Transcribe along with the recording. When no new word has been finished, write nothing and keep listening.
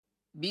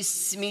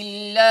بسم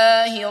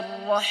الله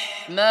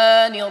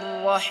الرحمن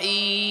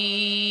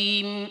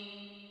الرحيم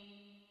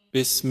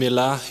بسم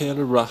الله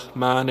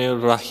الرحمن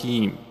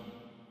الرحيم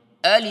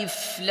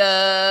ألف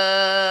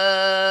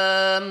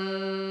لام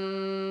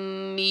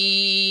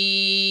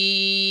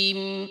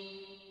ميم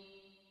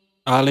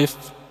ألف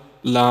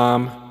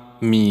لام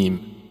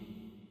ميم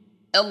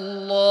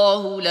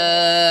الله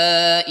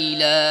لا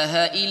إله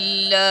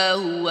إلا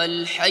هو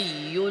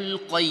الحي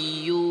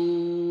القيوم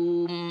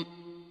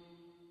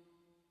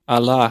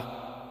Allah,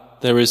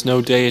 there is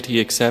no deity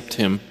except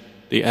Him,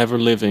 the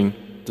ever-living,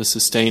 the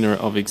sustainer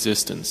of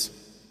existence.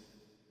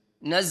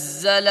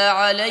 نزل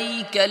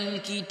عليك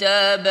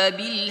الكتاب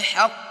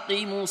بالحق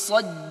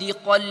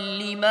مصدقا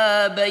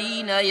لما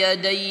بين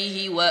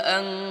يديه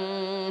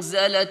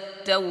وأنزل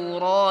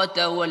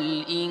التوراة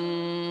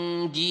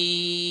والإنجيل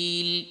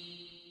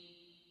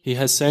He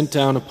has sent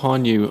down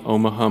upon you, O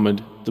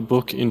Muhammad, the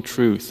book in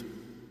truth,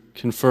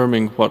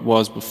 confirming what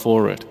was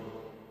before it,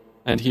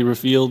 and He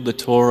revealed the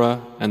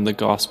Torah and the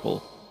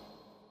Gospel.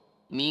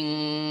 من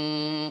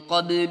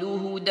قبل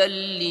هدى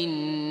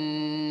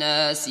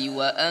للناس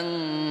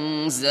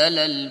وأنزل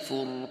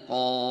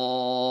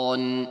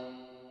الفرقان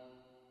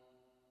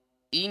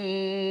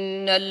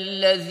إن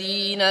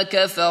الذين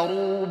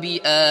كفروا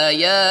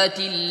بآيات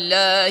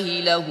الله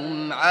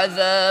لهم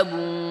عذاب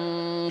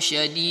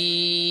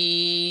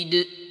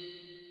شديد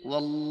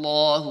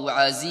والله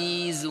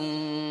عزيز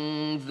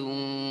ذو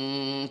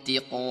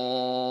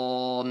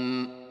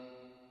انتقام.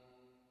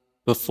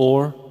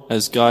 Before,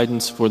 as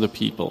guidance for the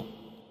people,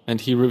 and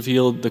He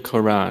revealed the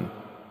Quran.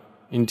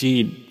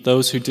 Indeed,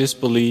 those who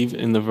disbelieve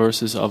in the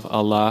verses of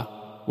Allah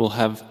will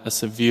have a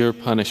severe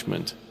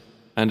punishment,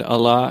 and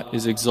Allah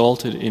is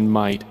exalted in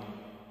might,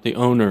 the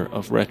owner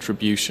of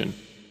retribution.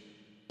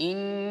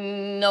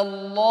 إن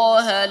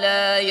الله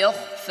لا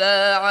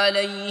يخفى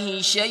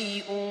عليه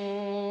شيء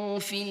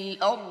في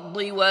الأرض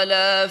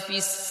ولا في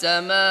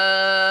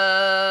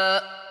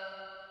السماء.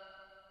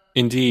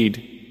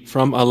 Indeed,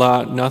 from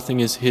Allah nothing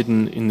is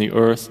hidden in the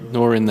earth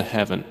nor in the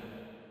heaven.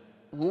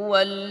 هو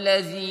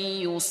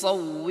الذي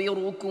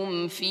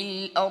يصوركم في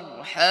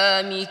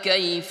الأرحام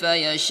كيف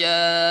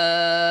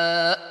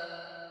يشاء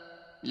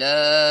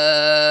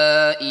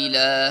لا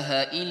إله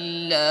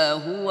إلا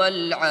هو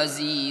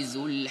العزيز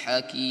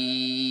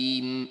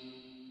الحكيم.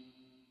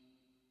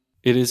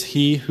 It is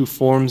He who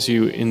forms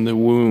you in the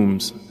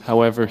wombs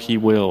however He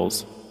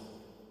wills.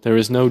 There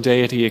is no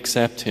deity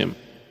except Him,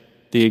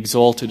 the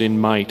exalted in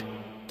might,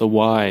 the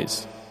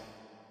wise.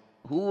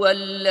 هو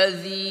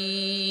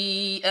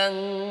الذي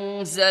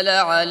أنزل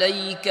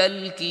عليك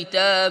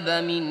الكتاب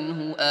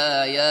منه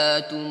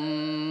آيات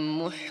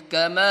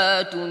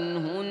محكمات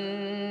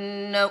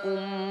هن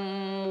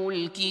أم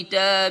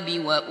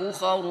الكتاب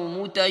وأخر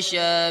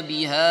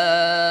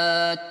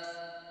متشابهات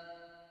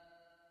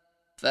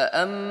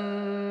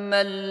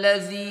فأما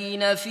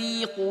الذين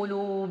في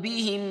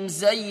قلوبهم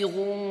زيغ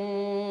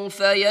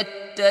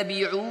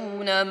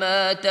فيتبعون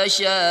ما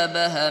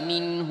تشابه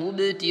منه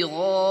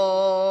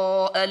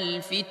ابتغاء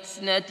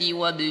الفتنة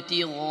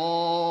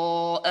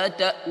وابتغاء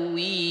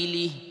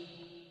تأويله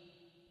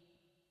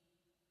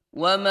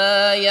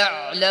وما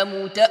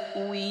يعلم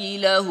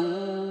تأويله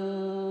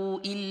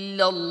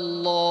إلا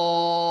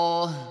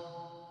الله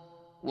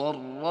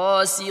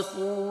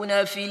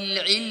والراسخون في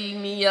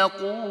العلم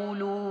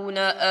يقولون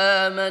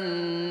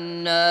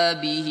آمنا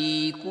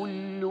به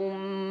كل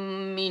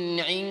من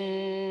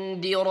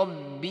عند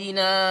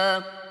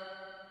ربنا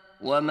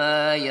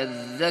وما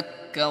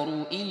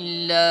يذكر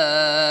إلا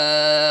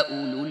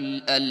أولو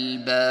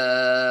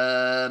الألباب.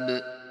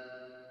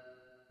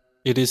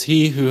 It is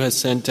He who has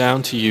sent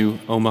down to you,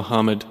 O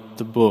Muhammad,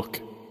 the book.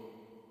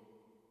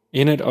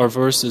 In it are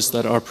verses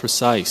that are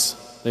precise,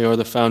 they are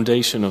the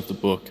foundation of the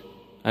book,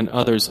 and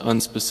others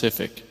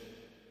unspecific.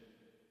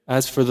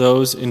 As for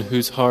those in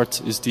whose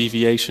hearts is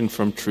deviation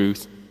from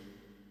truth,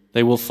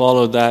 they will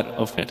follow that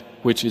of it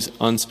which is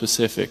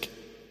unspecific,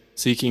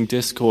 seeking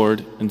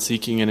discord and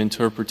seeking an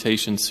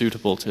interpretation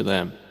suitable to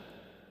them.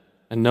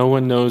 And no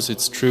one knows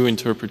its true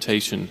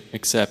interpretation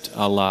except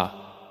Allah.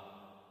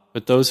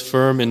 But those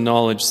firm in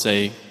knowledge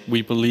say,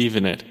 we believe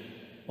in it,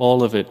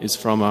 all of it is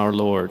from our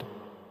Lord.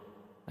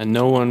 And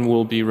no one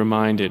will be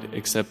reminded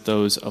except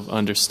those of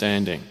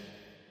understanding.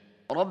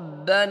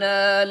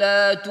 ربنا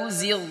لا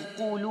تزغ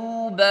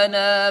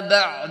قلوبنا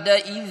بعد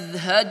إذ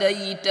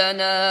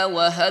هديتنا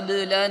وهب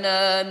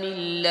لنا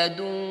من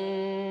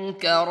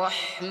لدنك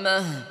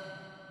رحمة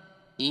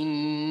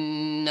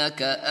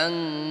إنك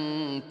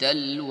أنت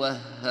الوهاب.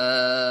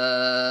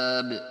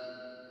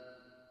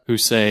 Who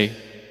say,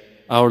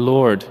 Our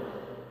Lord,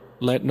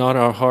 let not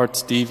our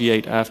hearts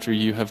deviate after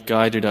you have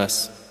guided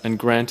us and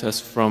grant us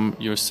from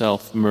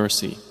yourself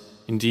mercy.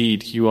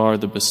 Indeed, you are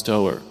the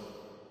bestower.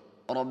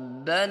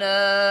 ربنا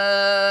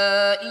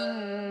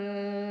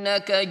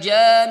إنك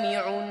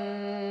جامع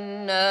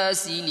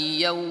الناس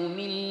ليوم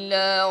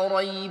لا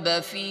ريب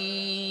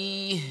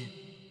فيه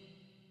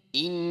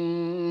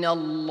إن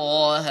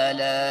الله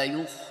لا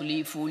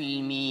يخلف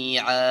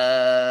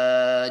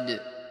الميعاد.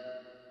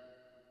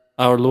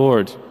 Our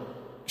Lord,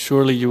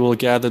 surely you will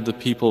gather the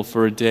people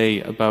for a day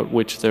about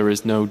which there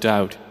is no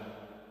doubt.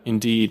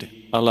 Indeed,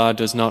 Allah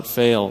does not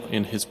fail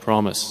in His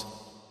promise.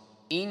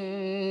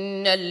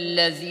 إن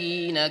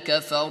الذين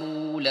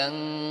كفروا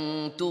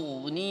لن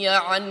تغني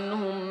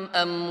عنهم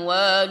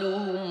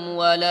أموالهم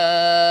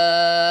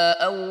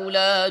ولا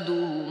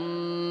أولادهم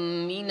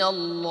من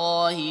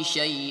الله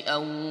شيئا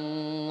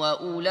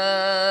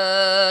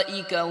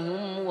وأولئك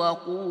هم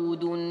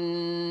وقود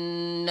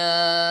النار.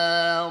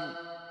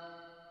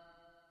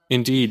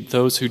 Indeed,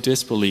 those who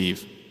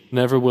disbelieve,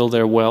 never will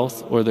their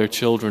wealth or their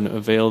children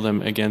avail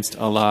them against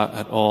Allah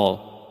at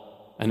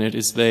all, and it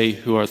is they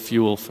who are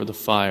fuel for the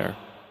fire.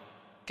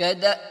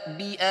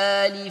 كدأب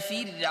آل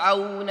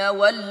فرعون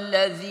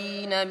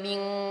والذين من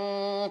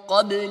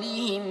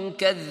قبلهم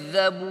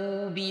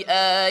كذبوا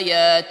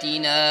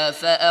بآياتنا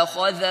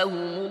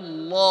فأخذهم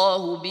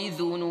الله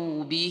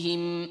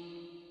بذنوبهم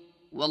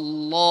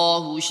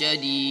والله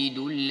شديد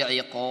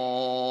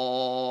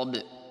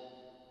العقاب.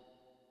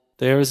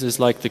 Theirs is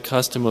like the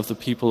custom of the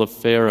people of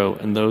Pharaoh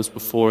and those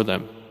before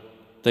them.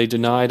 They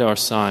denied our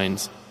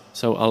signs,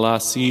 so Allah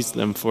seized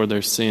them for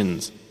their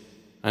sins,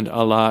 and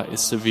Allah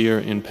is severe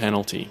in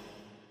penalty.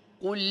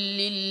 قل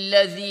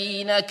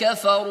للذين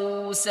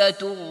كفروا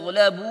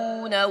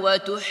ستغلبون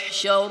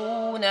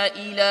وتحشرون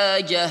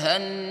إلى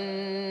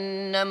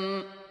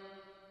جهنم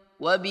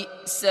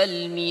وبئس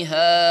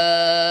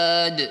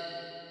المهاد.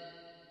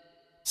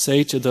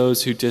 Say to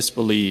those who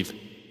disbelieve,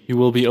 you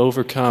will be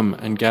overcome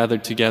and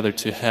gathered together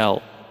to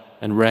hell,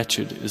 and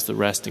wretched is the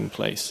resting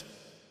place.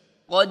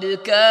 قد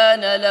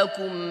كان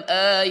لكم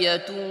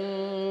آية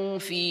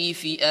في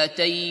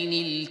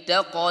فئتين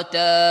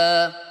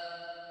التقتا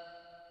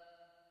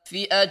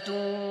فئة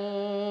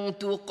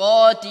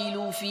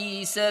تقاتل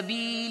في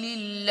سبيل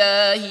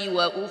الله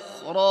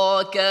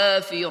وأخرى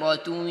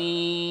كافرة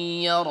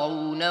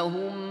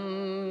يرونهم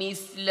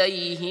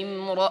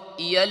مثليهم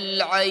رأي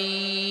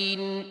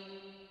العين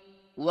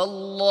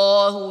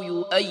والله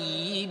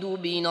يؤيد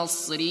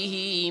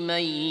بنصره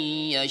من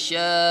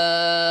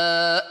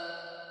يشاء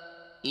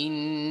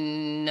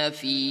إن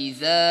في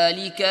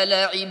ذلك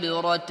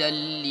لعبرة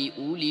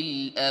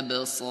لأولي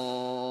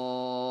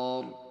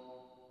الأبصار.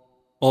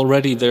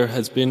 Already there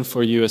has been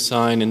for you a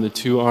sign in the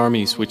two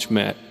armies which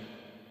met,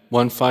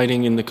 one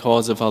fighting in the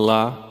cause of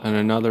Allah and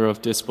another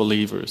of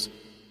disbelievers.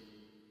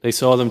 They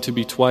saw them to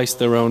be twice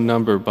their own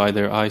number by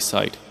their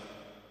eyesight.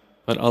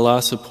 But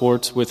Allah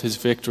supports with His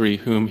victory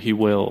whom He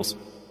wills.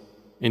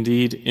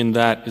 Indeed, in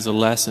that is a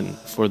lesson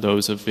for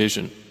those of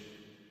vision.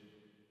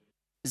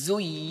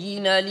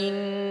 زين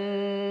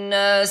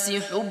للناس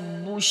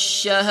حب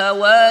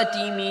الشهوات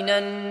من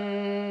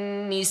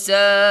النساء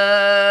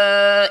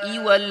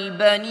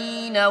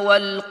والبنين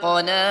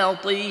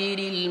والقناطير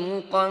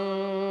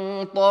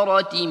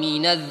المقنطرة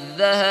من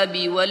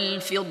الذهب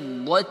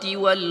والفضة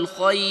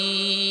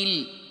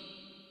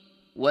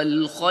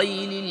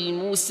والخيل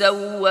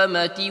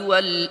المسومة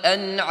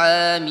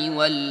والأنعام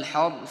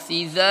والحرث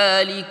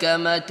ذلك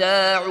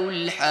متاع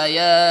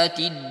الحياة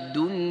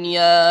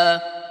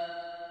الدنيا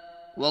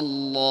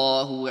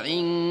والله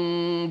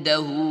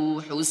عنده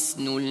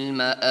حسن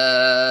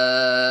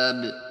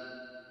المآب.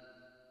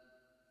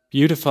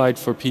 Beautified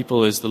for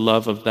people is the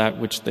love of that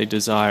which they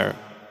desire,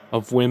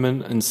 of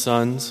women and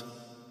sons,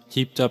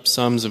 heaped up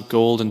sums of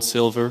gold and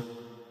silver,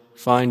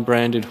 fine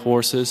branded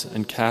horses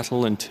and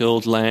cattle and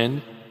tilled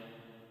land.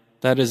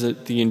 That is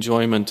the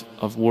enjoyment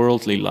of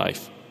worldly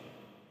life.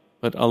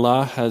 But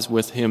Allah has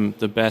with Him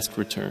the best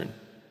return.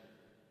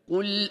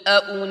 قل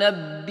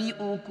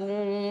أنبئكم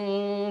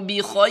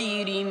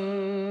بخير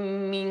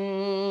من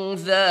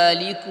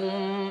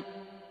ذلكم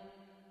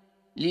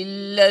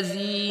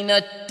للذين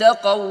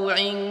اتقوا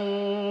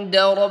عند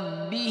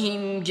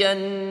ربهم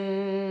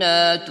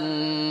جنات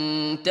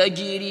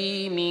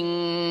تجري من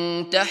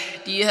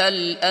تحتها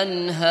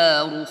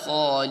الأنهار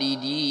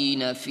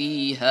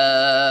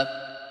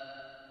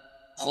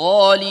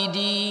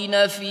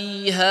خالدين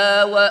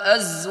فيها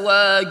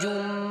وأزواج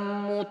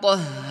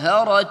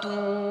مطهرة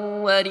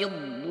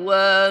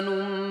ورضوان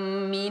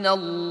من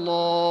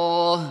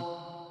الله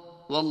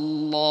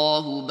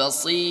والله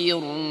بصير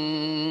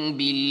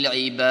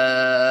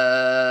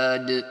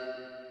بالعباد.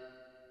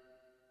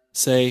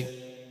 Say,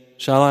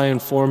 shall I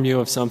inform you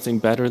of something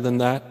better than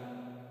that?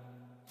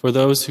 For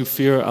those who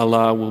fear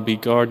Allah will be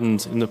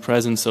gardens in the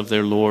presence of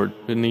their Lord,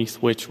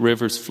 beneath which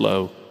rivers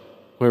flow,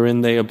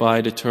 wherein they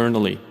abide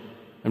eternally,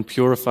 and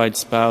purified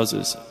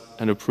spouses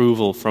and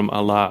approval from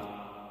Allah.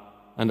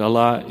 And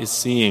Allah is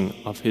seeing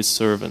of His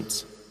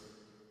servants.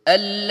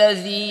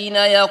 الذين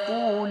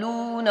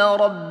يقولون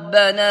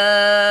ربنا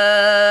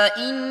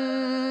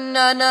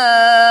إننا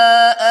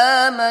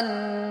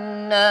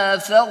آمنا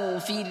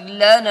فاغفر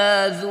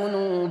لنا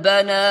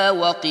ذنوبنا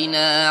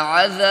وقنا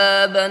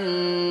عذاب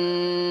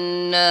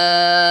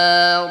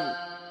النار.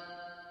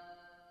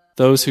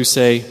 Those who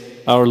say,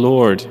 Our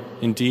Lord,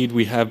 indeed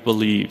we have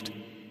believed,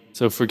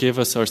 so forgive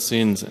us our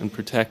sins and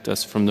protect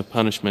us from the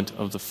punishment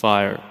of the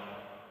fire.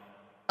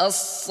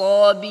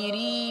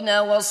 الصابرين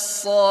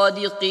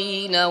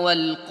والصادقين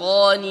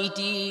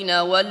والقانتين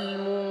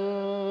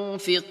والمنفقين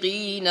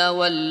المنفقين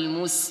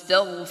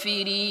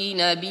والمستغفرين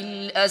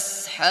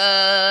بالأسحار.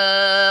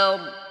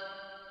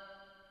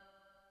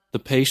 The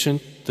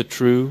patient, the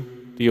true,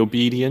 the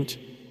obedient,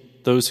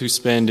 those who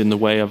spend in the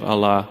way of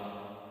Allah,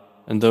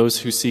 and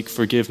those who seek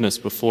forgiveness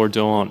before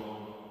dawn.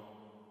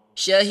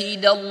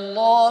 شهد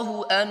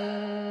الله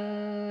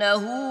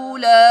أنه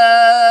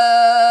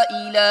لا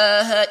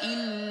إله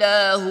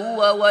إلا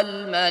هو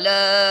والملائكة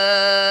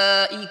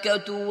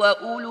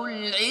وأولو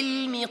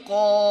العلم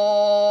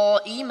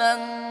قائما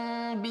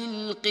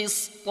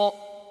بالقسط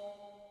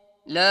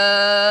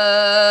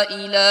لا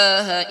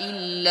إله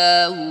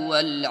إلا هو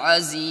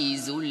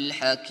العزيز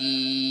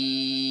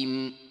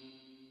الحكيم.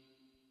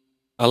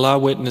 Allah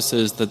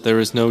witnesses that there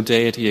is no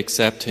deity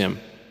except Him,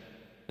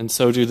 and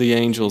so do the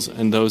angels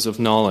and those of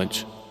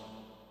knowledge,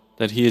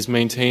 that He is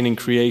maintaining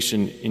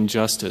creation in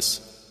justice.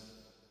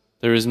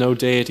 There is no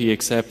deity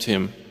except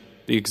Him,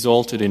 the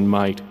exalted in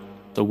might,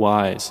 the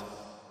wise.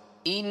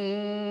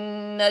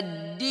 إن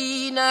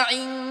الدين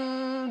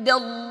عند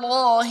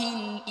الله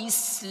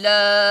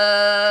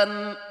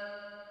الإسلام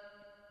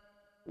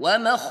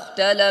وما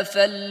اختلف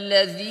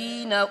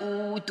الذين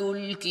أوتوا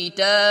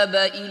الكتاب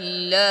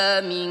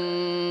إلا من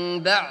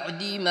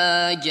بعد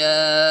ما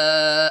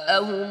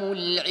جاءهم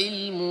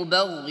العلم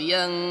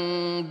بغيا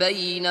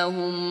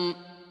بينهم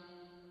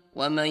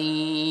ومن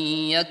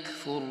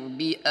يكفر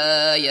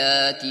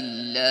بآيات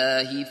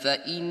الله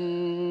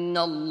فإن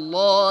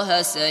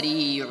الله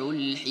سريع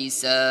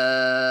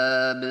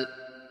الحساب.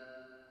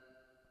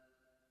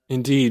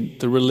 Indeed,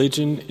 the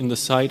religion in the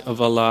sight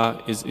of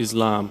Allah is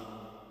Islam.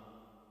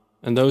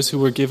 And those who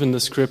were given the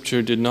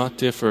scripture did not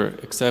differ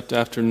except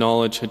after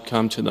knowledge had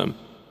come to them,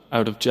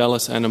 out of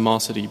jealous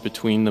animosity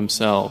between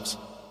themselves.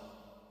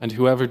 And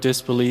whoever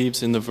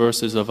disbelieves in the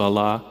verses of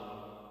Allah,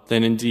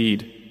 then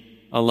indeed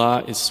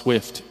Allah is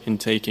swift in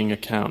taking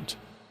account.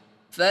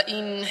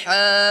 فإن حاجوك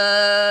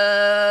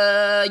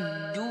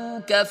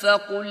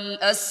فقل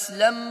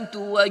أسلمت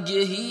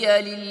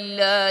وجهي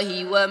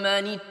لله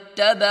ومن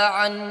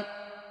اتبعني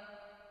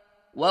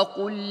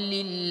وقل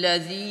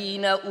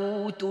للذين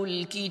أوتوا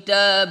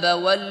الكتاب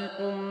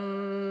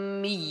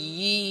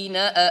والأميين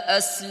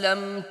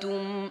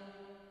أأسلمتم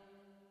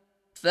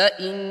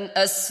فإن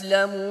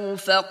أسلموا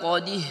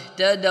فقد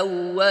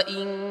اهتدوا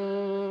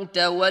وإن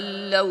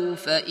تولوا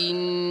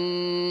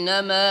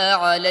فإنما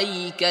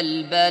عليك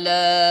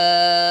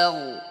البلاغ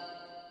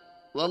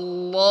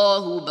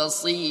والله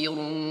بصير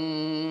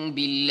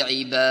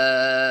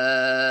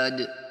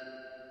بالعباد.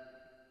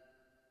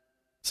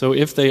 So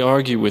if they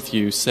argue with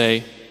you,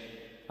 say,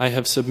 I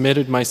have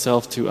submitted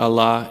myself to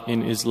Allah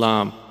in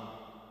Islam,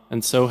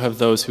 and so have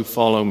those who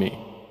follow me.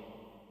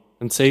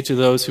 And say to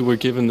those who were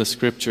given the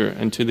scripture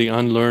and to the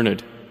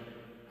unlearned,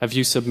 have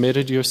you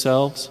submitted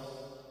yourselves?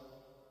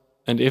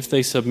 And if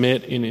they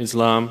submit in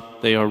Islam,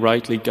 they are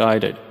rightly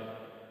guided.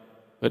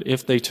 But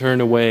if they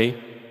turn away,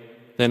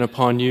 then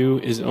upon you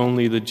is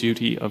only the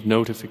duty of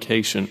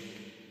notification,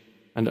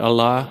 and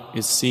Allah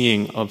is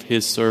seeing of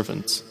His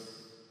servants.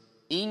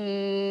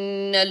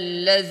 إن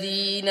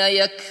الذين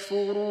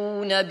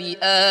يكفرون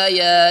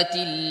بآيات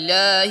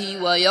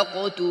الله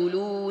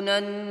ويقتلون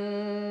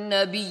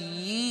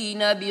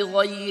النبيين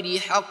بغير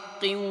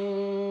حق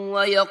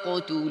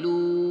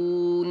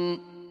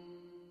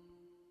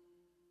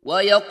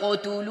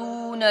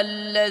ويقتلون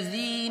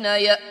الذين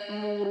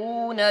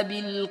يأمرون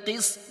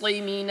بالقسط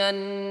من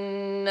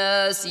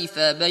الناس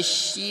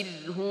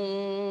فبشرهم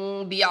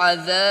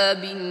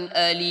بعذاب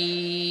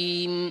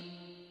أليم.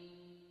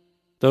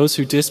 Those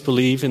who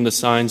disbelieve in the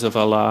signs of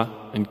Allah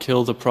and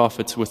kill the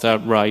prophets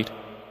without right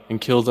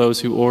and kill those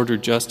who order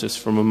justice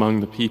from among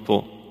the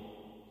people,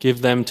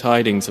 give them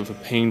tidings of a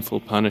painful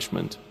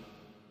punishment.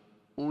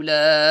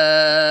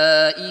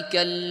 أولئك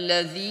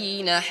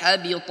الذين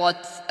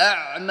حبطت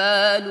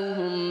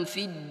أعمالهم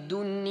في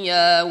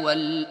الدنيا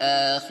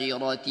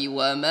والآخرة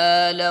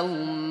وما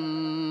لهم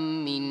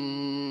من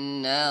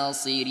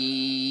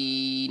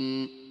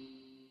ناصرين.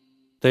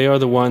 They are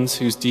the ones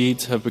whose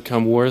deeds have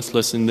become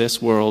worthless in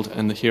this world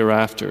and the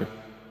hereafter,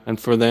 and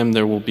for them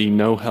there will be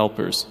no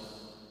helpers.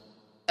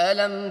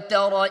 ألم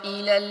تر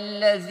إلى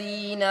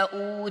الذين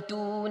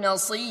أوتوا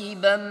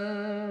نصيبا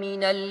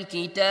من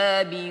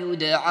الكتاب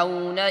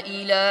يدعون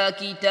إلى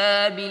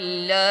كتاب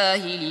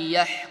الله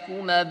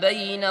ليحكم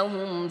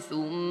بينهم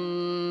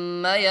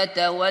ثم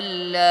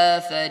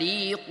يتولى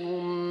فريق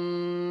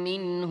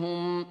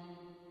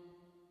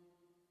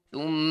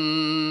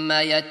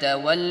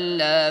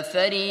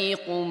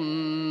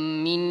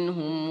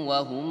منهم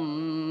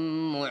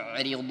وهم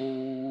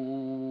معرضون.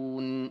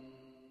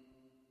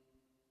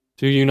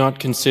 Do you not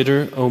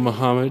consider, O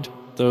Muhammad,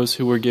 those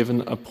who were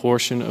given a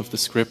portion of the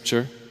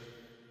scripture?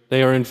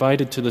 They are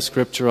invited to the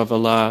scripture of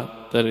Allah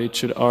that it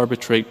should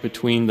arbitrate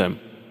between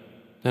them.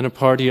 Then a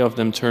party of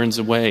them turns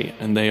away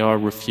and they are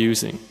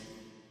refusing.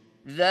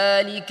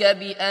 ذلك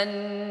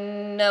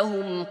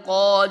بأنهم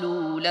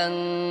قالوا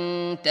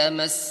لن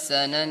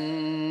تمسنا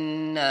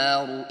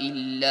النار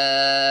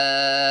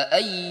إلا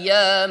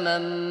أياما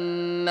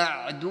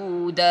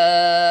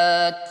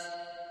معدودات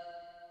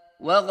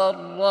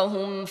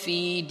وغرهم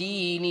في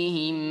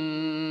دينهم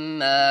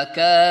ما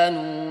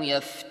كانوا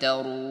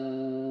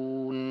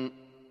يفترون.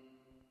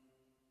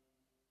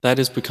 That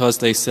is because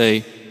they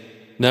say,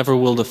 "Never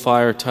will the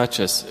fire touch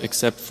us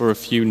except for a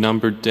few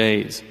numbered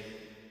days,"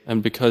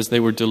 and because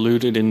they were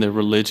deluded in their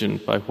religion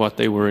by what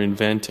they were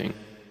inventing.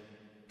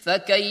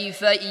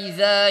 فكيف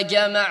إذا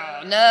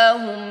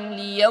جمعناهم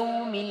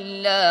ليوم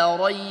لا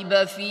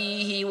ريب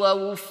فيه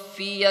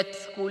ووفيت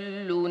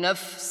كل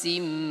نفس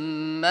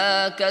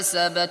ما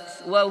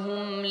كسبت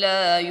وهم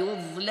لا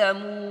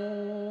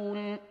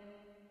يظلمون.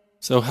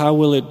 So how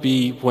will it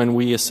be when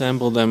we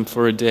assemble them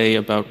for a day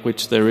about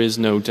which there is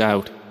no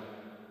doubt,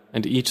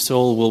 and each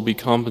soul will be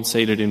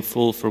compensated in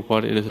full for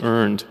what it has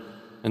earned,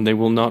 and they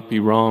will not be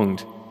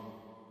wronged?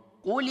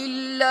 قل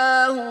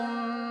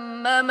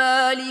اللهم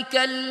مالك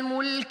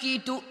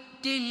الملك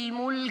تؤتي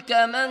الملك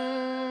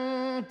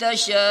من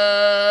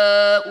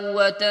تشاء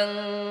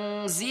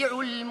وتنزع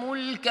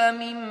الملك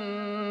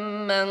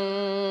ممن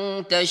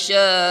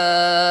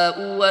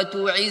تشاء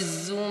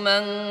وتعز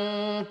من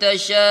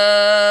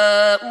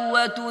تشاء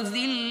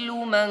وتذل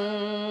من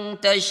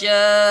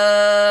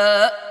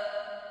تشاء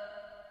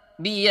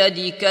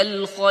بيدك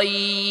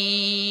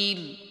الخير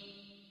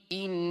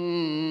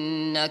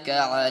إنك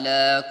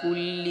على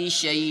كل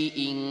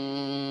شيء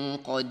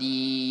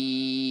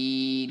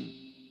قدير.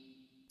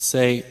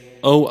 Say,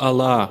 O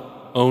Allah,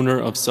 owner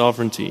of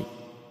sovereignty,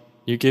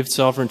 you give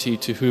sovereignty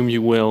to whom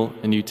you will,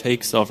 and you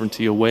take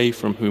sovereignty away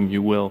from whom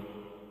you will.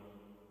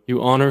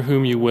 You honor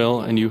whom you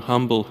will, and you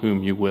humble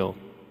whom you will.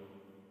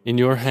 In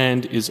your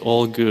hand is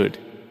all good.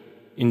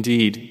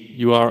 Indeed,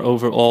 you are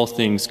over all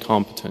things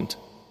competent.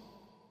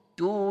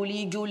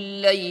 تولج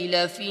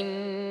الليل في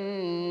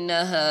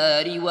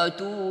النهار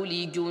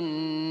وتولج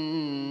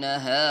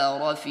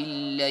النهار في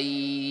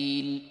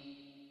الليل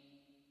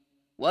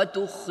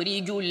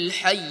وتخرج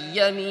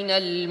الحي من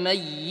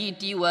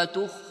الميت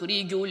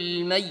وتخرج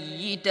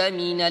الميت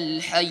من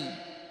الحي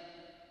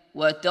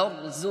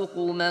وترزق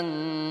من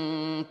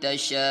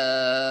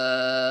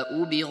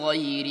تشاء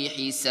بغير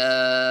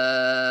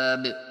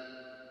حساب.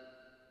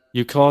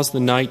 You cause the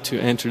night to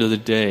enter the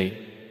day,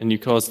 and you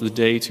cause the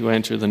day to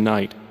enter the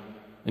night,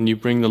 and you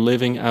bring the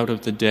living out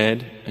of the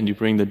dead, and you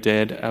bring the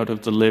dead out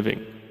of the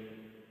living,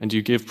 and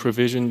you give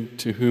provision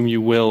to whom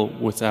you will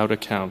without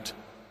account.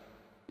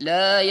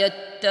 لا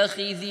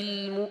يتخذ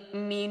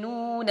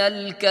المؤمنون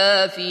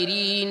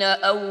الكافرين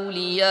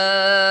أولياء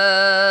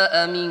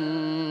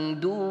من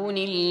دون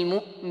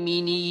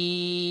المؤمنين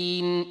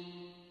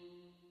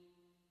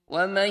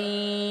ومن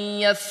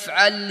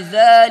يفعل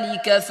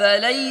ذلك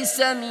فليس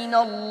من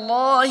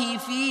الله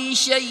في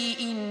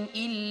شيء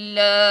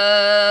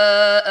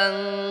إلا أن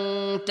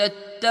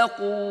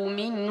تتقوا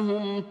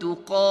منهم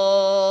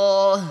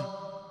تقاه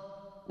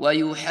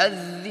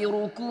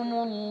ويحذركم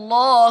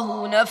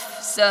الله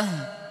نفسه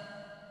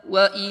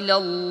وإلى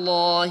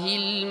الله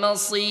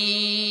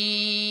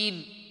المصير.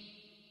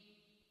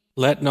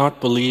 Let not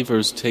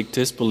believers take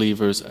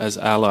disbelievers as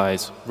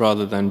allies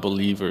rather than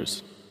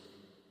believers.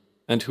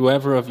 And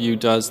whoever of you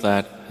does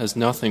that has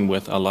nothing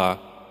with Allah,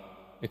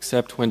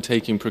 except when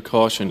taking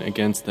precaution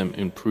against them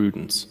in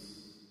prudence.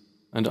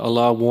 And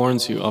Allah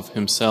warns you of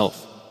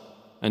Himself,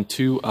 and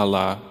to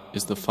Allah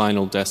is the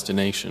final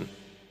destination.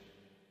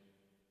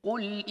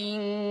 قل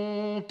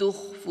إن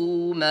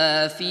تخفوا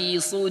ما في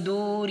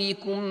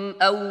صدوركم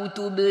أو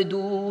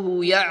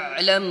تبدوه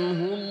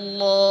يعلمه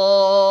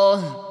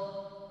الله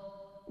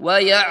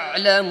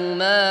ويعلم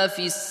ما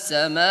في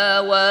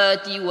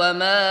السماوات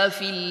وما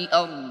في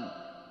الأرض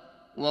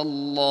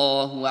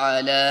والله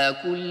على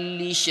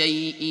كل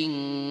شيء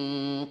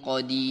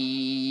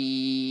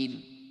قدير.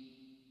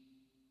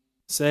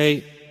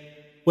 Say,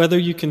 whether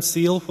you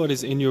conceal what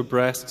is in your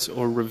breasts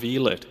or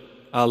reveal it,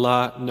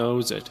 Allah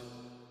knows it.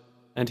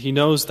 And He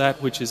knows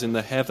that which is in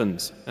the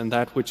heavens and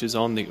that which is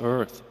on the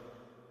earth.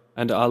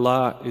 And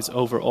Allah is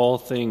over all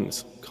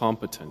things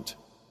competent.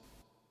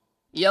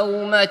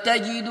 يوم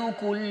تجد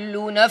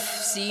كل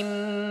نفس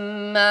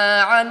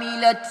ما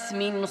عملت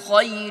من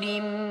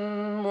خير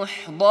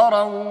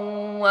محضرا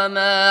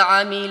وما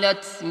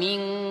عملت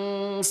من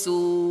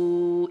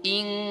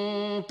سوء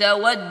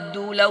تود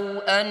لو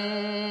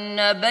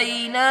أن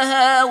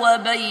بينها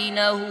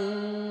وبينه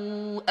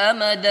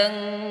أمدا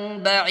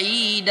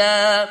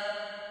بعيدا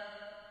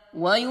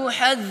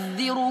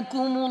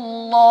ويحذركم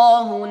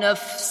الله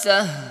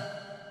نفسه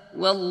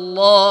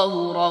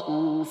والله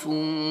رؤوف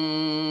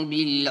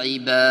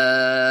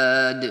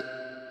بالعباد.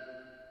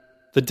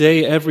 The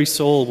day every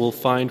soul will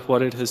find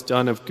what it has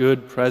done of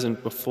good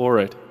present before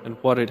it and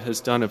what it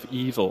has done of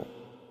evil.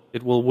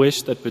 It will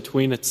wish that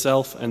between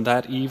itself and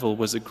that evil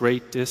was a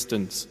great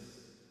distance.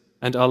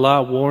 And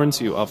Allah warns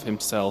you of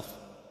Himself,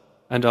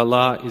 and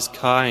Allah is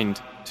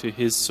kind to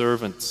His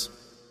servants.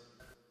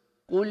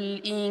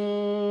 قل إن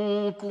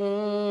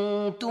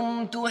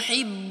كنتم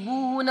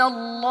تحبون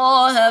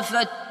الله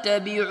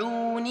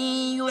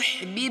فاتبعوني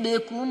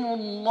يحببكم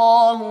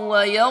الله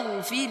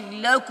ويغفر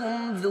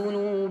لكم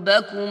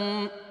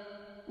ذنوبكم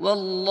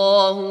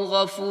والله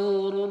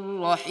غفور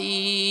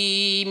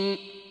رحيم.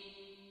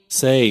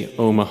 Say,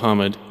 O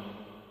Muhammad,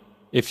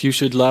 if you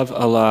should love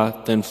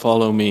Allah, then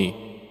follow me.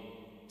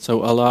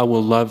 So Allah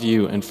will love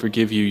you and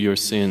forgive you your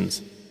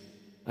sins.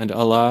 And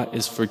Allah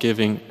is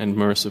forgiving and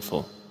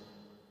merciful.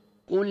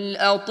 قل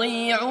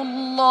أطيعوا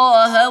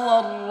الله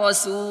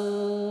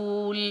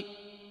والرسول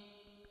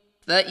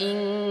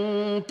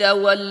فإن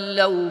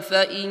تولوا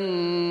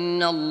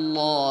فإن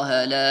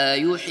الله لا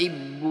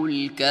يحب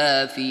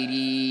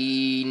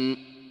الكافرين.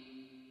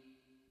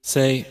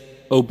 Say,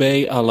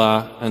 obey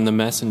Allah and the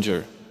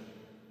Messenger.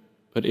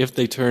 But if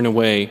they turn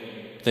away,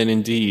 then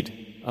indeed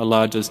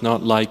Allah does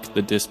not like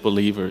the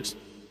disbelievers.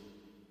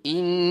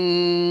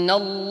 إن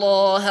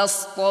الله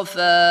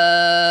اصطفى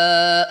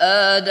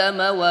آدم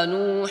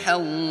ونوحا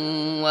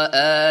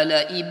وآل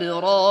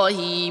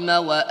إبراهيم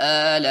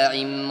وآل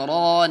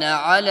عمران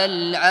على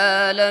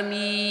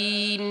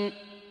العالمين.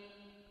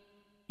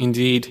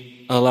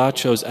 Indeed, Allah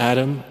chose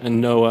Adam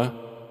and Noah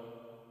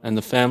and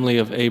the family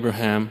of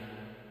Abraham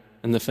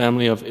and the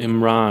family of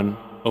Imran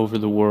over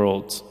the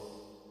worlds.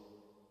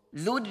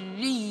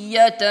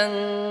 ذرية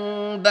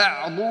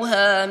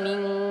بعضها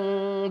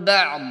من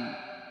بعض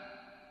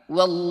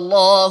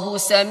والله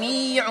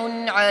سميع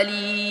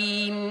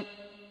عليم.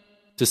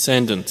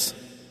 Descendants,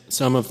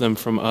 some of them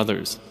from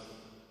others,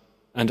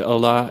 and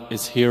Allah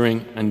is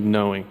hearing and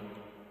knowing.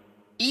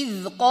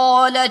 إذ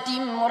قالت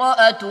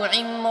امرأة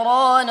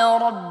عمران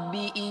رب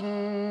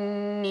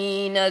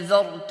إني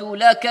نذرت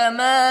لك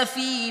ما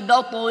في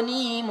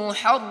بطني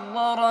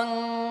محررا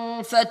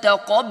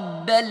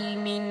فتقبل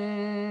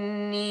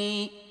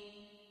مني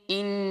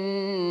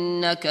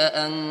إنك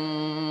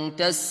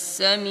أنت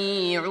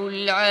السميع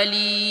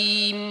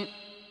العليم.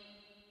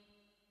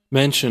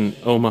 Mention,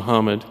 O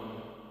Muhammad,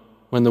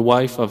 when the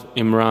wife of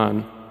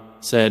Imran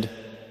said,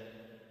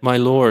 My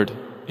Lord,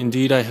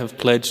 indeed I have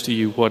pledged to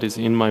you what is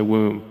in my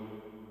womb,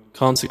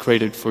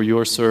 consecrated for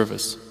your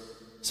service,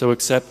 so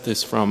accept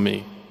this from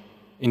me.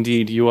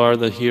 Indeed, you are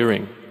the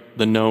hearing,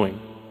 the knowing.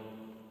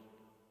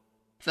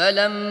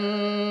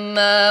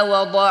 فلما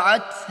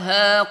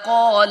وضعتها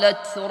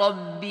قالت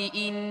رب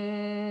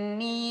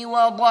إني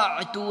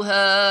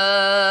وضعتها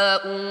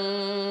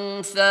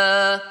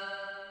أنثى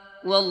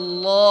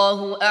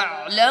والله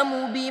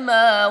أعلم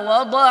بما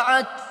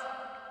وضعت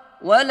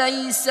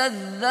وليس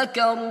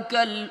الذكر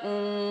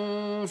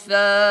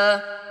كالأنثى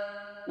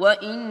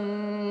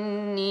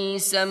وإني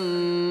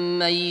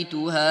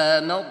سميتها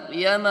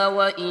مريم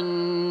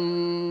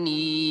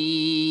وإني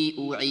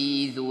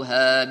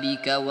أعيذها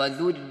بك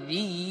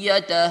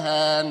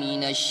وذريتها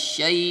من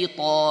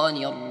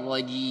الشيطان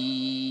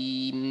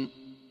الرجيم.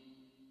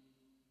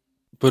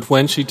 But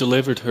when she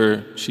delivered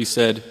her, she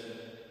said,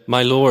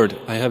 My Lord,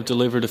 I have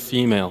delivered a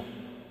female.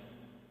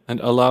 And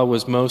Allah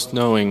was most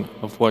knowing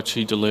of what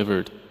she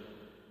delivered,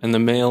 and the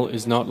male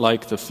is not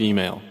like the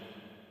female.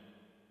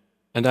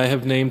 And I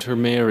have named her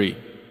Mary,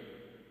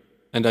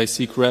 and I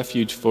seek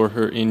refuge for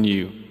her in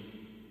you,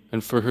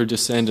 and for her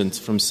descendants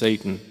from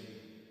Satan,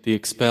 the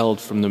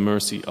expelled from the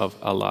mercy of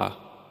Allah.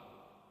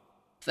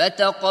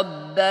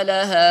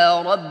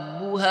 فتقبلها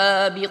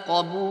ربها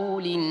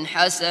بقبول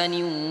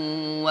حسن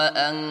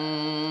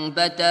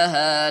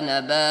وأنبتها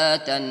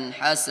نباتا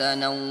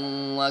حسنا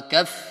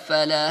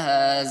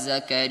وكفلها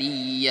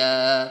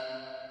زكريا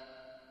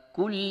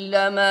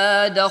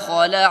كلما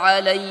دخل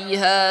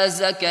عليها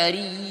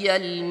زكريا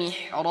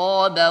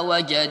المحراب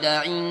وجد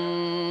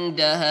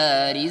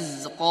عندها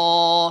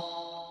رزقا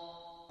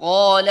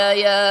قال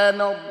يا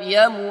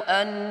مريم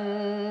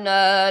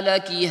أنى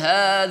لك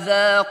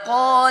هذا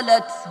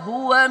قالت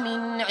هو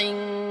من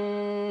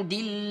عند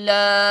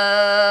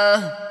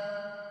الله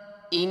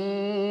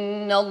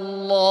إن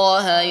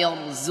الله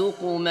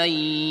يرزق من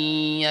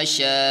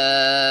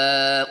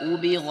يشاء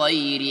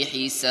بغير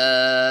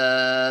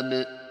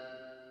حساب.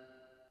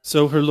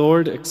 So her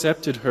Lord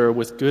accepted her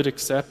with good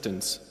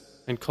acceptance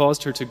and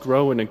caused her to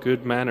grow in a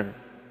good manner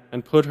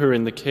and put her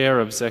in the care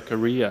of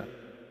Zechariah.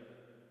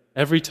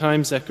 Every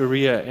time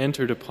Zechariah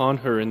entered upon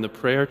her in the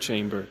prayer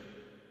chamber,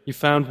 he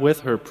found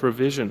with her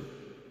provision.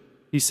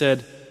 He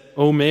said,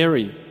 O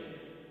Mary,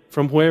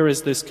 from where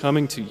is this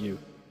coming to you?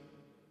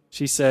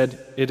 She said,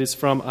 It is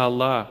from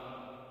Allah.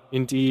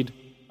 Indeed,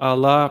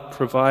 Allah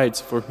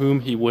provides for whom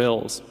He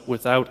wills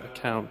without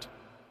account.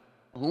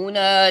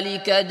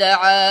 هنالك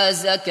دعا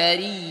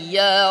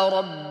زكريا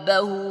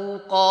ربه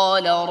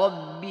قال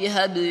رب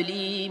هب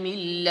لي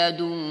من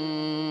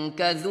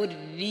لدنك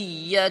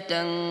ذرية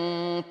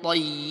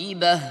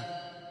طيبة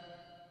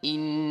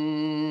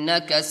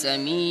إنك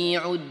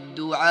سميع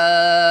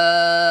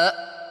الدعاء.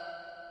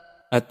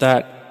 At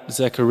that,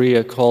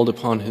 Zechariah called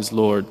upon his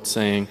Lord,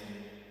 saying,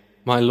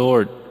 My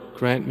Lord,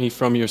 grant me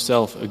from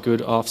yourself a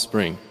good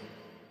offspring.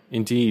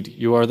 Indeed,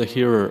 you are the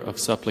hearer of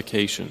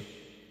supplication.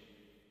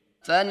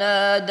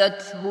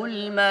 فنادته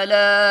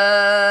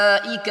الملائكة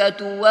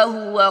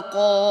وهو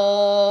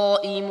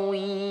قائم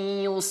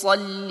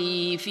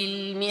يصلي في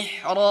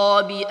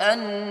المحراب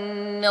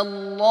أن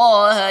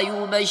الله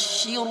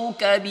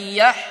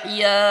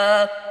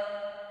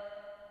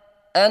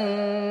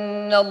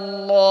أن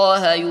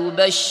الله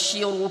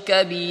يبشرك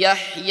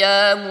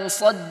بيحيى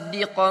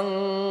مصدقا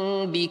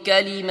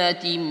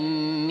بكلمة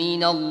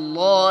من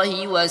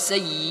الله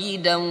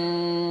وسيدا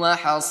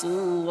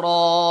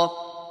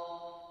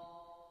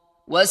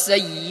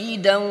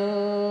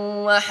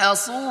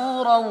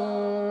وحصورا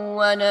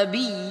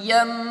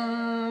ونبيا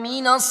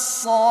من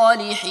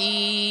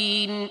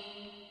الصالحين.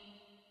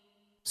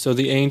 So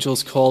the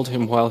angels called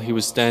him while he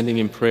was standing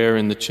in prayer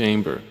in the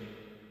chamber.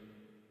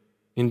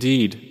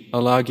 Indeed,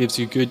 Allah gives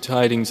you good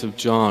tidings of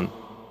John,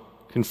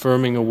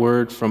 confirming a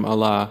word from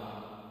Allah,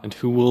 and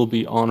who will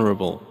be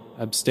honorable,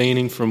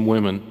 abstaining from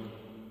women,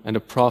 and a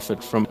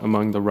prophet from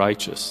among the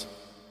righteous.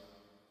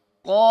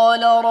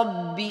 قال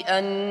رب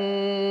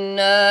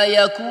أنى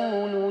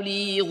يكون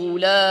لي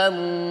غلام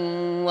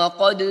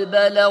وقد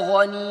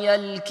بلغني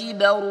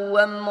الكبر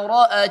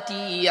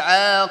وامرأتي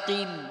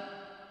عاقر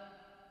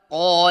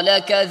قال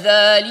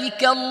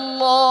كذلك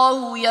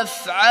الله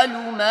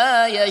يفعل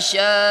ما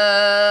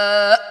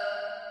يشاء.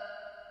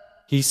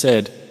 He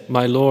said,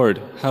 My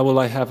Lord, how will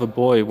I have a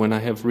boy when I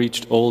have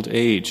reached old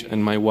age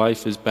and my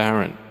wife is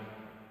barren?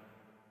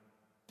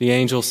 The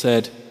angel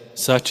said,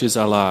 Such is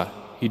Allah,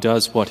 He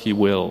does what He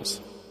wills.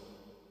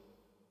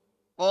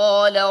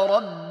 قال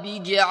رب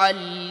اجعل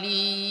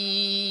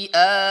لي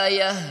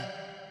آية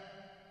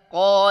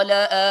قال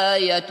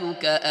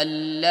آيتك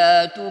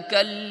ألا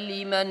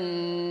تكلم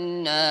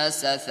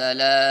الناس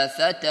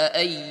 3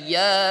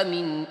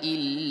 أيام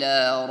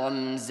إلا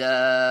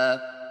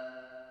رمزا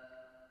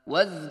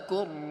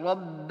واذكر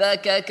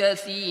ربك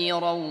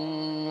كثيرا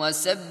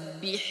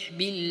وسبح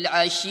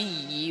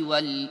بالعشي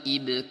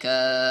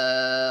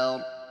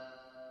والإبكار.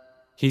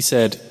 He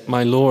said,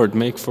 My Lord,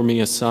 make for me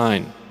a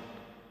sign.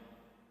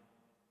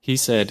 He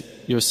said,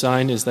 Your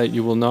sign is that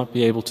you will not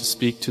be able to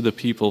speak to the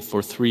people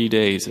for 3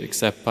 days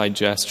except by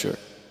gesture.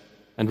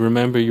 And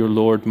remember your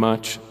Lord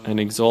much and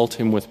exalt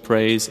Him with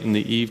praise in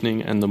the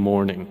evening and the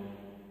morning.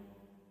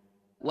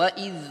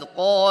 وَإِذْ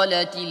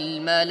قَالَتِ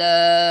الْمَلَائِكَةُ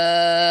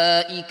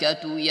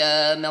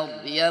يَا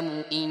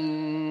مَرْيَمُ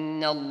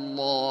إِنَّ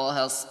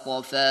اللَّهَ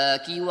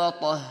اصْطَفَاكِ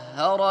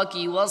وَطَهَّرَكِ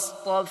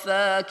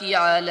وَاصْطَفَاكِ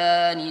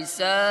عَلَى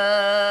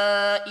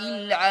نِسَاءِ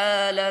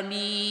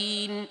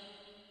الْعَالَمِينَ.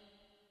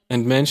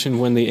 And mention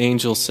when the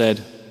angel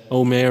said,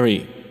 O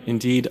Mary,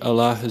 indeed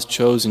Allah has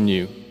chosen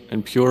you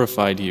and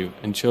purified you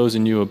and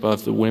chosen you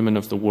above the women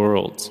of the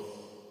worlds.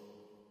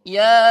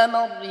 يا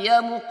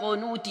مريم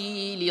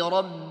اقنتي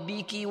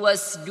لربك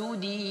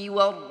واسجدي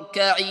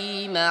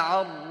واركعي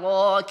مع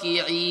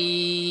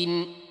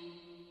الراكعين.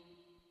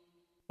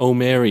 O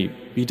Mary,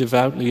 be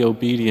devoutly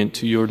obedient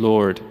to your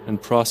Lord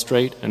and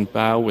prostrate and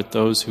bow with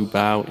those who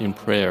bow in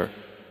prayer.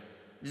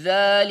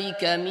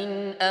 ذلك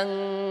من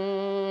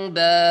أنباء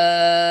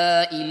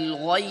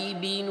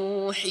الغيب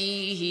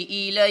نوحيه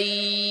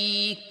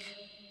إليك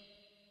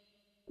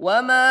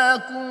وما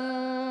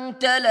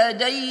كنت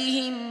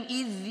لديهم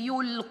إذ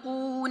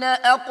يلقون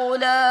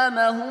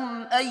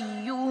أقلامهم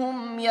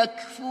أيهم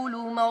يكفل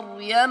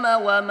مريم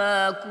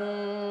وما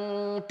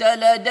كنت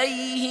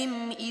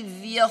لديهم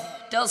إذ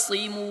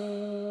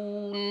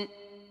يختصمون.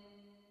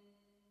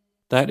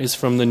 That is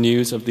from the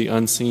news of the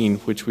unseen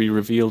which we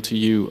reveal to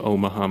you, O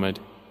Muhammad.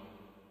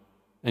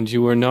 And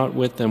you were not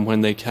with them when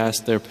they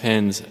cast their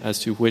pens as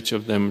to which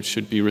of them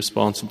should be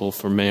responsible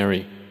for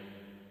Mary,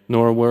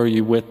 nor were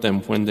you with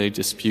them when they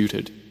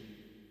disputed.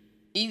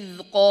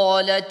 إذ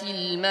قالت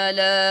الملائكة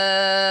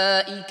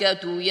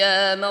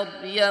يا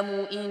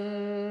مريم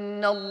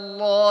إن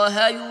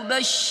الله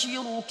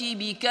يبشرك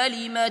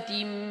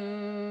بكلمة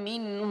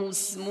منه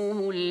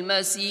اسمه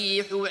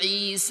المسيح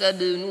عيسى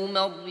ابن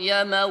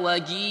مريم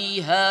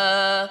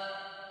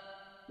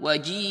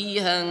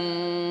وجيها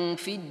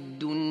في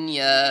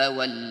الدنيا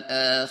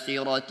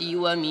والآخرة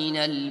ومن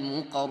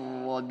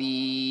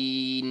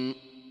المقربين.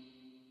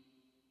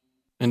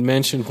 And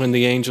mention when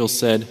the angel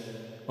said,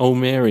 O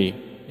Mary,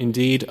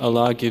 indeed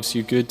Allah gives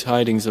you good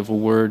tidings of a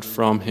word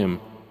from Him,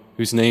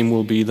 whose name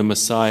will be the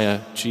Messiah,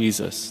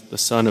 Jesus, the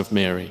Son of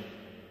Mary,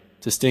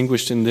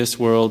 distinguished in this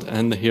world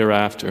and the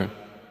hereafter,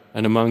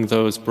 and among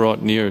those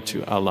brought near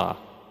to Allah.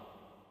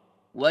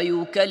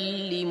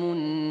 وَيُكَلِّمُ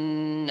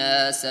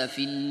النَّاسَ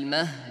فِي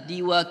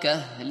الْمَهْدِ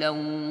وَكَهْلًا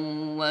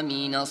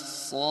وَمِنَ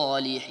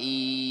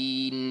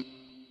الصَّالِحِينَ.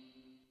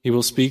 He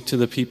will speak to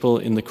the people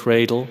in the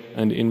cradle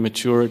and in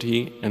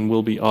maturity and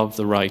will be of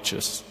the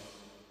righteous.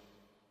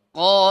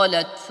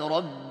 قالت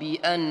رب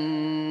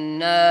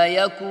أنى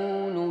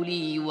يكون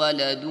لي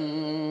ولد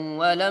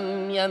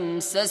ولم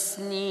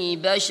يمسسني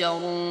بشر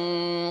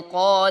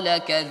قال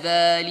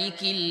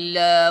كذلك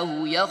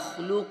الله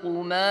يخلق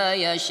ما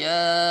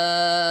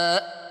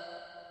يشاء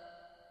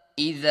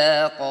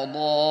إذا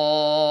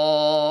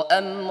قضى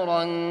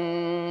أمرا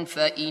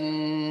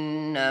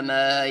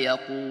فإنما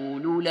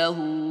يقول له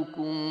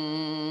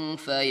كن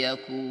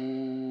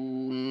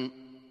فيكون.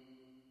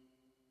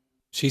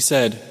 She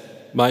said,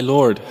 My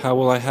Lord, how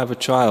will I have a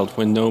child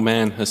when no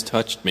man has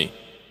touched me?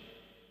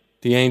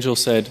 The angel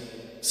said,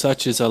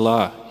 Such is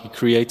Allah, He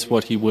creates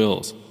what He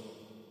wills.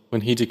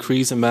 When He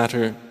decrees a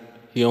matter,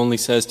 He only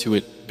says to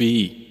it,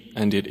 Be,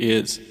 and it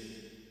is.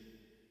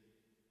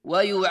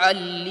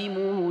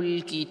 ويعلمه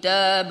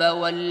الكتاب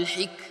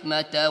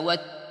والحكمة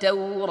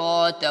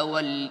والتوراة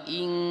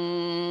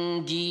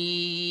والإنجيل.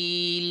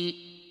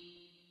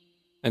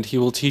 And he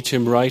will teach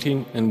him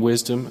writing and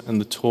wisdom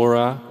and the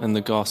Torah and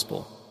the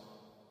Gospel.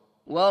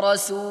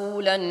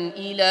 ورسولا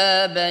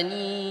إلى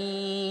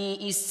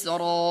بني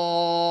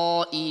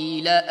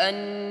إسرائيل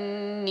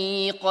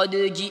أني قد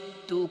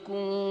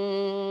جئتكم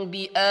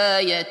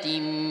بآية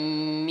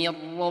من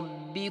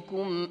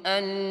ربكم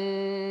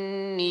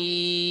أني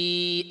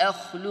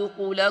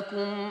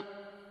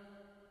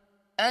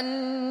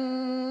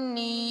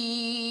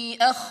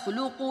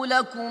أخلق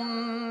لكم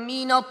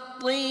من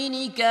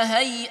الطين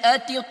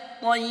كهيئة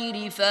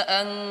الطير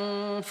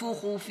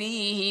فأنفخ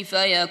فيه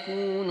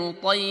فيكون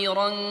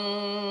طيرا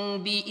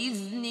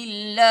بإذن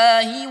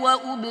الله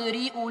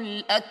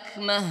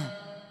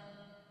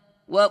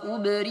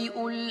وأبرئ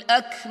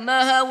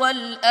الأكمه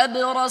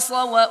والأبرص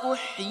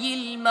وأحيي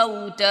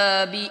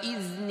الموتى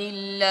بإذن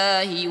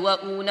الله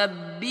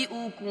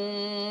وأنبئكم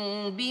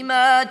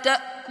بما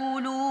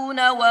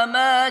تأكلون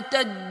وما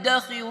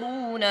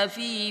تدخرون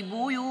في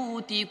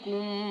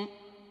بيوتكم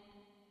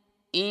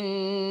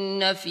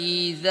إن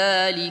في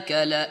ذلك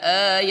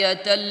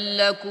لآية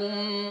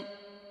لكم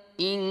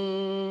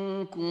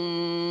إن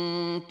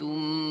كنتم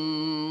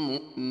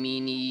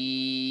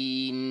مؤمنين.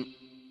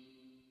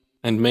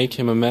 And make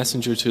him a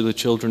messenger to the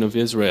children of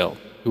Israel,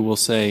 who will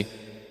say,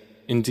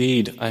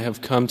 Indeed, I have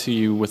come to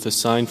you with a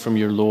sign from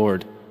your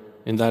Lord,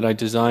 in that I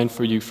design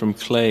for you from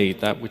clay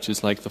that which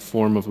is like the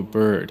form of a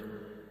bird.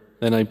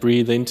 Then I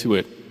breathe into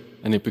it,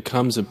 and it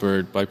becomes a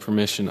bird by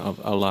permission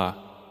of Allah.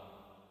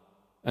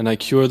 And I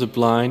cure the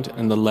blind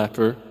and the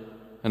leper,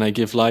 and I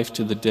give life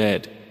to the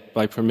dead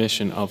by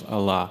permission of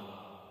Allah.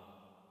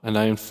 And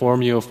I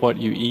inform you of what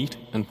you eat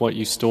and what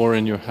you store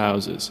in your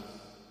houses.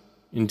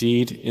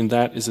 Indeed, in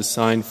that is a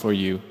sign for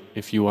you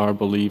if you are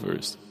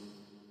believers.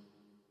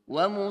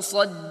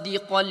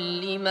 ومصدقا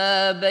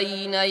لما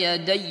بين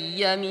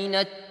يدي من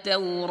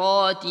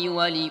التوراة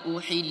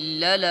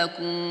ولأحل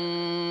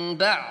لكم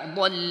بعض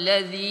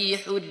الذي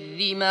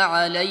حرم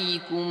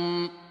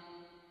عليكم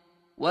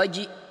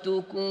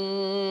وجئتكم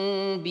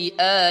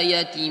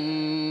بآية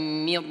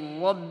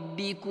من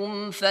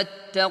ربكم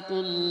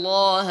فاتقوا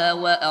الله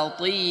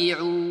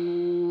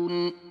وأطيعون.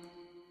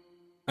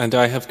 And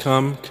I have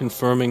come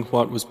confirming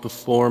what was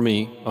before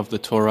me of the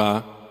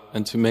Torah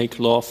and to make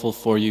lawful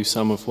for you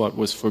some of what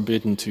was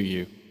forbidden to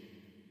you.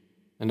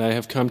 And I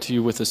have come to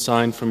you with a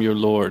sign from your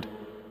Lord,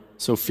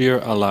 so fear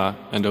Allah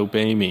and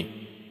obey me.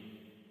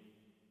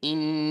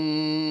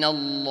 إن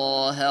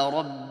الله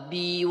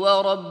ربي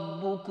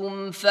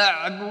وربكم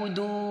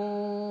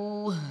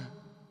فاعبدوه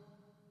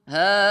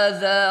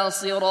هذا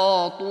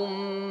صراط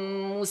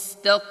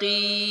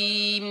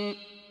مستقيم.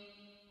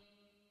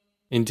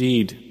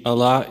 Indeed,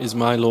 Allah is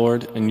my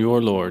Lord and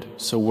your Lord,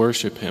 so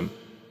worship Him.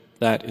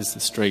 That is the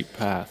straight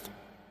path.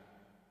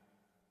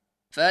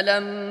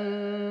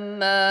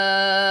 فلما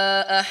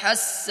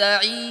أحس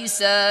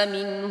عيسى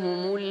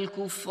منهم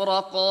الكفر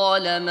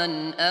قال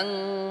من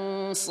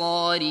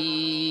أنصاري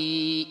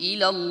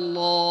إلى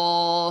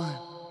الله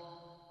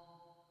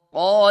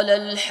قال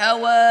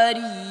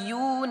الحواريون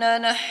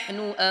نحن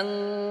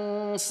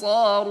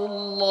أنصار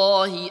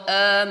الله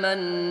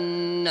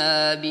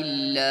آمنا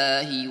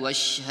بالله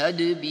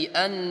واشهد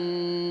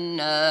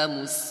بأننا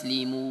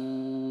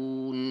مسلمون.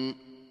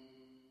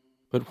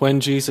 But when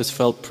Jesus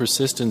felt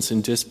persistence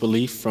in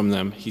disbelief from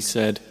them, he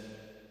said,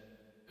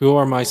 Who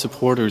are my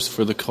supporters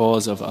for the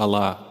cause of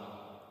Allah?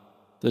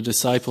 The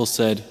disciples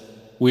said,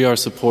 We are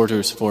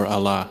supporters for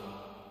Allah.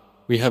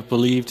 We have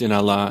believed in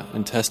Allah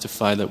and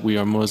testify that we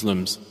are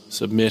Muslims,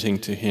 submitting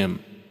to Him.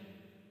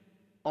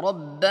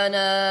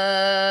 ربنا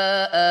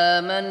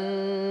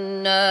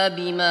آمنا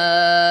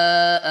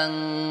بما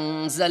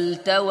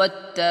أنزلت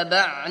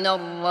واتبعنا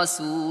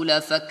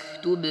الرسول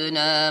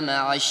فاكتبنا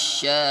مع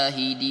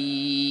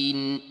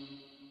الشاهدين.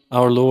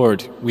 Our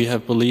Lord, we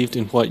have believed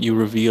in what you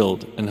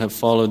revealed and have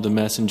followed the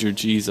messenger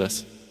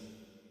Jesus.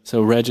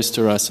 So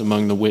register us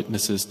among the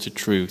witnesses to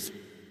truth.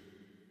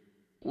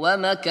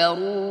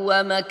 ومكروا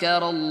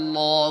ومكر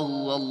الله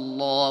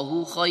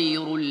والله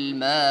خير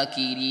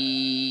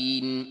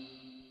الماكرين.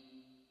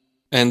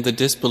 And the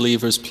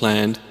disbelievers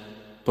planned,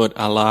 but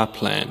Allah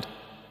planned,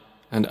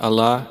 and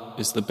Allah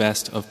is the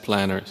best of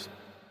planners.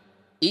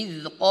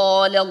 إذ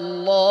قال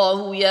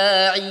الله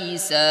يا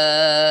عيسى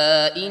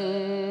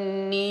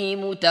إني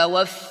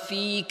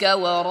متوفيك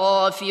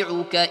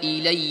ورافعك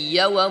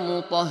إلي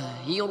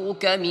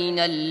ومطهرك من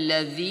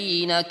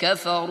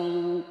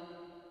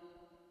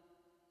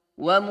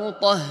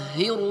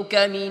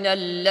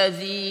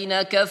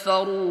الذين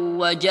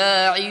كفروا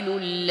وجاعل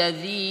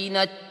الذين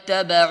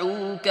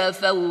اتبعوك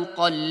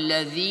فوق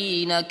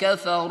الذين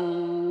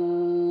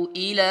كفروا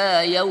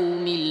إلى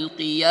يوم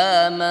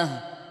القيامة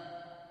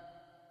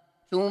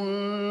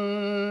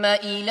ثم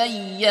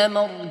إلي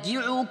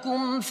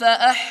مرجعكم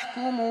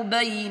فأحكم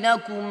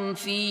بينكم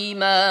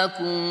فيما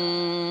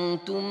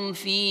كنتم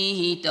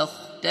فيه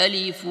تختلفون.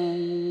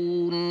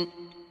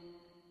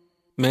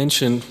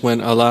 Mention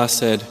when Allah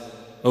said,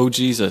 O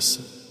Jesus,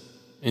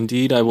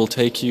 indeed I will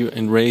take you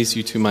and raise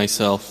you to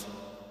myself,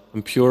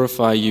 and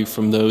purify you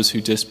from those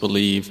who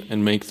disbelieve,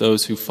 and make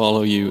those who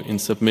follow you in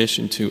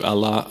submission to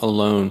Allah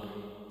alone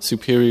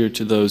superior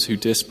to those who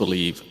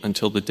disbelieve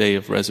until the day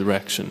of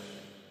resurrection.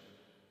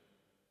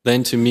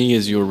 Then to me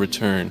is your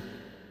return,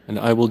 and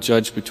I will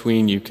judge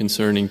between you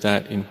concerning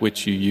that in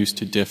which you used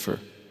to differ.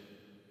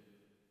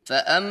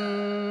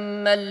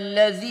 فأما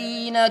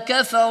الذين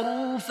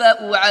كفروا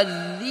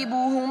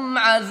فأعذبهم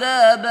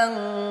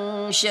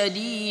عذابا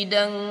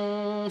شديدا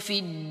في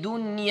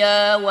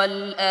الدنيا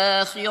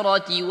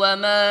والآخرة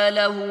وما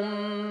لهم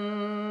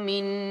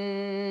من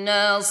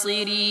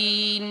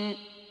ناصرين.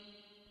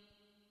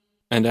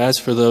 And as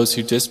for those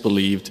who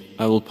disbelieved,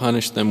 I will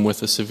punish them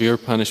with a severe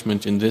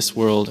punishment in this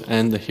world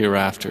and the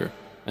hereafter,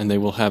 and they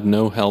will have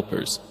no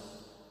helpers.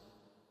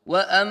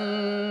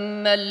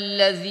 وأما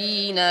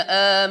الذين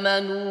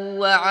آمنوا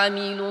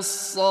وعملوا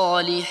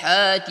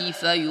الصالحات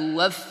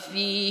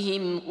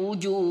فيوفيهم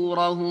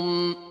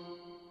أجورهم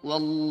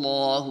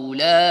والله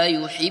لا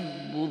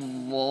يحب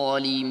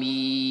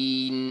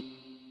الظالمين.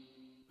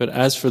 But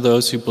as for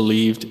those who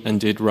believed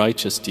and did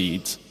righteous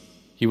deeds,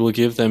 He will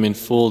give them in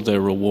full their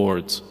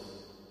rewards,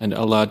 and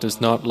Allah does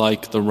not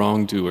like the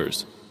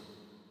wrongdoers.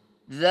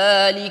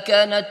 ذلك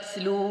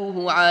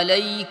نتلوه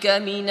عليك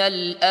من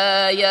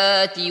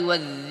الآيات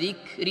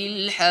والذكر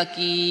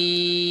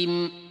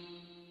الحكيم.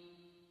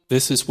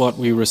 This is what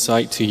we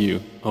recite to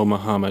you, O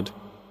Muhammad,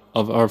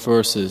 of our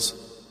verses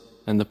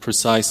and the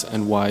precise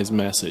and wise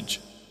message.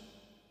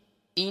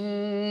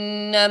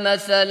 إن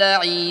مثل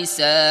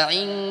عيسى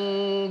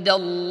عند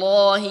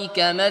الله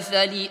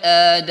كمثل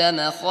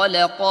آدم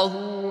خلقه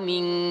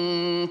من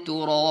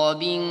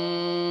تراب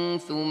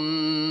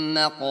ثم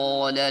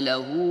قال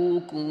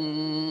له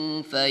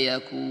كن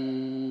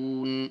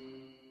فيكون.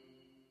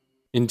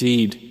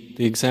 Indeed,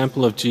 the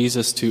example of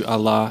Jesus to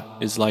Allah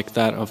is like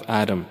that of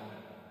Adam.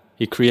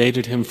 He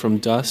created him from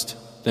dust,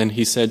 then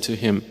he said to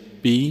him,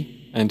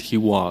 Be, and he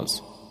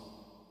was.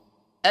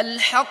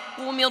 الحق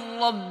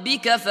من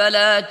ربك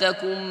فلا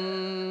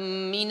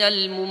تكن من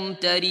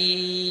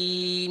الممترين.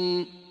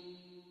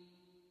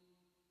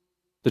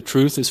 The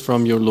truth is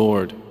from your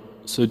Lord,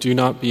 so do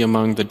not be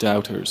among the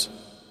doubters.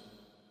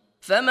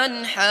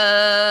 فمن حاجك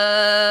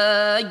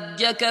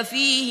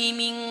فيه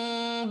من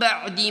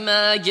بعد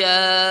ما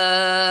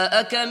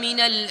جاءك من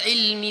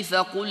العلم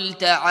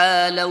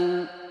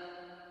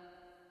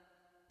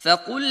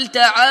فقل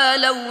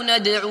تعالوا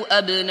ندع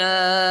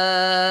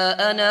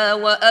أبناءنا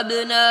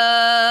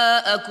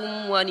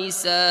وأبناءكم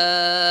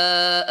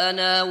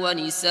ونساءنا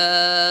ونساءكم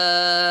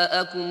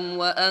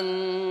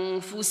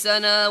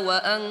وأنفسنا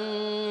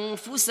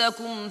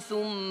وأنفسكم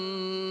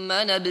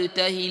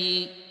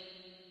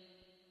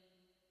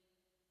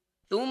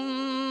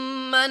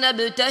ثم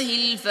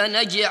نبتهل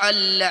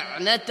فنجعل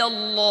لعنة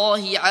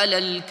الله على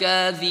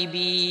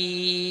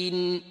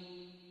الكاذبين.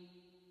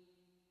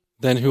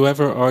 Then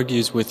whoever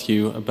argues with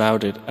you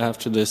about it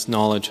after this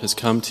knowledge has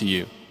come to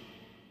you,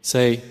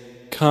 say,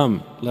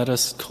 Come, let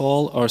us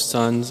call our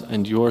sons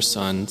and your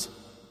sons,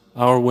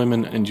 our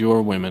women and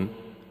your women,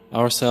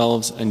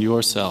 ourselves and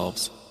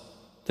yourselves,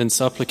 then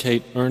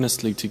supplicate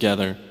earnestly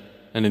together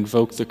and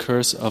invoke the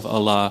curse of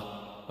Allah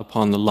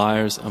upon the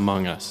liars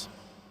among us.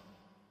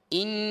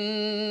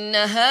 إن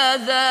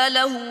هذا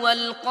لهو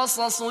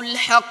القصص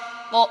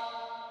الحق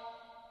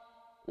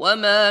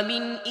وما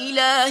من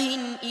إله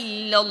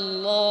إلا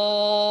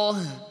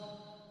الله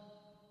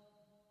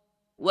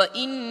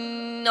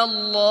وإن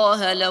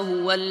الله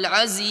لهو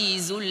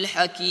العزيز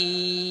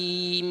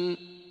الحكيم.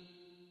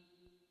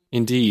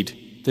 Indeed,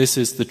 this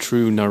is the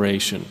true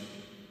narration,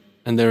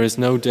 and there is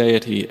no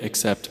deity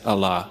except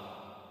Allah.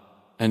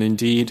 And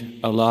indeed,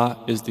 Allah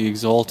is the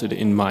exalted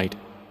in might,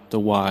 the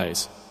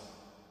wise.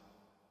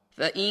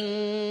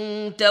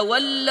 فإن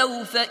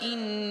تولوا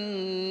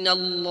فإن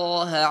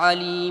الله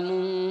عليم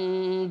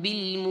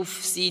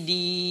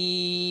بالمفسدين.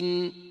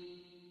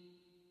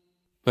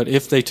 But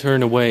if they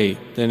turn away,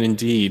 then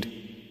indeed,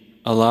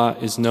 Allah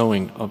is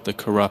knowing of the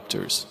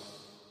corruptors.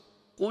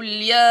 قل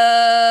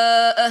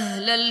يا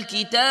أهل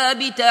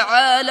الكتاب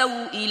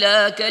تعالوا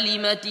إلى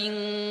كلمة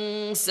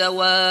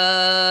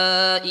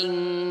سواء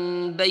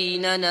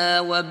بيننا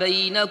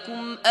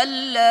وبينكم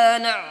ألا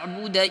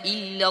نعبد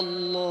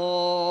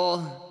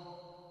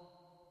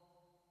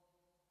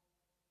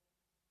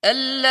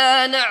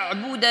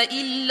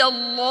إلا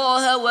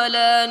الله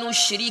ولا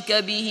نشرك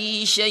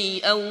به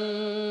شيئا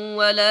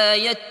ولا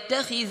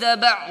يتخذ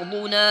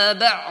بعضنا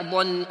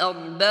بعضا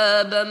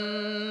أربابا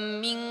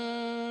من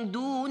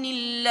دون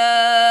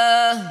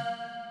الله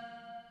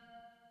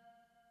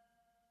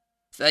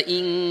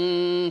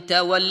فإن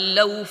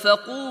تولوا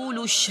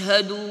فقولوا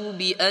اشهدوا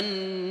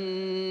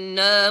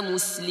بأننا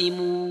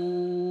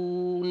مسلمون.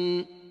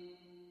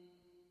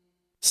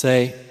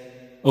 Say,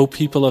 O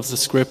people of the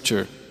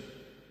scripture,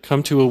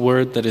 come to a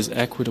word that is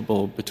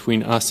equitable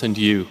between us and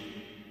you,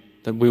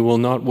 that we will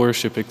not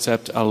worship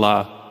except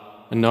Allah,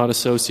 and not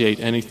associate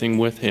anything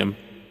with Him,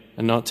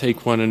 and not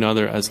take one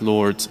another as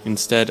lords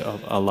instead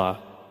of Allah.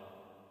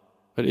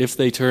 But if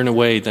they turn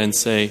away, then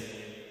say,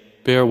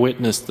 bear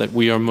witness that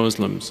we are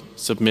Muslims,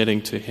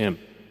 submitting to him.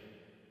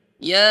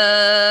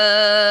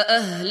 يا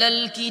أهل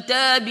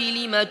الكتاب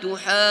لم تحاجون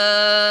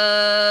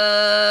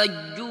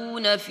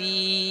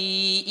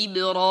في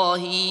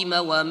إبراهيم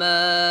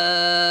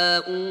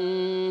وما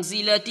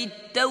أنزلت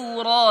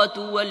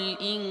التوراة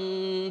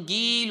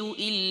والإنجيل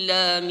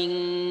إلا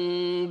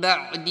من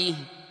بعده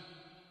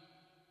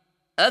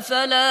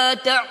أفلا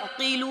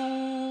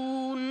تعقلون.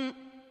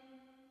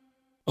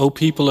 O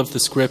people of the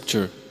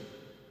scripture,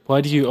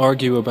 why do you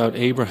argue about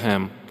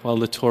Abraham while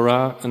the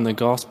Torah and the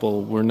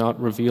Gospel were not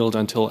revealed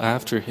until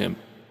after him?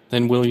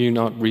 Then will you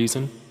not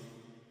reason?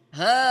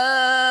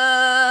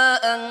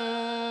 ها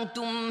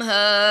أنتم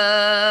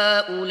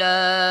هؤلاء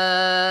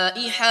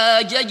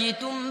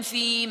حاججتم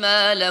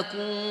فيما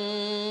لكم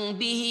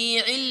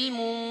به علم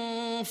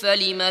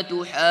فلم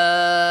تحاجون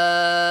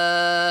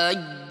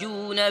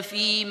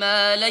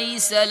فيما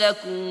ليس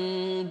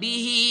لكم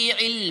به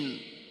علم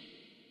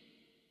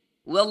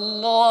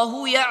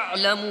والله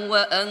يعلم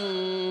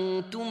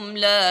وأنتم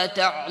لا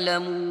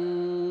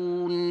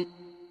تعلمون.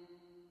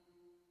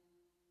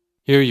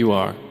 Here you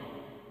are,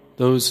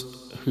 those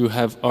who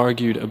have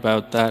argued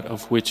about that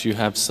of which you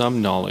have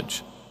some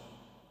knowledge.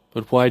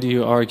 But why do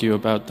you argue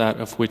about that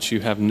of which you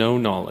have no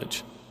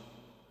knowledge?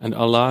 And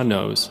Allah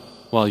knows,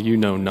 while you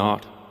know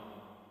not.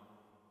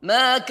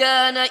 ما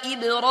كان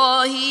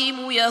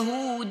إبراهيم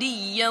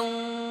يهوديا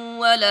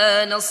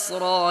ولا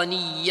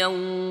نصرانيا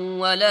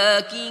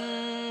ولكن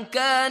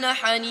كان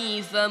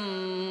حنيفا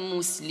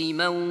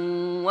مسلما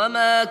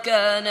وما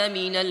كان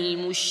من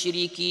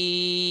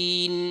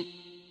المشركين.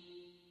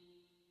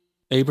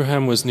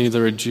 Abraham was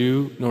neither a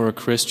Jew nor a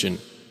Christian,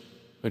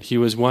 but he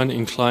was one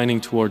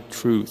inclining toward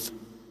truth,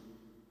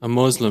 a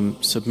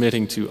Muslim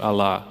submitting to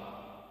Allah,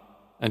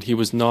 and he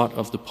was not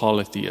of the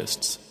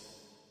polytheists.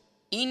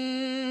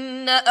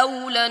 إن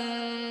أولى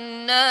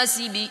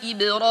الناس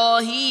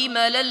بإبراهيم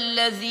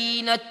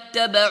للذين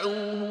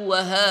اتبعوه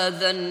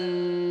وهذا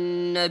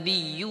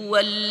النبي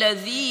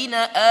والذين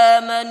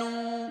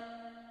آمنوا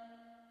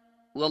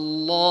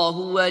والله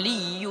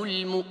ولي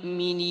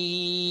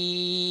المؤمنين.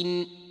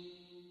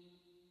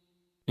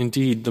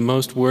 Indeed, the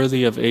most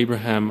worthy of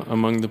Abraham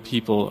among the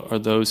people are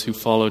those who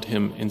followed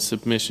him in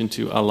submission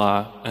to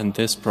Allah and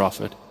this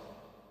Prophet,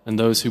 and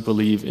those who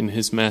believe in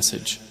his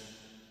message.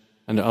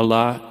 And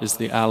Allah is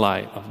the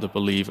ally of the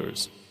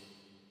believers.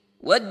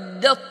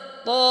 وَدَّت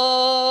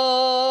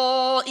طَّائِفَةٌ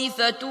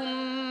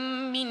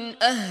مِّنْ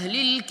أَهْلِ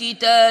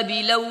الْكِتَابِ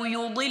لَوْ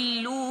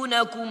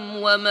يُضِلُّونَكُمْ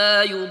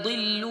وَمَا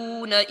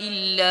يُضِلُّونَ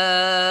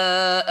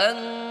إِلَّا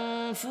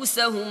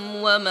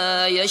أَنفُسَهُمْ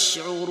وَمَا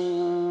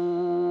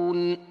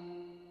يَشْعُرُونَ.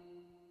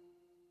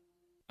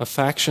 A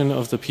faction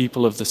of the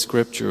people of the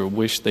scripture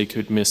wish they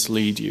could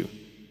mislead you,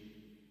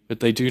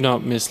 but they do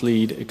not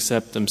mislead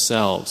except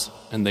themselves,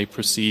 and they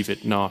perceive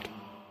it not.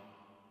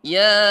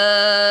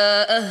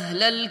 يا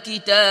أهل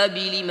الكتاب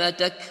لم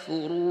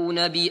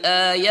تكفرون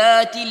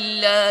بآيات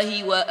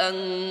الله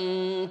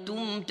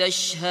وأنتم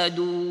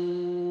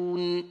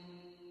تشهدون.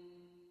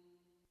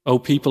 O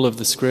people of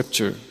the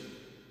scripture,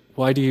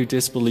 why do you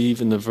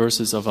disbelieve in the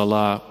verses of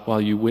Allah while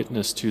you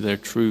witness to their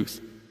truth?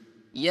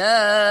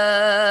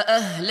 يا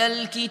أهل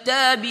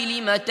الكتاب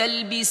لم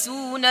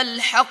تلبسون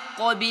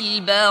الحق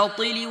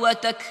بالباطل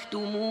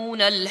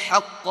وتكتمون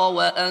الحق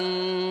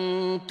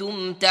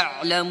وأنتم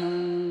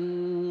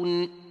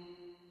تعلمون.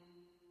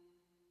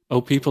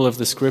 O people of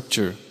the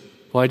scripture,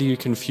 why do you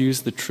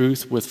confuse the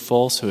truth with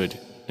falsehood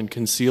and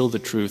conceal the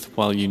truth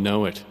while you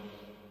know it?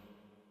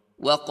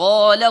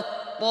 وقالت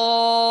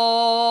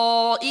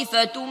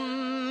طائفة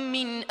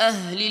من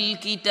أهل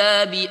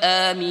الكتاب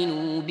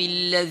آمنوا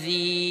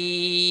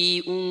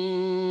بالذي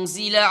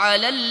أنزل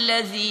على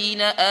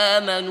الذين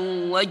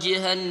آمنوا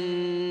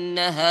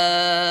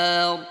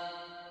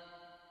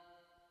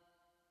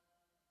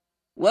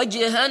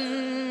وجه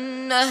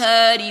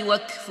النهار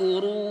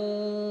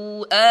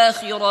واكفروا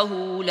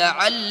آخره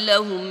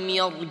لعلهم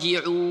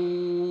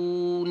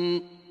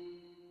يرجعون.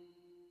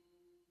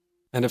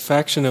 And a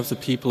faction of the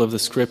people of the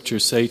scripture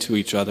say to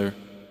each other,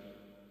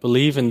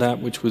 believe in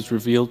that which was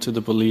revealed to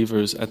the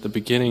believers at the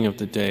beginning of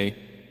the day,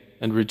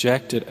 and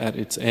reject it at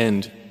its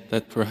end,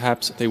 that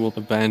perhaps they will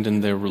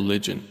abandon their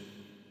religion.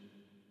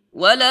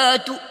 ولا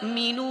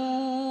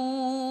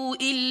تؤمنوا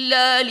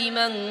إلا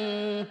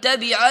لمن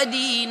تبع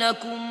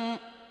دينكم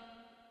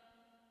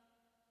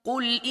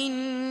قل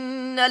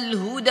إن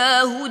الهدى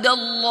هدى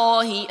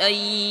الله أن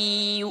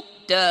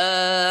يؤتى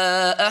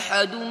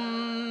أحد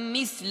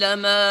مثل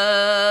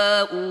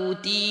ما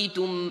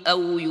أوتيتم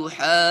أو يحاجوكم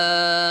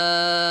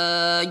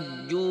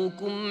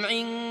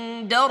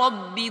عند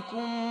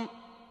ربكم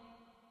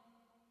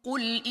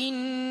قل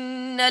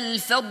إن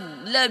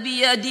الفضل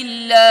بيد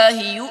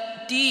الله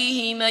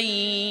يؤتيه من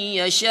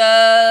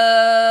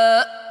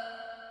يشاء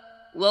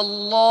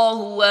والله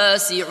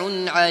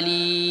واسع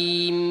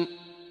عليم.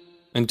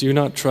 And do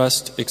not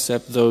trust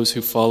except those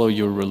who follow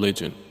your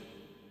religion.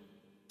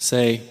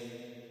 Say,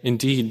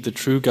 indeed, the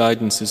true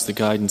guidance is the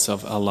guidance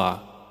of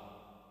Allah.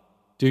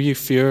 Do you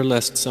fear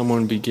lest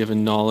someone be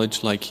given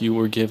knowledge like you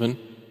were given?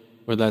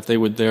 or that they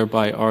would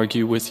thereby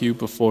argue with you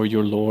before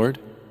your Lord?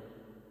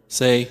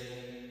 Say,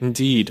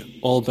 indeed,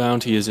 all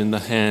bounty is in the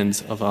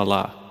hands of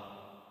Allah.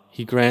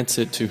 He grants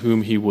it to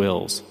whom He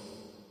wills.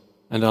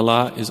 And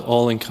Allah is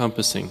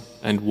all-encompassing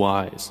and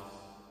wise.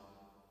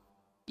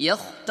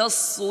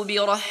 يختص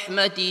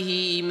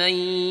برحمته من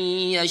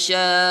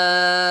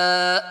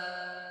يشاء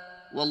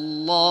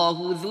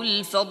والله ذو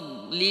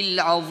الفضل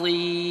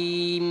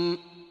العظيم.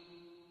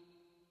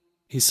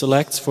 He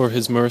selects for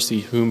His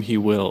mercy whom He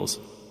wills,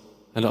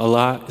 and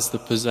Allah is the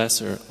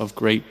possessor of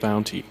great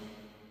bounty.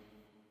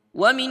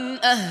 ومن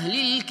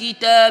أهل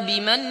الكتاب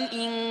من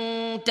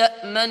إن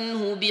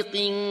تأمنه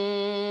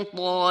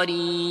بقنطار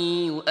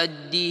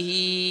يؤده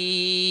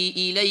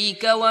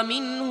إليك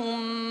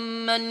ومنهم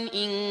من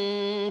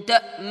إن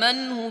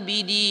تأمنه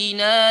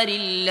بدينار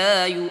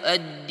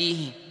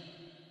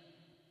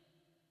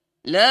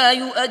لا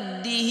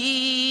يؤده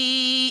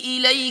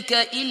إليك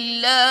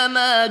إلا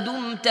ما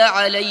دمت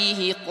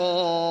عليه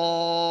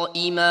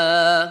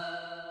قائما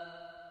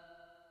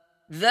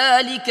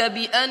ذلك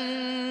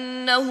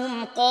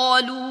بأنهم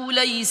قالوا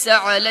ليس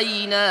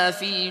علينا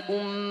في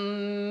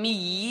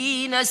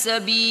الأميين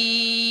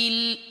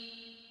سبيل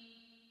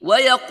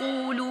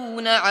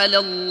ويقولون على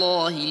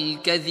الله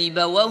الكذب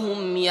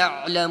وهم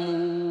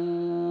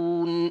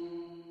يعلمون.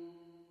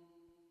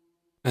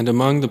 And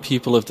among the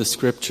people of the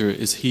scripture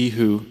is he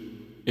who,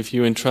 if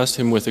you entrust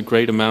him with a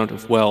great amount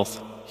of wealth,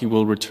 he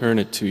will return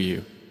it to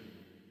you.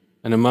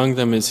 And among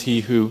them is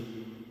he who,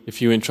 if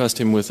you entrust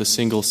him with a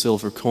single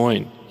silver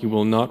coin, he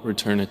will not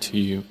return it to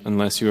you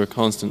unless you are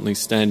constantly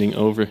standing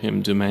over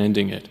him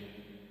demanding it.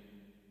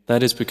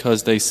 That is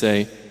because they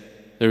say,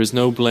 there is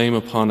no blame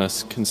upon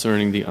us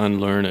concerning the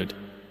unlearned,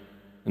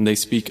 and they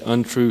speak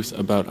untruth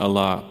about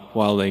Allah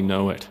while they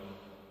know it.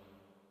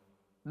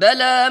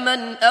 بلى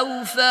من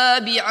أوفى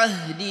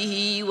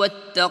بعهده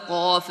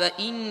واتقى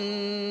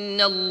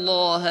فإن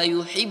الله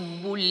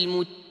يحب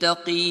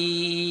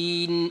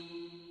المتقين.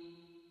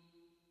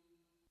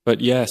 But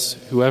yes,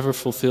 whoever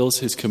fulfills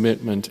his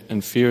commitment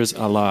and fears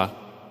Allah,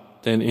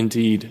 then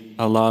indeed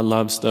Allah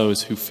loves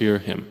those who fear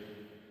Him.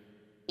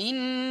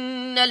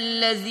 إن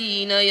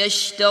الذين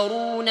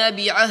يشترون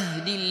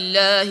بعهد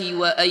الله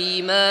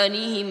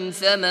وأيمانهم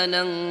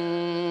ثمنا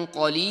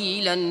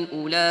قليلا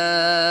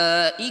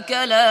أولئك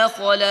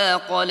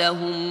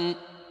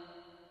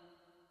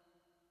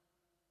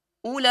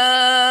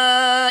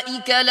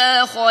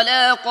لا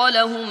خلاق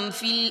لهم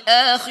في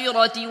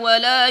الآخرة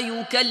ولا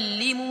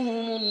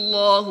يكلمهم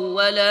الله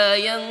ولا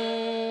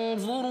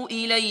ينظر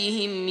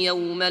إليهم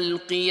يوم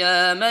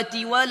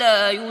القيامة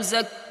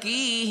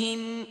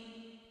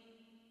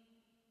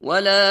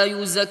ولا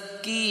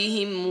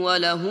يزكيهم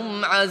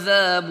ولهم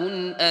عذاب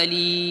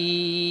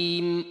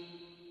أليم.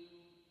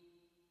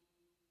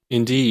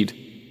 Indeed,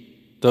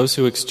 those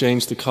who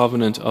exchange the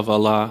covenant of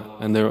Allah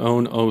and their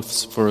own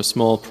oaths for a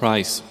small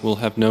price will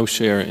have no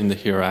share in the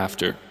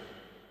hereafter,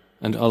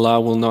 and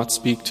Allah will not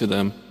speak to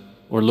them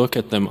or look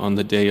at them on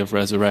the day of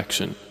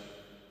resurrection,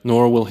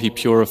 nor will He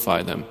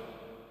purify them,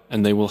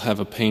 and they will have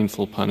a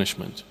painful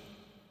punishment.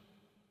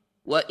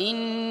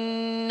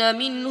 وَإِنَّ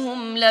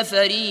مِنْهُمْ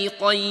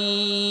لَفَرِيقًا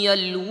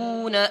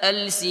يَلْوُونَ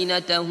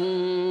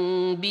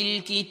أَلْسِنَتَهُم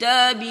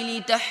بِالْكِتَابِ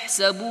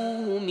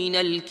لِتَحْسَبُوهُ مِنَ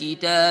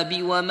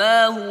الْكِتَابِ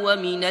وَمَا هُوَ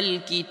مِنَ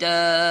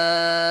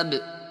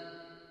الْكِتَابِ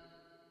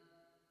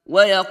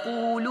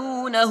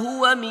وَيَقُولُونَ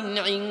هُوَ مِنْ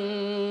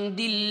عِندِ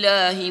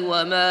اللَّهِ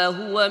وَمَا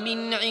هُوَ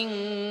مِنْ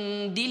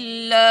عِندِ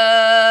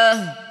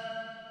اللَّهِ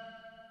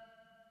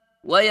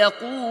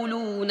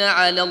وَيَقُولُونَ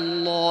عَلَى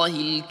اللَّهِ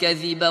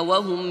الْكَذِبَ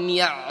وَهُمْ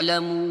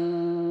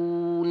يَعْلَمُونَ.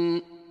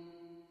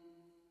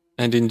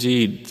 And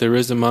indeed, there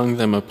is among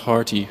them a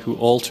party who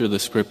alter the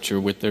scripture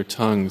with their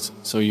tongues,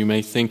 so you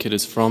may think it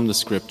is from the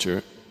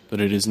scripture, but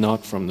it is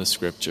not from the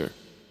scripture.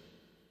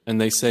 And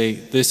they say,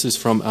 this is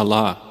from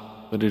Allah,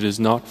 but it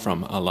is not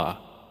from Allah.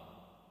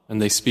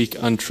 And they speak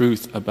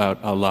untruth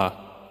about Allah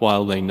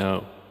while they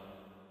know.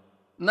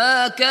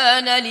 ما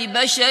كان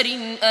لبشر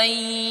أن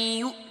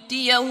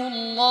يؤتيه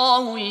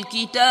الله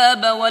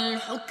الكتاب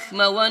والحكم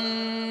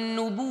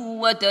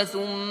والنبوة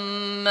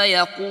ثم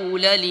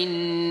يقول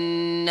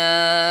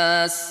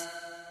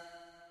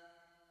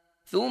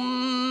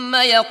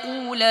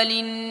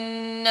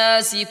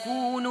للناس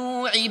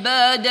كونوا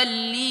عبادا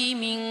لي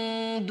من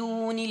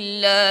دون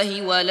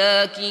الله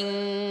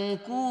ولكن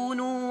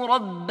كونوا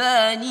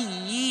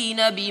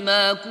ربانيين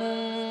بما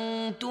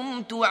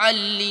كنتم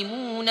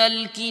تعلمون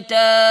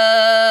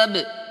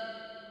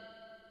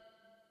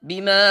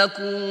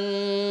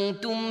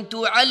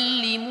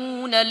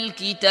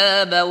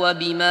الكتاب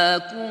وبما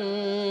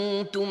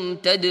كنتم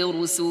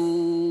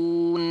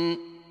تدرسون.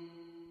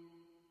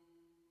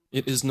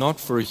 It is not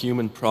for a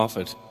human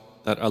prophet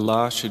that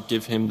Allah should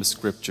give him the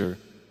scripture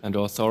and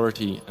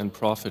authority and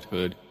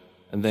prophethood,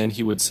 and then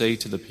he would say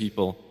to the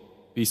people,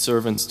 be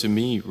servants to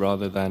me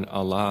rather than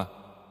Allah.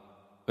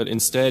 But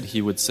instead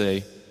he would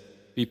say,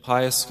 be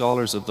pious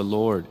scholars of the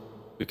Lord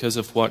because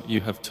of what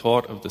you have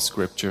taught of the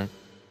scripture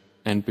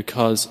and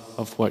because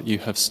of what you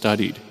have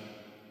studied.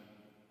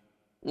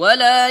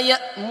 ولا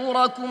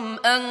يأمركم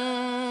أن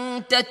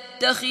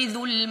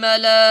تتخذوا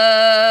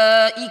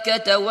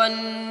الملائكة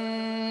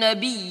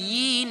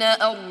والنبيين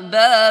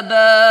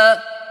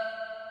أربابا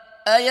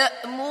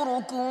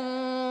أيأمركم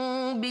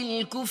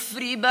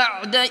بالكفر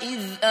بعد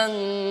إذ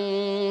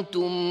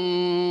أنتم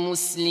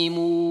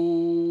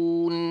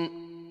مسلمون.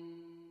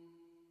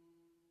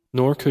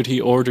 Nor could he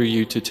order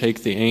you to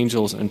take the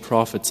angels and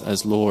prophets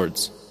as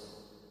lords.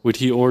 Would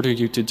he order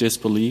you to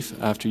disbelief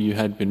after you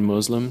had been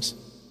Muslims?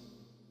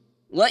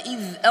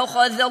 وَإِذْ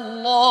أَخَذَ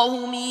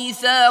اللَّهُ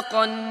مِيثَاقَ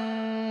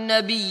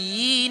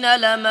النَّبِيِّينَ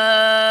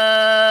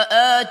لَمَا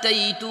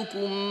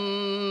آتَيْتُكُم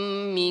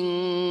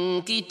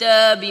مِّن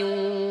كِتَابٍ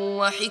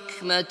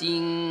وَحِكْمَةٍ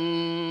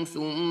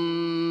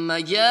ثُمَّ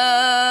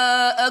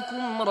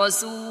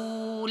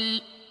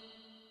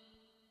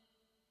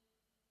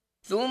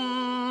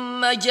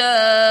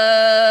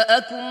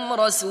جاءكم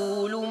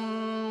رسول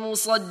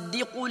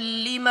مصدق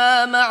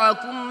لما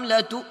معكم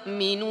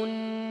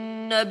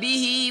لتؤمنن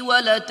به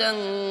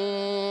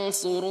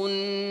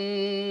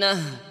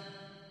ولتنصرنه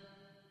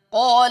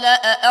قال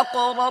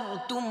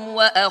أأقررتم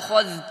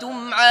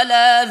وأخذتم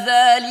على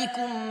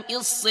ذلكم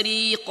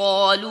إصري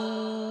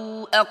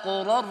قالوا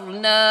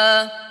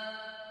أقررنا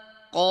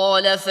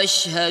قال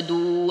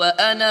فاشهدوا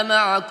وأنا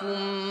معكم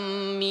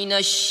من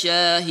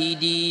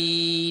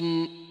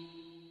الشاهدين.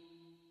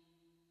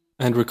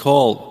 And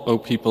recall, O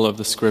people of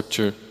the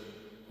scripture,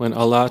 when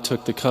Allah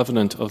took the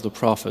covenant of the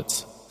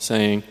prophets,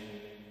 saying,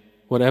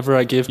 "Whatever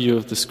I give you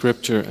of the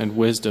scripture and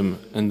wisdom,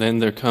 and then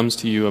there comes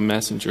to you a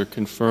messenger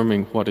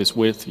confirming what is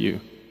with you,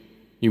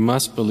 you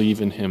must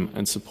believe in him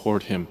and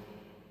support him."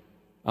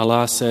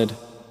 Allah said,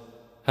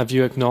 "Have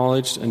you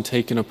acknowledged and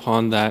taken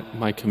upon that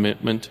my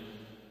commitment?"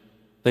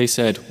 They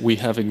said, "We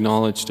have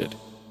acknowledged it."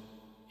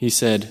 He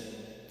said,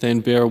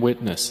 "Then bear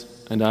witness,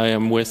 and I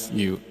am with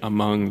you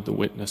among the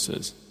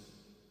witnesses."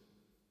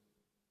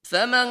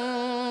 فمن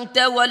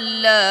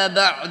تولى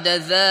بعد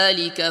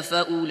ذلك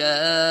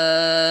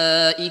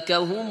فأولئك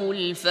هم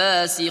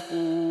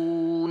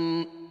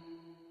الفاسقون.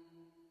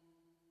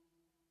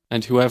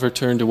 And whoever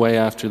turned away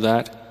after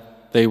that,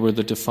 they were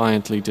the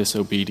defiantly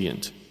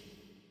disobedient.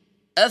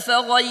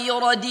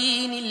 أفغير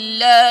دين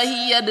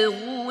الله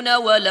يبغون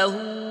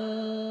وله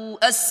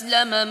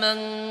أسلم من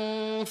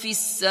في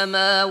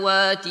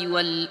السماوات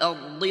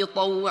والأرض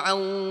طوعا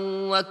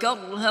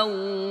وكرها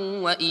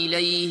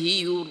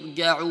وإليه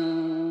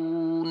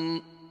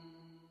يرجعون.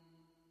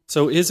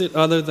 So is it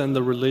other than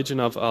the religion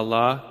of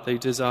Allah they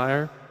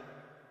desire?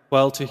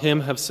 While to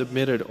Him have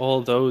submitted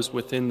all those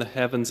within the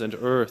heavens and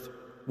earth,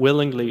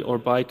 willingly or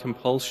by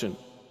compulsion,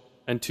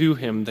 and to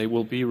Him they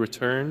will be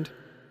returned?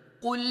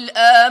 قل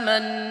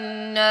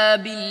آمنا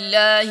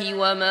بالله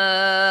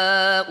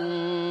وما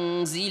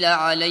أنزل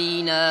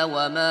علينا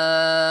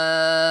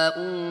وما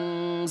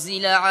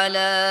أنزل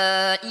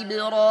على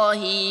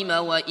إبراهيم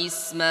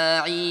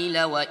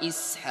وإسماعيل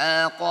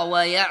وإسحاق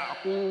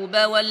ويعقوب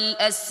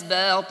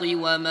والأسباط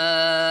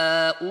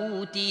وما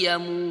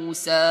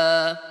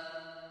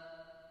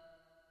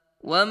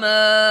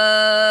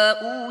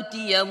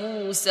أوتي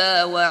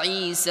موسى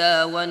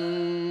وعيسى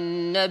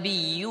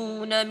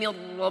والنبيون من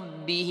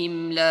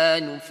ربهم لا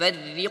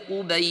نفرق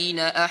بين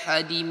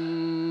أحد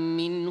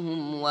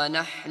منهم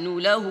ونحن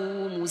له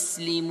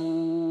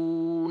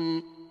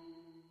مسلمون.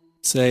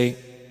 Say,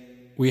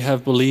 we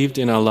have believed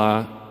in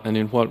Allah and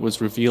in what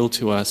was revealed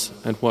to us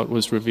and what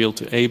was revealed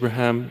to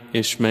Abraham,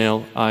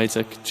 Ishmael,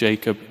 Isaac,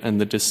 Jacob and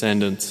the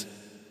descendants,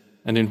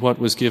 and in what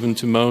was given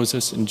to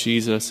Moses and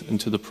Jesus and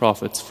to the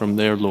prophets from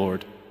their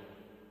Lord.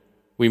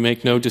 We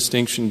make no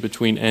distinction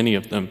between any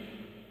of them,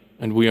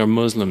 and we are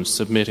Muslims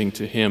submitting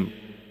to Him.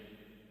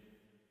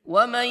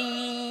 ومن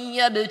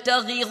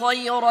يبتغ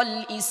غير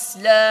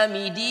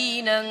الإسلام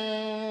دينا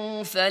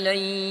فلن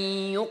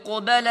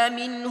يقبل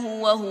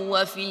منه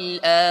وهو في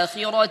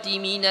الآخرة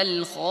من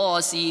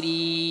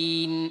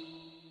الخاسرين.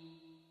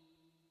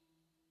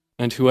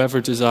 And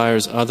whoever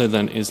desires other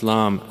than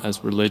Islam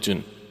as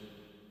religion,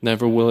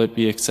 never will it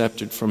be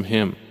accepted from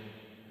him,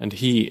 and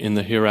he in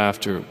the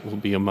hereafter will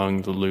be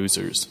among the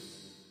losers.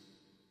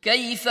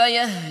 كيف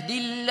يهدي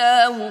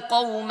الله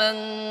قوما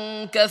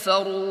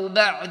كفروا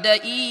بعد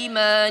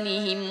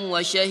إيمانهم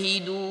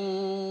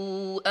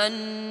وشهدوا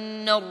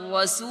أن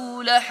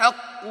الرسول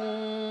حق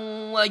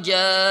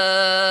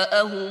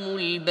وجاءهم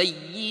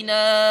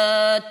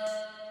البينات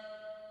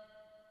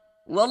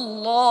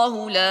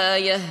والله لا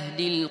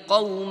يهدي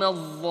القوم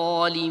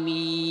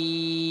الظالمين.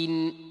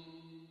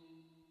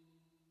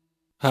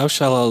 How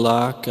shall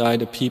Allah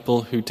guide a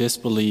people who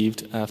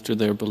disbelieved after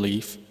their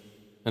belief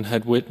and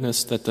had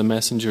witnessed that the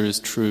messenger is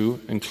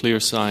true and clear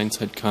signs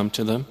had come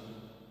to them?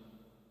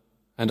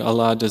 And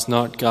Allah does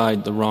not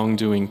guide the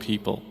wrongdoing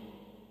people.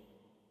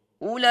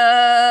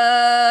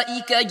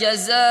 أولئك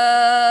جزاؤهم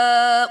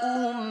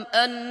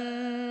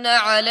أن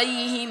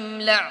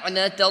عليهم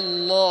لعنة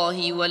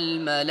الله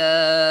والملائكة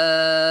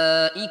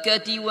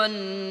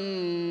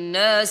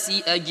والناس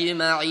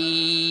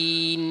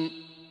أجمعين.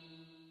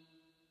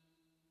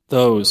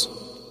 Those,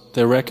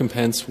 their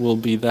recompense will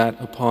be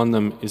that upon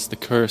them is the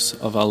curse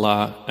of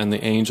Allah and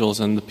the angels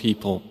and the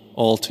people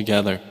all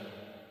together.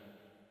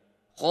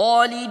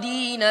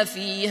 خالدين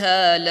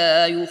فيها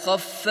لا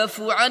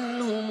يخفف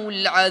عنهم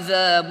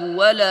العذاب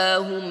ولا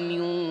هم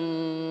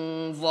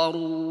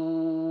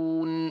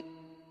ينظرون.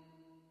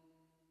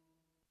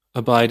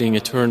 Abiding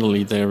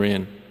eternally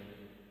therein.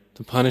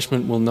 The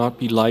punishment will not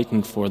be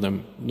lightened for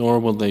them, nor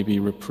will they be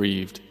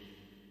reprieved.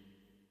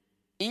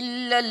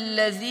 إلا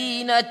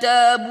الذين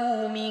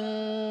تابوا من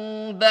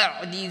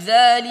بعد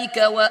ذلك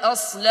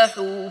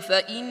وأصلحوا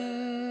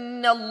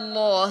فإن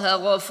الله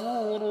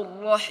غفور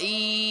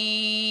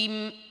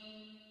رحيم.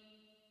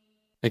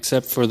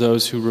 Except for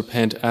those who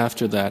repent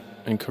after that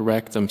and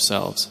correct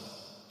themselves,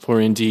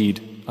 for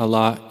indeed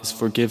Allah is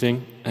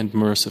forgiving and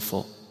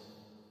merciful.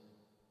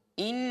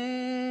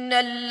 إن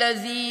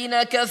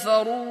الذين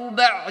كفروا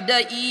بعد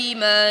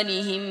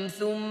إيمانهم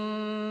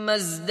ثم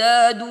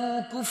ازدادوا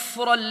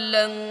كفرا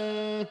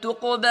لن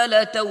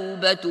تقبل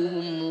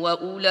توبتهم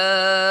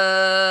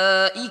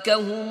وأولئك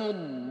هم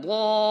الضالون.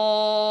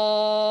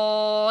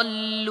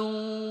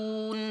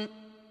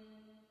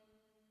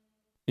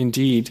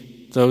 Indeed,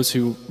 those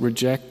who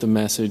reject the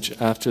message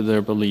after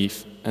their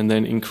belief and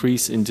then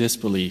increase in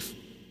disbelief,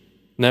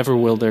 never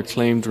will their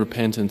claimed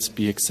repentance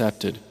be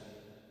accepted,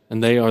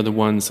 and they are the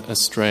ones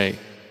astray.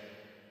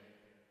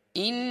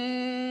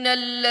 إن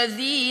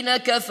الذين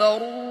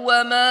كفروا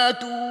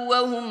وماتوا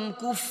وهم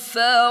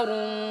كفار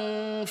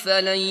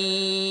فلن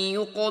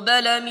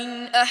يقبل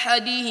من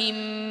أحدهم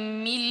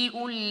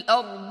ملء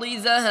الأرض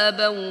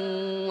ذهبا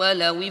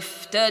ولو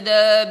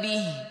افتدى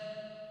به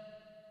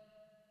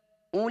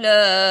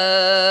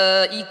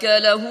أولئك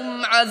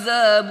لهم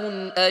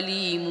عذاب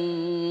أليم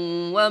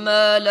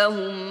وما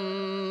لهم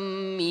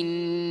من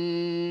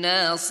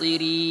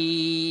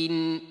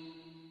ناصرين.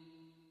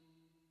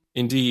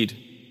 Indeed,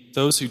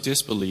 those who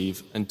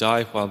disbelieve and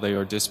die while they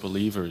are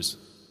disbelievers,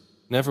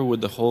 never would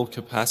the whole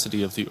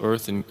capacity of the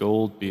earth in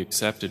gold be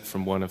accepted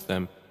from one of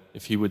them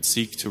if he would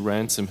seek to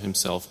ransom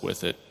himself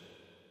with it.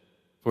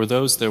 For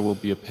those there will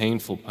be a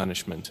painful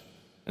punishment,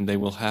 and they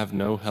will have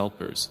no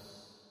helpers.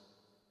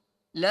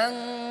 لن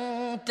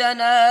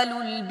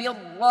تنالوا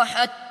البر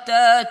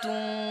حتى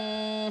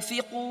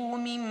تنفقوا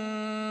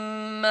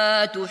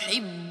مما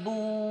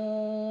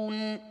تحبون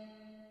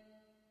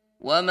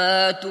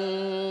وما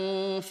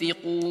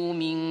تنفقوا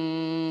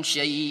من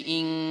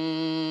شيء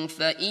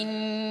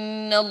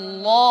فإن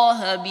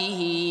الله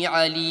به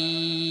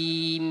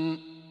عليم.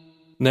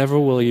 Never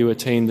will you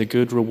attain the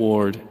good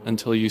reward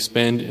until you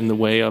spend in the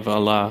way of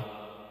Allah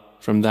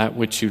from that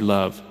which you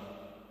love.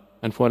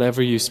 And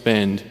whatever you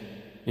spend,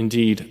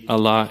 indeed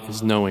Allah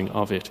is knowing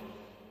of it.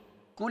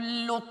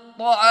 كل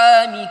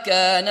الطعام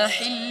كان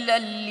حلا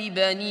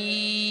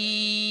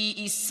لبني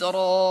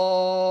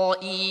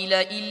إسرائيل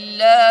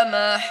إلا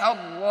ما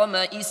حرم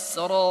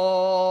إسرائيل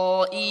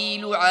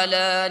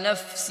على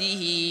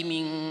نفسه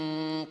من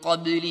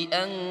قبل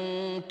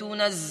أن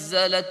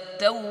تنزل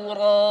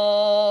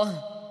التوراة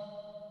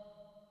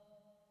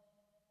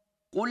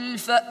قل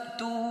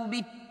فأتوا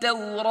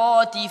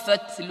بالتوراة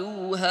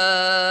فاتلوها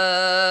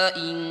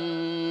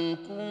إن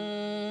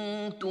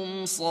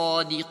كنتم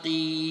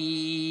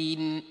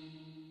صادقين.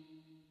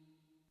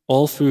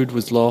 All food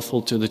was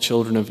lawful to the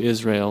children of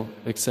Israel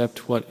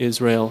except what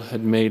Israel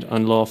had made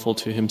unlawful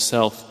to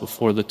himself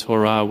before the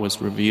Torah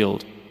was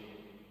revealed.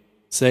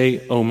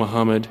 Say, O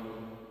Muhammad,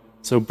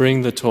 so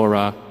bring the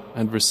Torah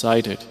and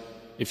recite it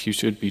if you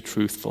should be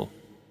truthful.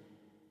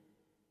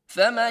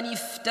 فمن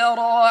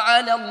افترى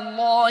على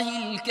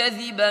الله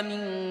الكذب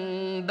من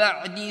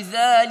بعد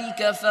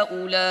ذلك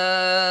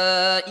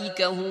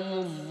فأولئك هم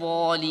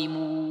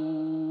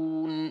الظالمون.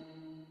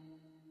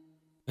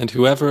 And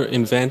whoever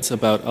invents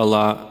about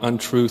Allah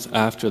untruth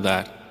after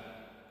that,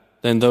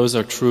 then those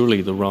are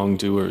truly the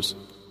wrongdoers.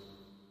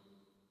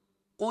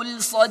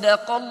 قل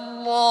صدق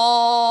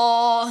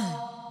الله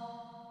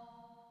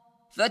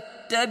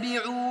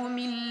فاتبعوا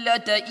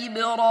ملة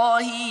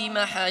إبراهيم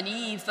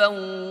حنيفا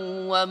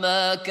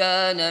وما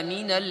كان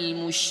من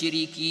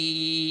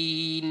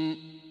المشركين.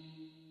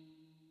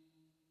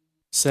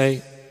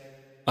 Say,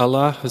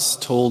 Allah has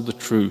told the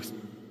truth,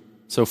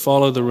 so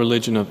follow the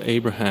religion of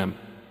Abraham,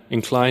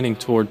 inclining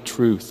toward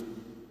truth,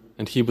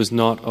 and he was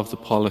not of the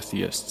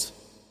polytheists.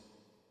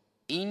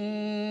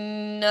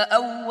 إن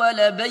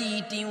أول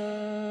بيت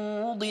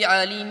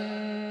وضع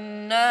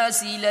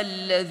للناس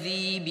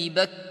للذي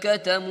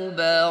ببكة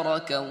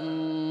مباركا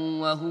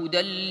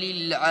وهدى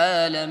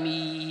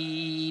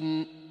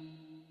للعالمين.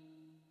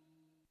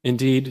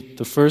 Indeed,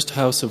 the first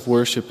house of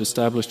worship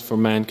established for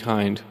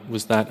mankind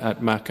was that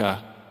at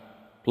Makkah,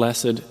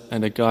 blessed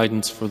and a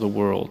guidance for the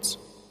worlds.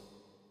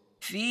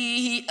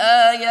 فيه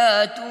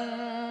آيات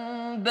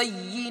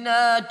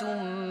بينات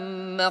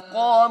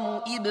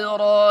مقام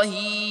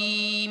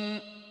إبراهيم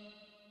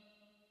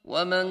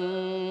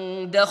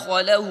ومن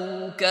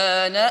دخله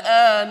كان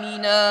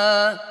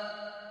آمنا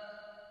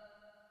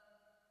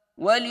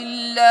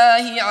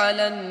ولله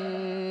على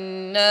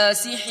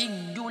الناس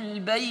حج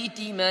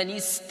البيت من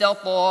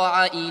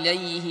استطاع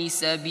إليه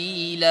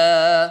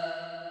سبيلا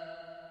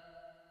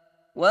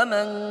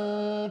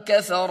ومن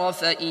كفر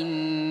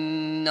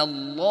فإن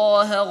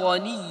الله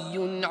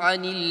غني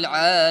عن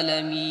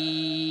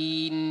العالمين.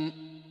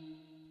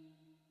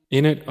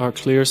 In it are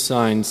clear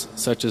signs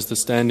such as the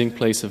standing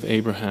place of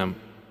Abraham,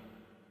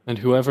 and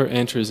whoever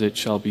enters it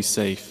shall be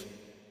safe.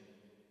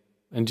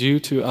 And due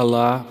to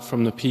Allah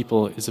from the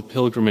people is a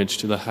pilgrimage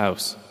to the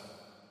house,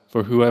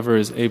 for whoever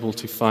is able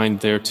to find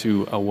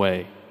thereto a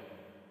way.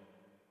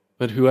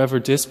 But whoever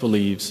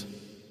disbelieves,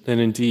 then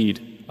indeed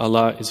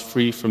Allah is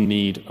free from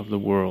need of the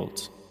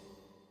worlds.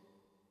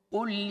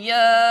 قل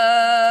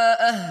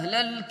يا أهل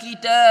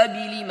الكتاب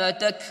لم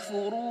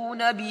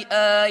تكفرون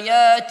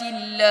بآيات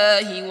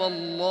الله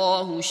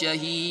والله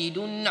شهيد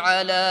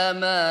على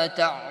ما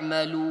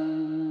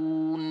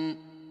تعملون.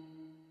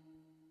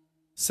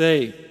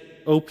 Say,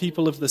 O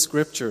people of the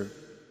scripture,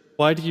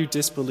 why do you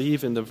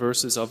disbelieve in the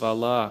verses of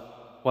Allah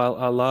while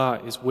Allah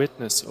is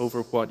witness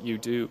over what you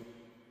do?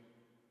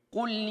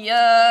 قل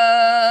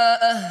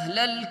يا أهل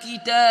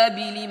الكتاب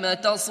لم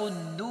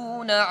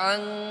تصدون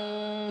عن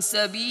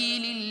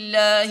سبيل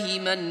الله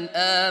من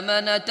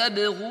آمن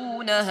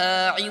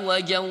تبغونها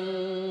عوجا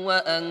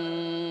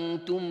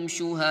وأنتم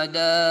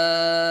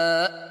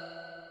شهداء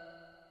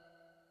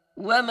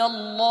وما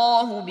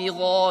الله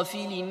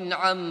بغافل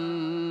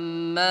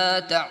عما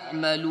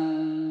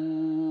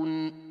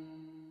تعملون.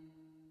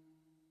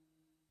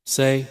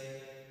 Say,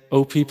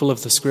 O people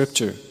of the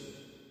scripture,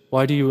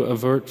 why do you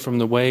avert from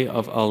the way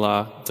of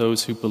Allah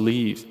those who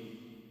believe,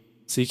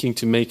 seeking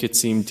to make it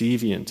seem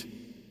deviant,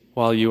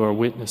 while you are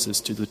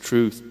witnesses to the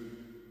truth,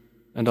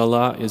 and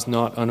Allah is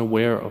not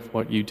unaware of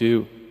what you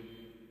do?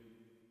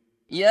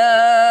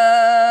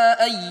 يا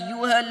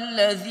أيها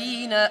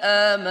الذين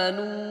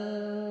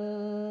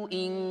آمنوا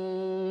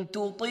إن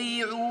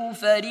تطيعوا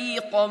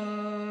فريقا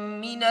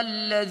من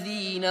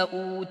الذين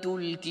أوتوا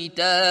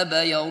الكتاب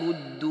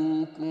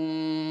يردوكم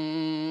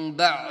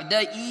بعد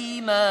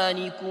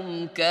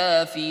إيمانكم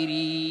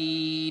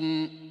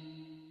كافرين.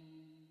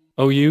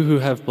 O you who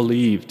have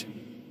believed,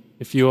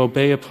 if you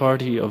obey a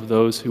party of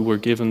those who were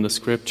given the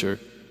scripture,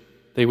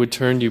 they would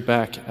turn you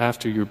back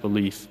after your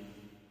belief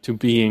to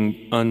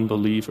being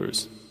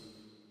unbelievers.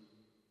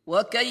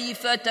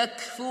 وكيف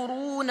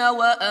تكفرون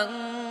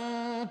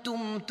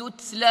وأنتم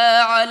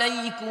تتلى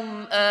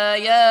عليكم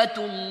آيات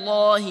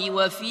الله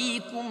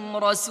وفيكم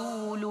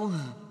رسوله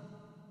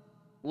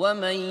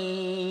ومن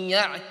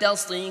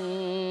يعتصم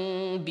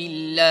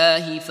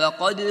بالله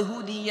فقد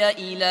هدي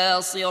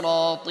إلى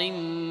صراط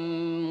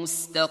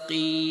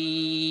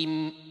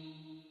مستقيم.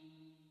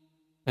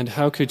 And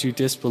how could you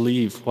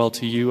disbelieve while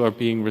to you are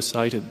being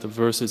recited the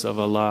verses of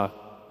Allah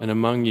and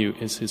among you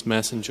is His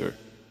Messenger?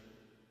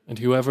 And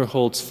whoever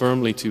holds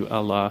firmly to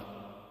Allah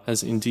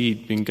has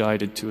indeed been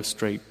guided to a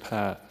straight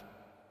path.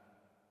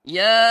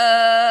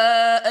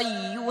 يا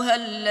أيها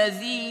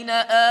الذين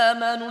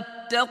آمنوا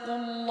اتقوا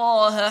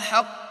الله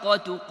حق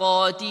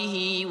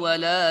تقاته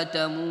ولا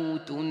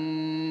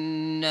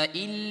تموتن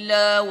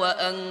إلا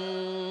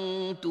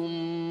وأنتم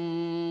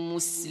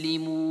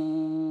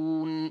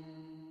مسلمون.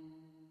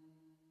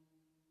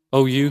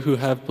 O you who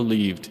have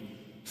believed,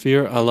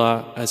 fear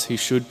Allah as He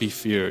should be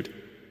feared,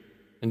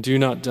 and do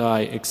not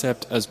die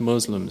except as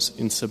Muslims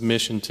in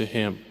submission to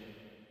Him.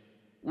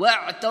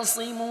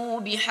 واعتصموا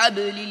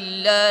بحبل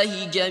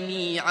الله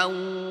جميعا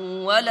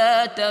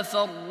ولا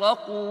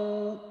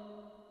تفرقوا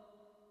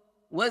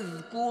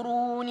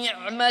واذكروا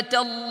نعمة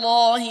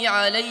الله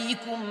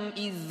عليكم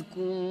إذ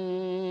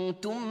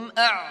كنتم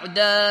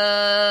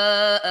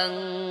أعداء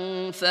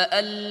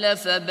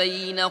فألف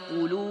بين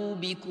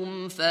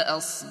قلوبكم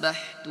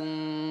فأصبحتم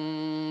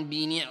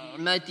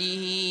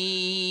بنعمته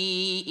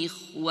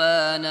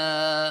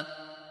إخوانا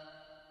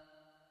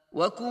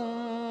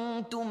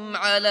وكنتم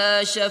على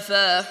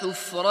شفا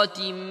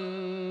حفرة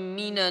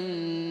من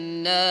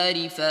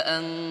النار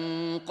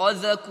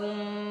فأنقذكم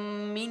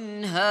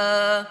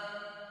منها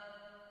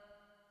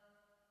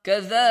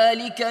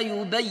كذلك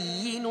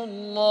يبين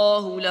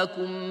الله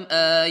لكم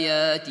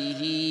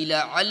آياته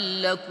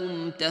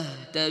لعلكم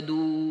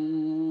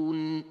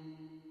تهتدون.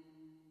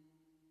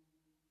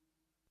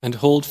 And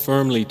hold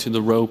firmly to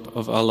the rope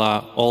of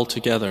Allah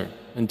altogether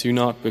and do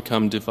not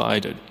become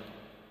divided.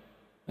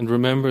 And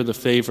remember the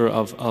favor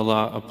of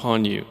Allah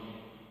upon you,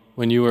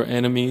 when you were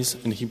enemies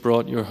and He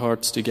brought your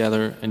hearts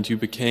together and you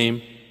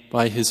became,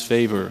 by His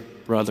favor,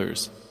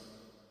 brothers.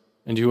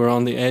 And you were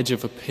on the edge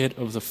of a pit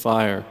of the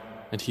fire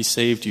and He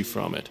saved you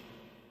from it.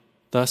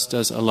 Thus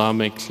does Allah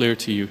make clear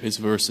to you His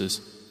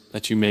verses,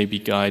 that you may be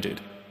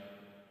guided.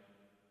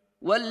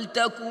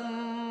 وَلْتَكُن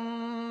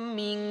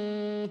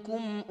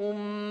مِّنكُمْ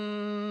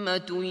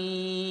أُمَّةٌ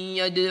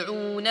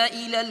يَدْعُونَ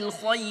إِلَى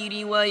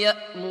الْخَيْرِ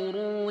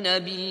وَيَأْمُرُونَ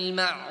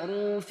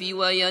بِالْمَعْرُوفِ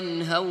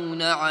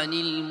وَيَنْهَوْنَ عَنِ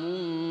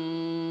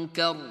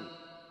الْمُنكَرِ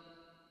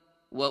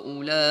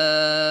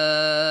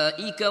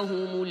وَأُولَئِكَ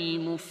هُمُ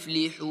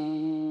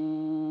الْمُفْلِحُونَ.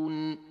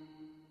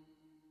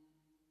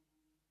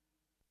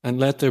 And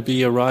let there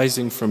be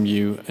arising from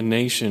you a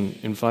nation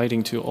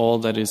inviting to all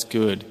that is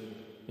good,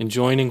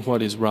 enjoining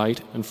what is right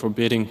and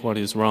forbidding what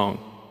is wrong,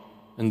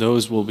 and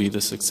those will be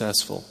the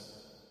successful.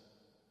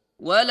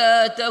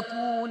 ولا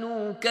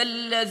تكونوا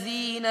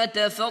كالذين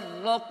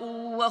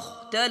تفرقوا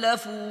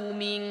واختلفوا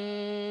من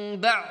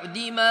بعد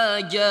ما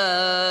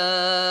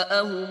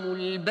جاءهم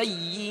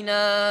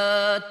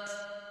البينات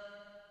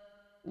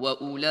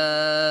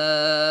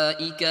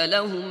وأولئك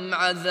لهم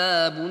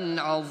عذاب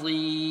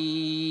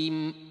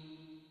عظيم.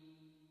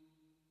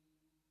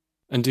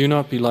 And do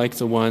not be like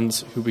the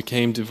ones who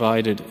became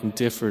divided and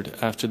differed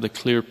after the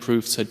clear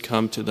proofs had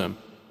come to them,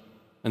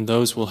 and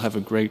those will have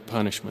a great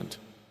punishment.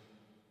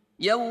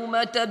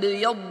 يوم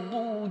تبيض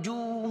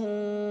وجوه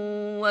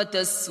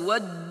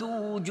وتسود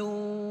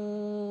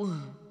وجوه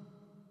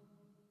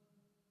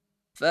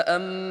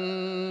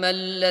فأما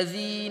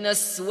الذين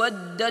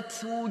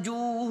اسودت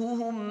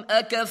وجوههم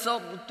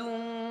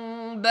أكفرتم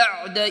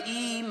بعد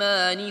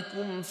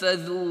إيمانكم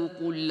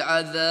فذوقوا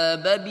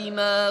العذاب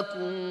بما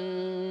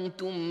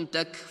كنتم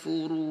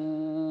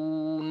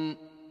تكفرون.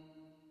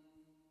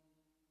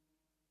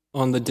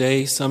 On the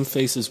day, some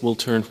faces will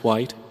turn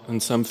white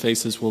and some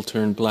faces will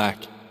turn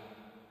black.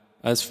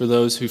 As for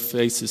those whose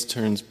faces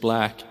turns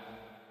black,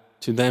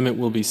 to them it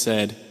will be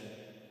said,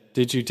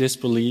 "Did you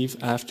disbelieve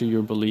after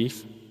your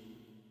belief?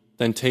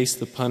 Then taste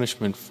the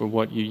punishment for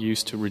what you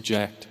used to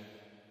reject."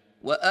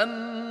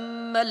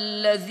 وَأَمَّا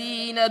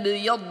الَّذِينَ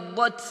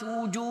ابْيَضَّتْ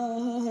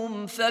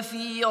وُجُوهُهُمْ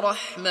فَفِي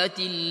رَحْمَةِ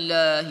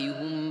اللَّهِ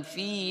هُمْ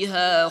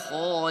فِيهَا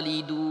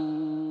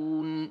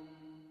خَالِدُونَ.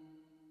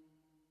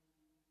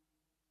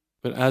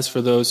 But as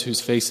for those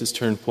whose faces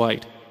turn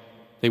white,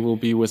 they will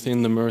be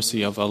within the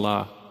mercy of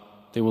Allah.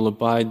 They will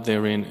abide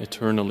therein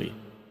eternally.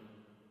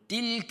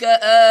 تِلْكَ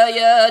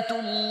آيَاتُ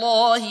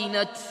اللَّهِ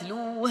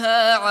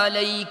نَتْلُوهَا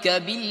عَلَيْكَ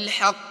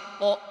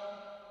بِالْحَقِّ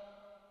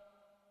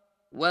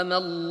وَمَا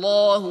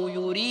اللَّهُ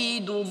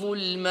يُرِيدُ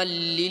ظُلْمًا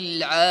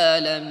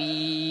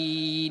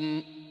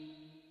لِلْعَالَمِينَ.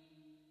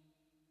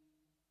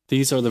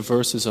 These are the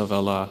verses of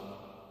Allah.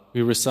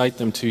 We recite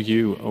them to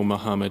you, O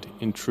Muhammad,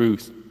 in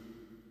truth.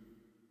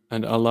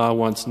 And Allah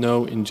wants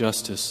no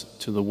injustice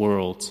to the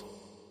worlds.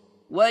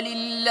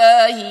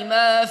 وَلِلَّهِ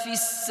مَا فِي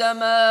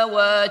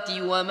السَّمَاوَاتِ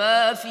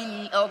وَمَا فِي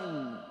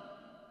الْأَرْضِ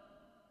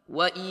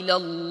وَإِلَى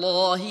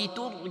اللَّهِ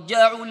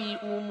تُرْجَعُ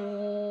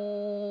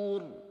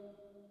الْأُمُورُ.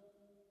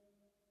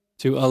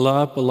 To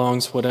Allah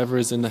belongs whatever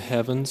is in the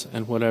heavens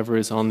and whatever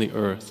is on the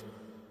earth,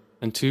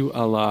 and to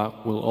Allah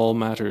will all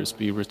matters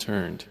be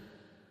returned.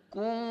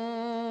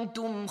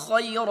 كنتم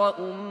خير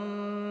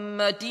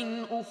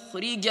أمة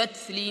أخرجت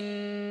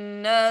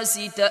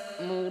للناس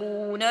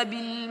تأمرون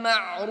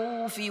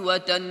بالمعروف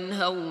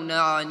وتنهون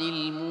عن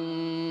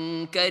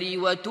المنكر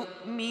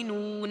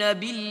وتؤمنون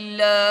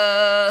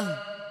بالله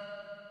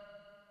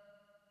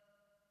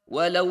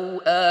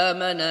ولو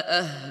آمن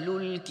أهل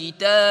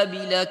الكتاب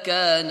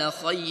لكان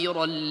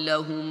خيرا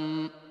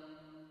لهم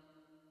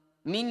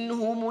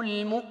منهم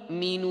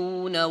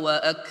المؤمنون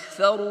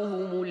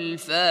وأكثرهم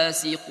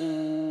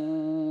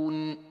الفاسقون.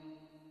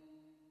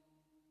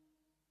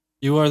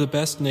 You are the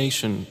best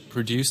nation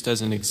produced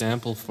as an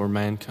example for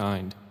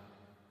mankind.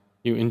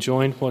 You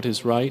enjoin what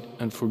is right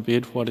and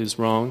forbid what is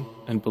wrong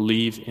and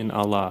believe in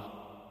Allah.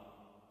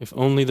 If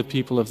only the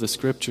people of the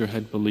scripture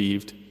had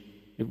believed,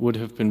 it would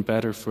have been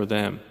better for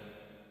them.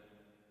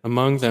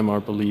 Among them are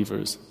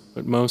believers,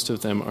 but most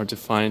of them are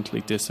defiantly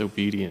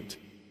disobedient.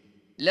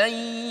 لن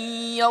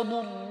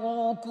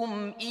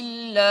يضروكم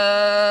إلا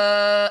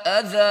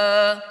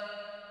أذى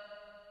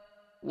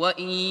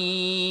وإن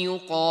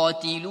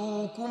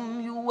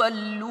يقاتلوكم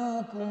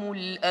يولوكم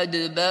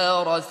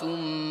الأدبار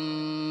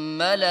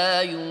ثم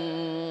لا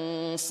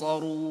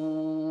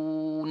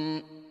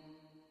ينصرون.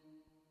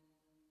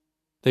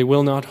 They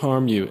will not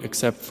harm you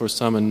except for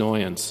some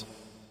annoyance,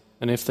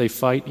 and if they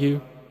fight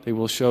you, they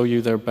will show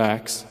you their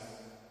backs,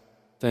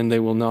 then they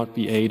will not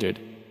be aided.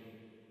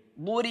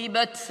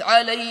 ضربت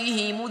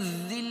عليهم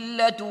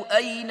الذلة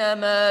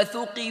أينما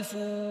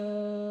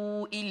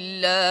ثقفوا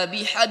إلا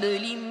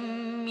بحبل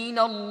من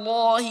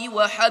الله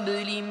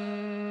وحبل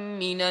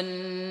من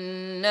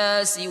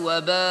الناس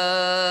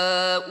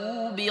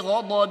وباءوا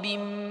بغضب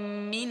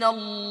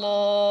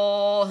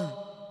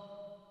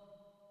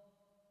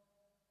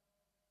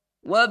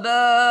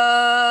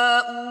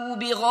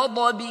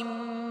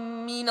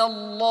من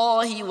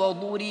الله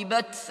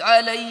وضربت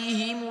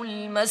عليهم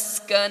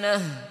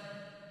المسكنة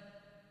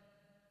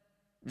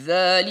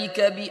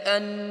ذلك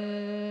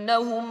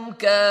بأنهم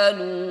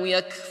كانوا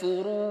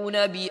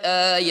يكفرون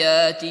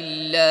بآيات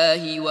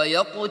الله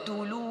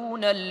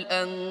ويقتلون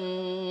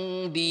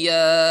الأنبياء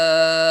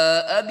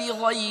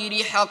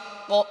بغير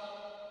حق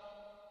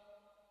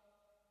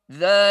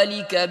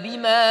ذلك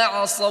بما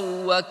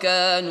عصوا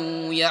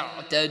وكانوا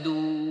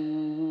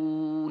يعتدون.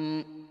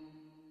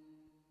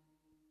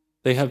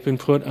 They have been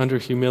put under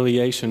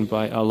humiliation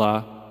by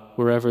Allah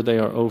wherever they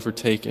are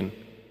overtaken,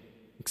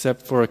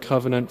 except for a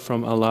covenant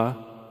from Allah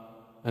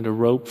and a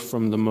rope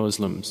from the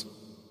Muslims.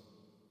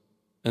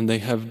 And they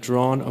have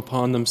drawn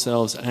upon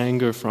themselves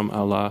anger from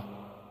Allah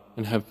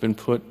and have been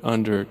put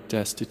under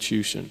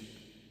destitution.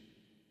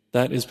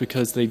 That is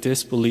because they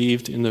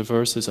disbelieved in the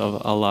verses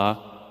of Allah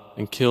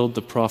and killed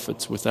the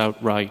prophets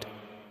without right.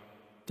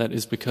 that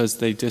is because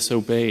they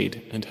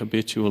disobeyed and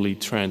habitually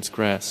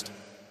transgressed.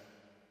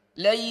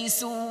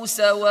 ليسوا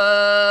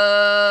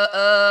سواء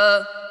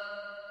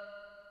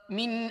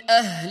من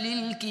أهل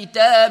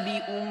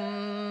الكتاب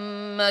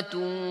أمة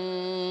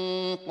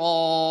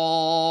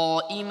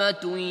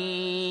قائمة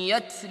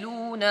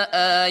يتلون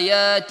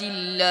آيات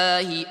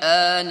الله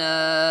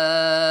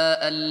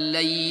آناء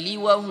الليل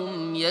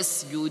وهم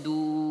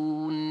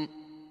يسجدون.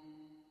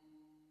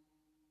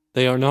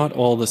 They are not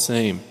all the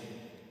same.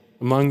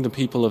 Among the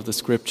people of the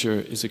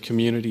scripture is a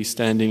community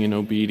standing in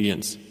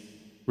obedience,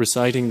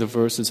 reciting the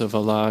verses of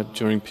Allah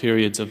during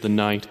periods of the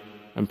night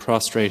and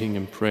prostrating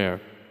in prayer.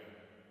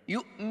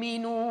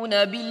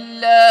 يؤمنون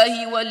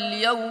بالله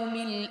واليوم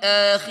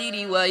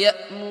الآخر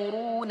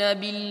ويأمرون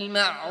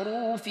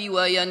بالمعروف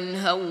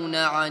وينهون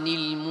عن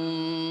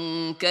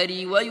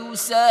المنكر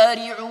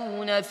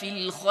ويسارعون في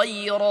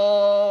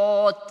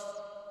الخيرات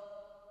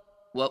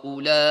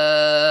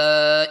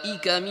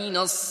وأولئك من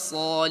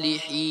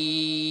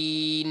الصالحين.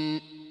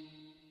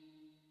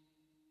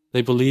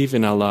 They believe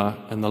in Allah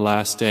and the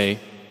Last Day,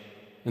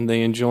 and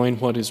they enjoin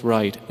what is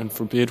right and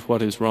forbid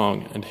what is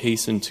wrong and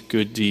hasten to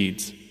good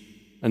deeds,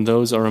 and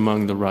those are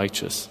among the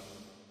righteous.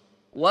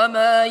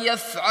 وما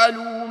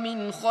يفعلوا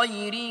من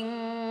خير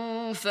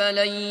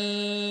فلن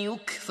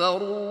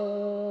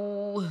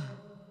يكفروه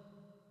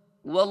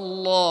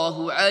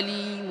والله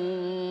عليم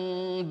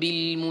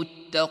بالمتقين.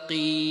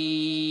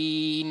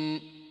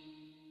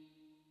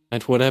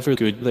 And whatever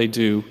good they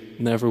do,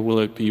 never will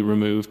it be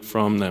removed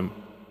from them,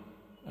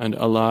 and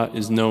Allah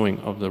is knowing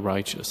of the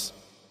righteous.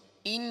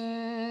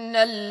 إن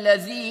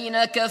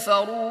الذين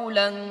كفروا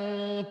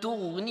لن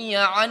تغني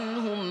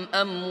عنهم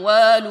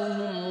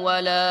أموالهم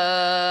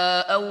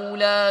ولا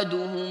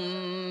أولادهم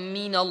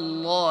من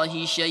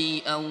الله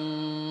شيئا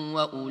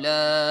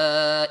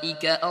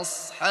وأولئك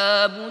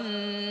أصحاب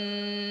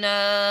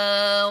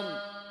النار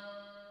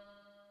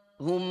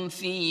هم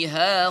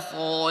فيها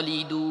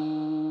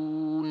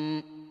خالدون.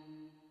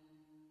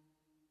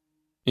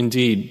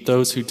 Indeed,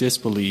 those who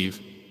disbelieve,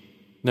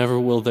 never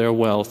will their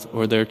wealth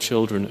or their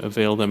children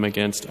avail them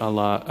against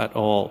Allah at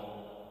all,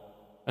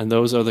 and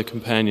those are the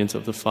companions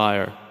of the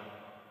fire.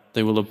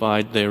 They will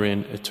abide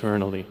therein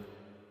eternally.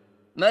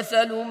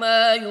 مثل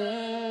ما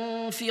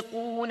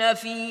ينفقون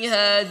في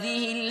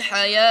هذه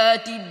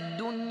الحياة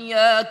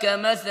الدنيا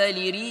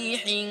كمثل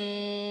ريح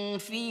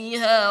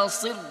فيها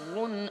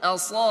صر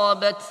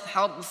أصابت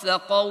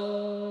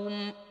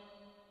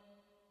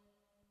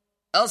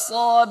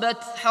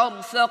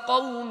حرث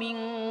قوم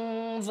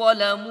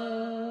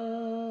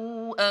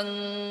ظلموا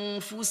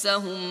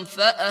أنفسهم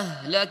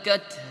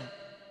فأهلكته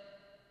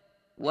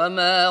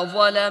وما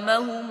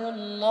ظلمهم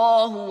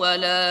الله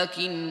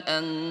ولكن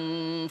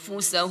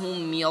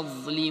أنفسهم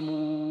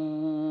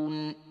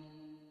يظلمون.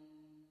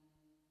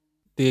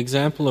 The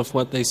example of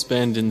what they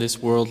spend in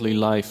this worldly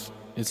life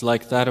is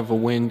like that of a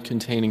wind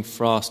containing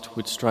frost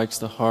which strikes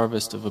the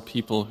harvest of a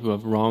people who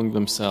have wronged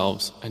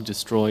themselves and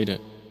destroyed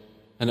it.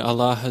 And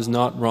Allah has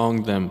not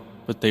wronged them,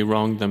 but they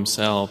wronged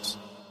themselves.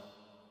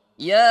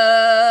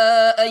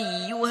 يا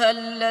أيها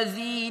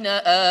الذين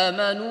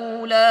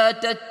آمنوا لا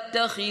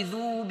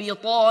تتخذوا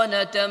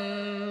بطانة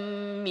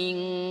من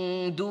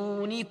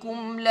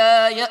دونكم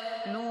لا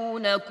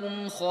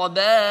يألونكم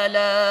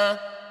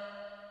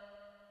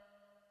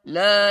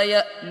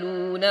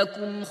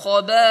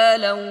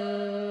خبالا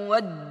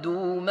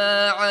ودوا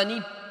ما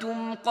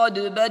عنتم قد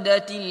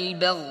بدت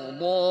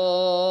البغضاء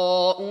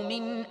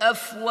من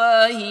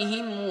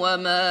أفواههم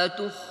وما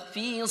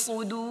تخفي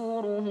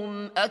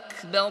صدورهم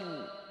أكبر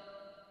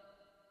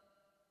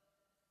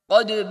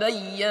قد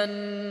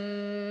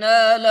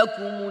بينا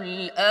لكم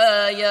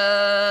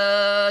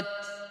الآيات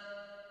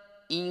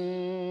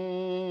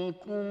إن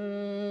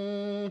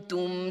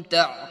كنتم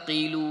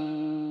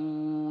تعقلون.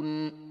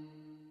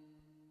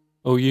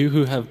 O you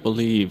who have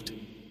believed,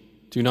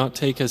 do not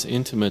take as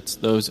intimates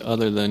those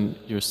other than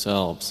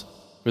yourselves,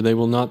 for they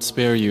will not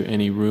spare you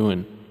any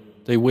ruin.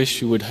 They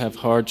wish you would have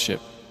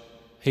hardship.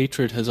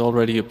 Hatred has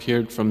already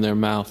appeared from their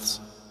mouths,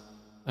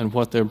 and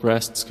what their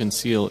breasts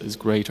conceal is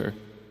greater.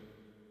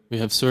 We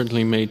have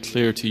certainly made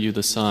clear to you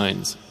the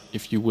signs,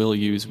 if you will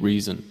use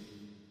reason.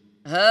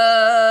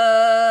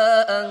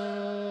 ها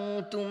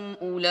أنتم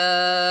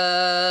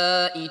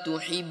أولئك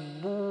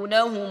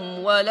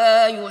تحبونهم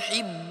ولا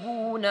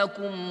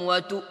يحبونكم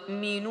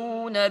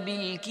وتؤمنون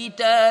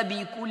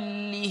بالكتاب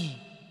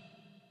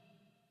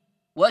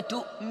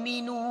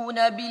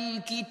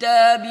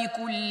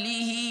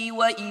كله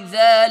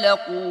وإذا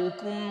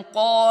لقوكم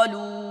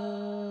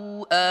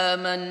قالوا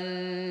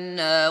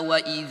آمنا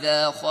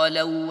وإذا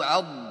خلوا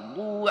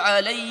عضوا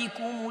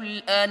عليكم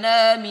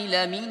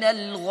الأنامل من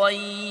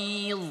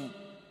الغيظ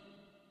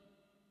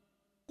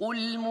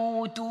قل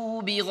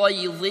موتوا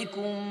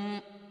بغيظكم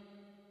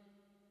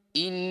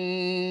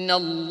إن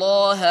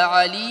الله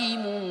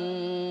عليم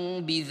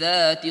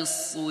بذات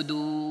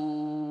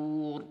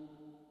الصدور.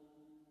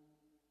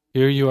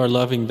 Here you are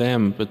loving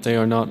them, but they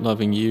are not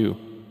loving you,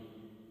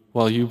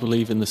 while you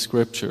believe in the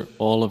scripture,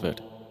 all of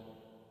it.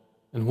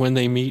 And when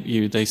they meet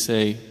you, they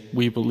say,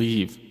 "We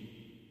believe."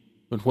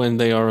 but when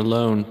they are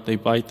alone, they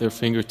bite their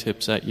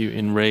fingertips at you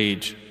in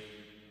rage.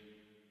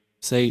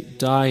 Say,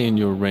 die in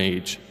your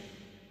rage.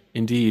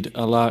 Indeed,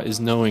 Allah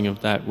is knowing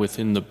of that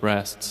within the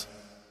breasts.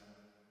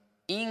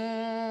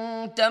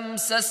 إن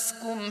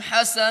تمسسكم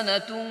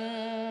حسنة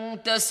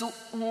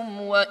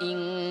تسؤهم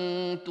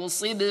وإن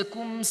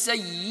تصبكم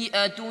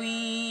سيئة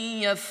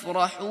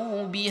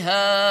يفرحوا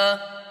بها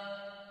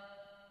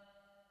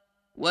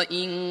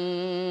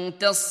وإن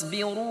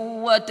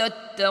تصبروا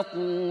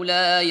وتتقوا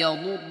لا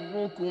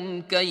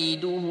يضركم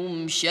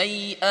كيدهم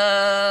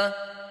شيئا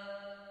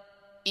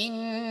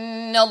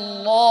إن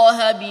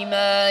الله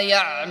بما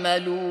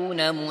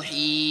يعملون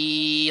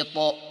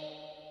محيط.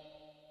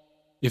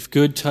 If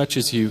good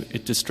touches you,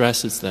 it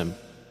distresses them.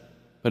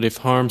 But if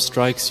harm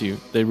strikes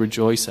you, they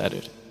rejoice at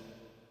it.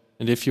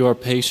 And if you are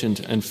patient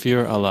and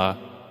fear Allah,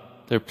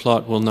 their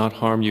plot will not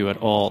harm you at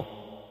all.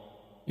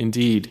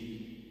 Indeed,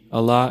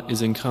 Allah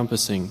is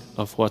encompassing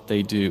of what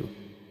they do.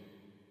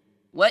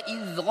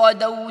 وَإِذْ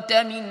غَدَوْتَ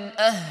مِنْ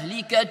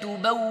أَهْلِكَ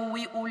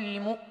تُبَوِّئُ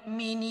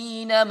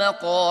الْمُؤْمِنِينَ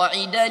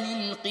مَقَاعِدَ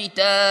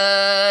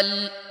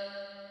لِلْقِتَالِ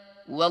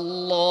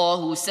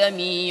وَاللَّهُ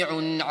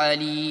سَمِيعٌ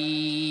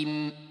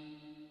عَلِيمٌ.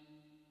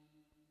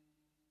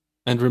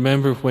 And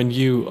remember when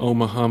you, O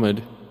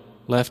Muhammad,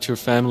 left your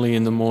family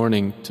in the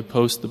morning to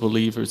post the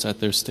believers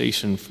at their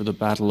station for the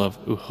battle of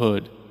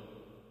Uhud.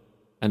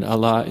 And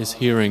Allah is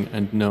hearing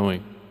and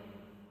knowing.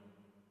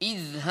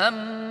 إِذْ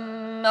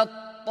هَمَّ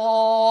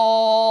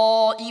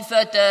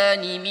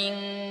الطَّائِفَتَانِ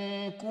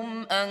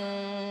مِنكُمْ أَن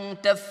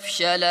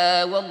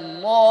تَفْشَلَا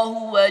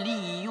وَاللَّهُ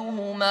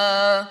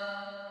وَلِيُّهُمَا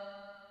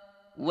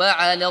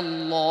وَعَلَى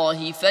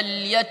اللَّهِ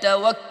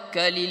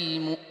فَلْيَتَوَكَّلِ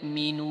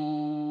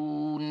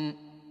الْمُؤْمِنُونَ.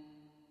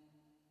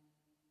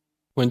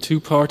 When two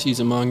parties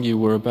among you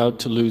were about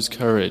to lose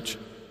courage,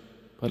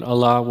 but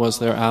Allah was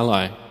their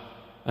ally,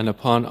 and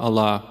upon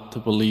Allah the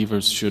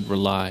believers should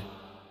rely.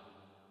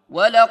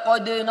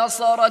 وَلَقَدْ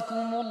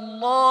نَصَرَكُمُ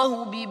اللَّهُ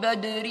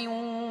بِبَدْرٍ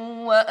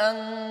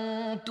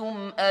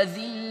وَأَنْتُمْ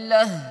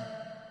أَذِلَّةٌ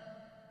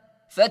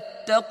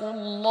فَاتَّقُوا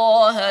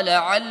اللَّهَ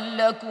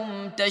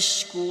لَعَلَّكُمْ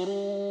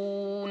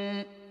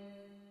تَشْكُرُونَ.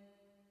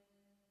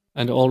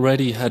 And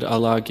already had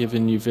Allah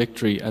given you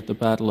victory at the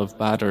battle of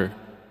Badr,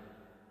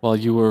 while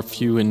you were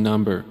few in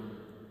number.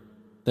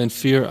 Then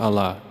fear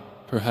Allah,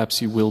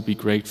 perhaps you will be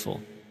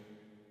grateful.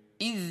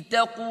 إِذْ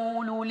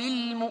تَقُولُ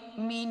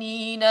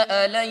لِلْمُؤْمِنِينَ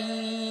أَلَنْ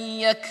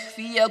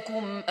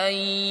يَكْفِيَكُمْ أَنْ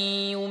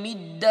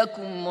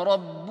يُمِدَّكُمْ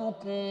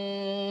رَبُّكُمْ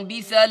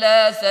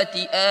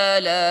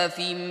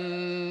ب3,000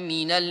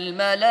 مِّنَ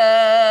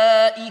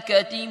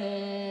الْمَلَائِكَةِ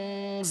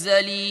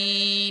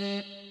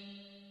مُنْزَلِينَ.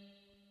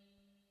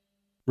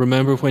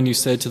 Remember when you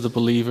said to the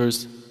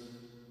believers,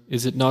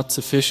 is it not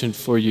sufficient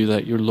for you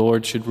that your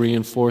Lord should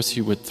reinforce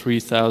you with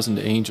 3,000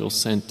 angels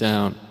sent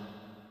down?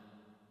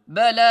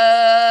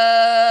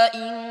 بَلَىٰ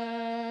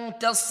إِن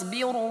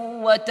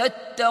تَصْبِرُوا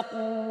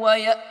وَتَتَّقُوا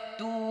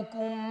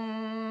وَيَأْتُوكُم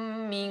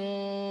مِّن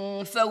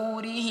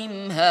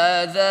فَوْرِهِمْ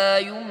هَٰذَا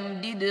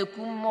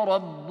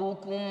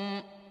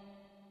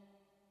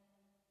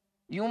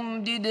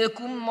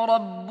يُمْدِدْكُمْ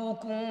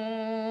رَبُّكُم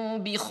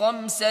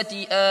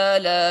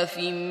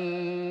ب5,000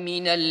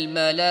 مِّنَ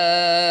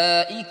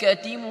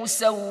الْمَلَائِكَةِ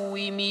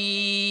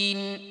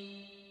مُسَوِّمِينَ.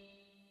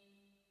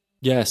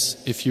 Yes,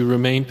 if you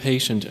remain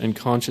patient and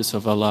conscious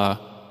of Allah,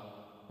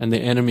 and the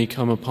enemy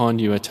come upon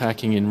you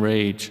attacking in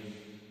rage,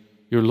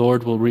 your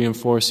Lord will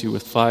reinforce you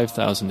with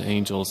 5,000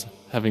 angels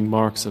having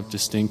marks of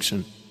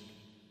distinction.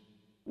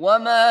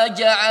 وَمَا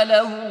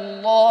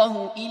جَعَلَهُ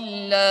اللَّهُ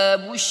إِلَّا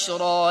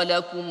بُشْرَىٰ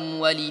لَكُمْ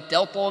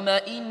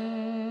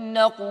وَلِتَطْمَئِنَّ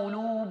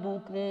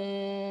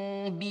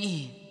قُلُوبُكُم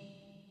بِهِ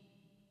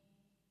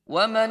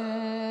وَمَا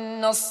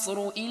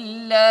النَّصْرُ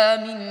إِلَّا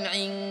مِنْ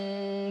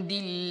عِندِ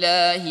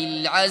اللَّهِ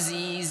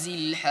الْعَزِيزِ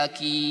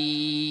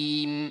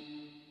الْحَكِيمِ.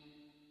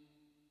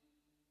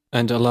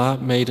 And Allah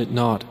made it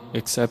not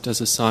except as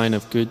a sign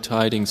of good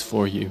tidings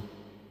for you,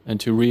 and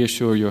to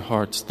reassure your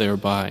hearts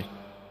thereby.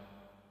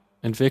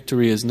 And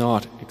victory is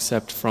not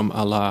except from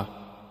Allah,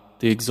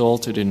 the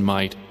exalted in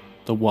might,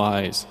 the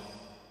wise.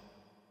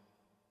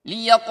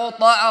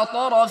 لِيَقْطَعَ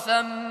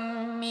طَرَفًا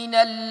مِّنَ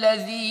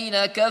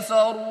الَّذِينَ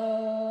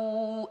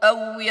كَفَرُوا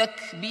أَوْ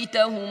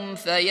يَكْبِتَهُمْ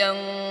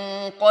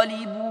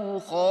فَيَنقَلِبُوا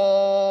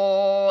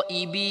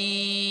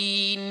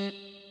خَائِبِينَ.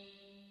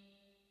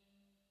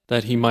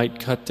 That He might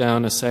cut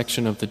down a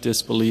section of the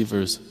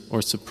disbelievers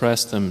or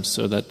suppress them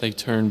so that they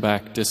turn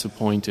back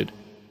disappointed.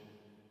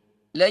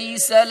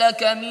 لَيْسَ لَكَ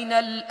مِنَ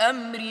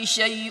الْأَمْرِ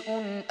شَيْءٌ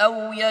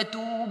أَوْ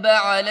يَتُوبَ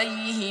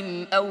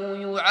عَلَيْهِمْ أَوْ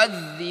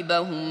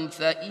يُعَذِّبَهُمْ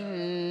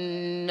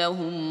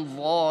فَإِنَّهُمْ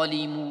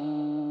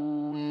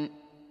ظَالِمُونَ.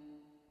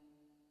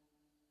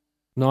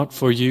 Not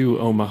for you,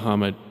 O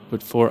Muhammad,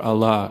 but for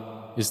Allah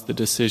is the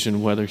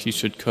decision whether He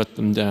should cut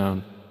them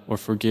down or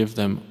forgive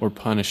them or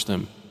punish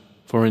them,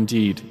 for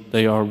indeed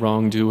they are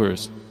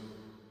wrongdoers.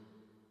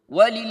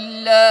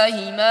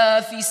 وَلِلَّهِ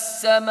مَا فِي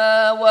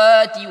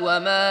السَّمَاوَاتِ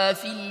وَمَا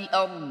فِي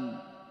الْأَرْضِ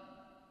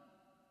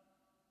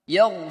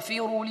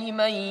يغفر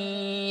لمن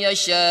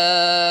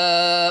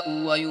يشاء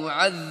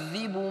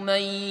ويعذب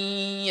من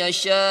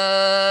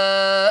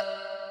يشاء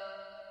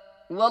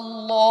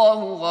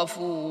والله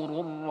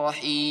غفور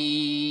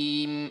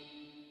رحيم.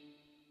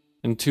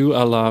 And to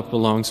Allah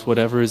belongs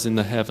whatever is in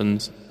the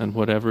heavens and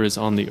whatever is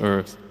on the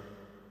earth.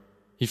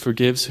 He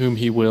forgives whom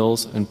He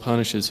wills and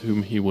punishes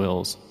whom He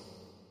wills.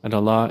 And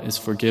Allah is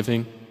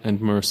forgiving and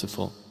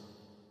merciful.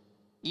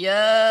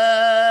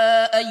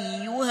 يا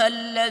أيها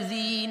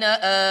الذين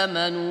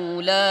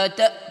آمنوا لا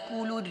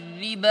تأكلوا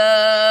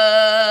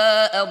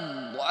الربا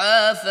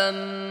أضعافا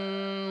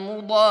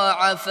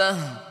مضاعفة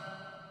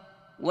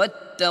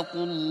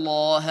واتقوا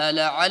الله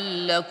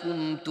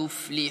لعلكم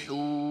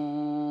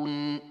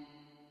تفلحون.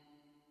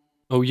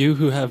 O you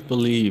who have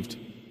believed,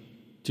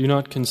 do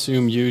not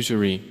consume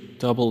usury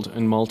doubled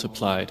and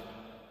multiplied,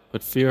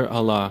 but fear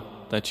Allah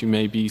that you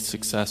may be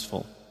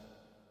successful.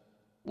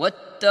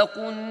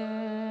 واتقوا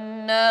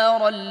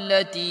النار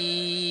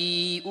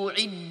التي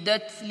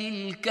أعدت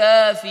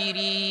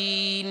للكافرين.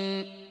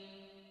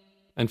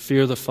 And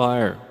fear the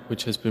fire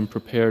which has been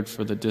prepared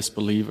for the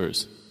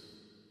disbelievers.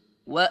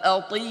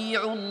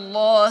 وأطيعوا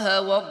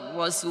الله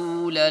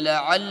والرسول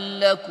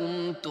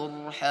لعلكم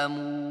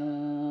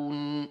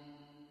ترحمون.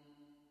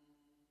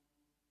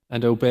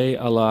 And obey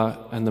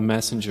Allah and the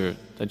Messenger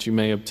that you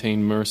may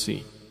obtain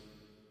mercy.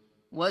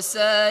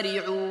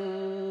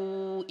 وسارعوا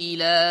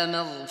إلى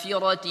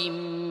مغفرة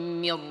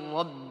من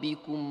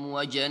ربكم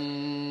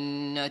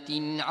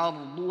وجنة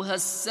عرضها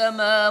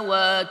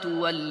السماوات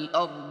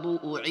والأرض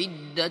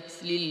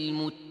أعدت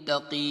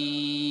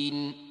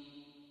للمتقين.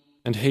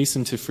 And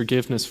hasten to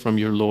forgiveness from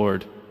your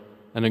Lord,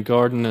 and a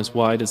garden as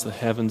wide as the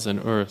heavens and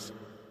earth,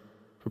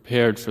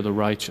 prepared for the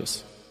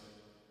righteous.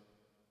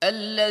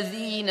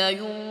 الذين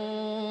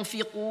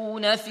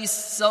ينفقون في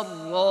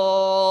السراء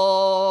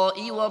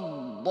والضراء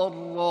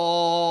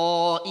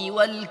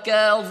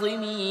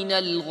والكاظمين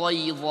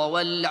الغيظ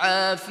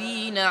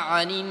والعافين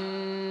عن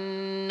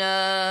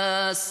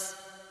الناس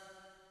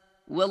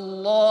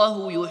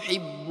والله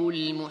يحب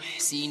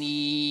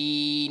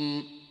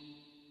المحسنين.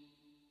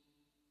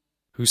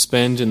 Who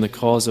spend in the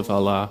cause of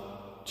Allah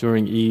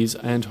during ease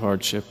and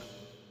hardship,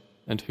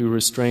 and who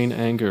restrain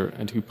anger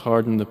and who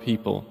pardon the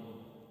people,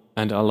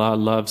 and Allah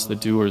loves the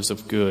doers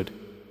of good.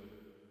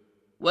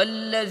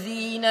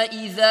 والذين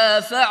إذا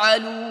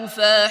فعلوا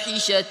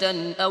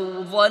فاحشة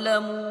أو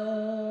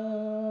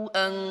ظلموا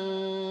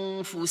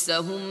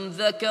أنفسهم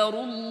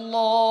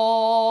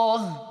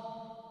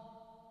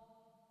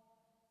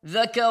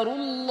ذكروا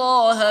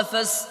الله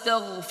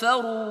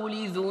فاستغفروا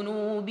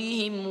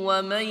لذنوبهم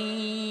ومن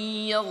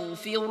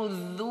يغفر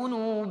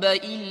الذنوب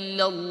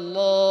إلا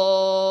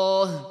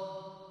الله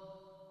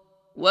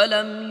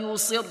ولم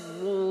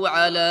يصروا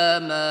على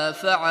ما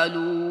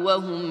فعلوا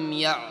وهم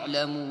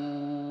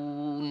يعلمون.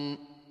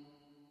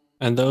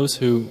 And those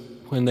who,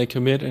 when they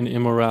commit an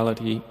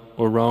immorality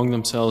or wrong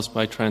themselves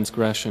by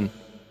transgression,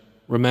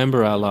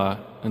 remember Allah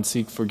and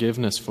seek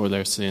forgiveness for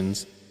their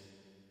sins.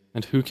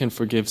 And who can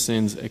forgive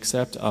sins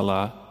except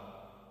Allah?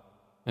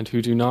 And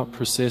who do not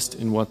persist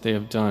in what they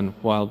have done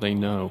while they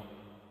know.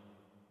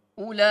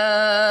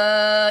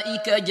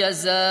 أولئك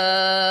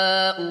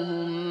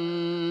جزاؤهم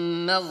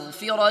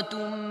مغفرة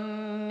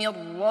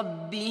من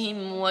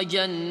ربهم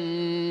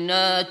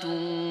وجنات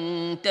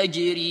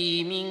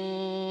تجري من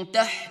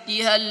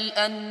تحتها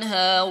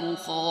الأنهار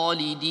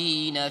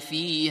خالدين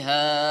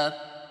فيها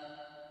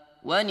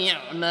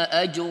ونعم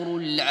أجر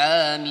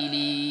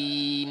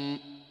العاملين.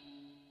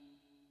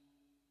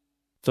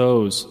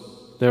 Those,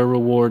 their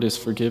reward is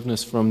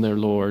forgiveness from their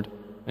Lord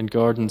and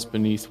gardens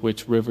beneath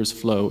which rivers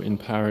flow in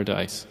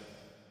paradise,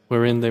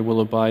 wherein they will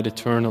abide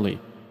eternally,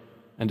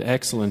 and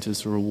excellent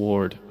is the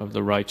reward of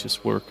the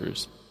righteous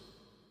workers.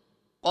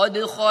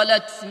 قد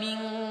خلت من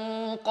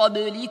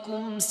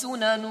قبلكم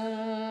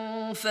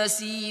سنن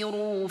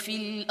فسيروا في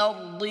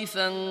الأرض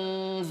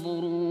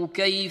فانظروا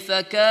كيف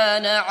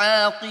كان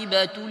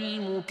عاقبة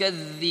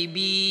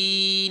المكذبين.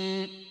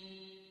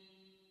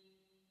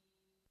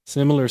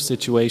 Similar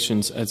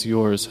situations as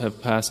yours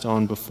have passed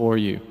on before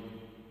you,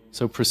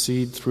 so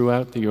proceed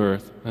throughout the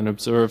earth and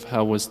observe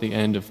how was the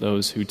end of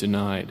those who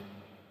denied.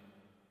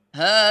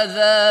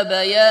 هذا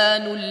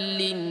بيان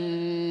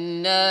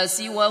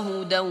للناس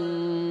وهدى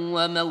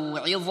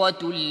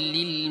وموعظة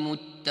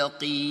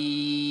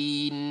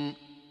للمتقين.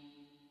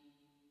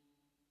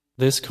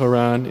 This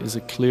Quran is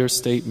a clear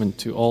statement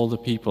to all the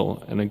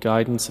people and a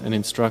guidance and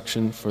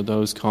instruction for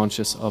those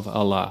conscious of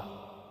Allah.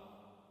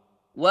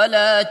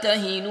 ولا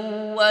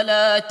تهنوا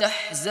ولا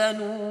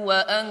تحزنوا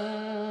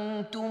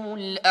وأنتم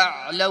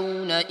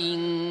الأعلون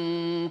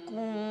إن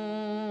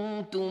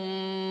كنتم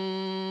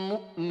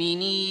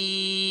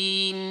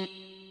مؤمنين.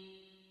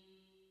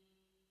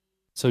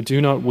 So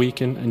do not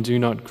weaken and do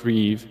not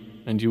grieve,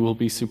 and you will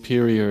be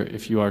superior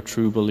if you are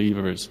true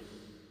believers.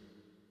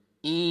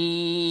 إن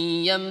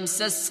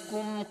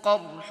يمسسكم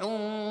قرح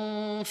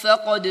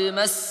فقد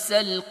مس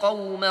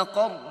القوم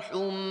قرح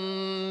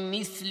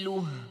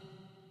مثله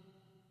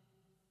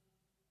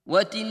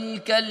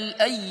وتلك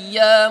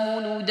الأيام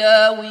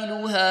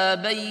نداولها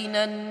بين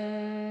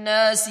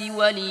الناس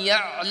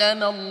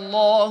وليعلم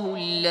الله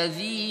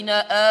الذين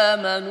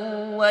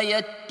آمنوا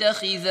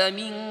ويتخذ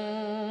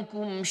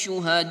منكم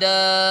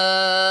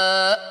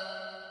شهداء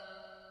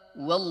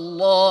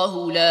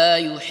والله لا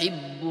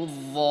يحب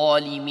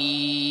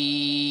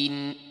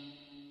الظالمين.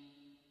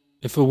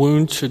 If a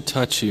wound should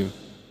touch you,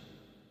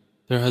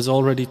 there has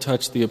already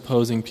touched the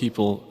opposing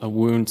people a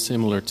wound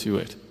similar to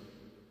it.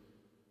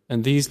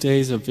 And these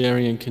days of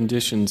varying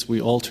conditions we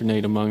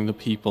alternate among the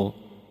people,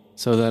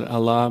 so that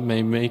Allah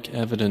may make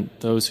evident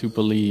those who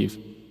believe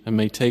and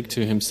may take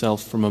to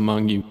Himself from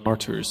among you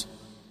martyrs.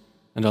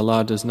 And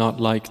Allah does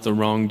not like the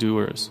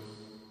wrongdoers.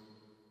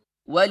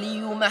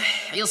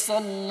 وَلِيُمَحِّصَ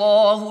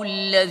اللَّهُ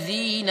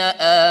الَّذِينَ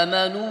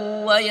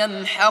آمَنُوا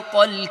وَيَمْحَقَ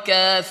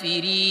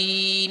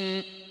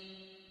الْكَافِرِينَ.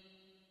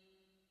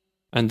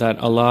 And that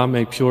Allah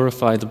may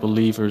purify the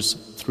believers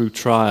through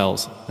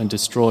trials and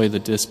destroy the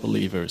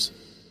disbelievers.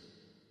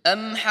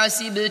 أَمْ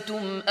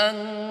حَسِبْتُمْ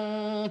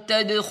أَن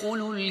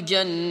تَدْخُلُوا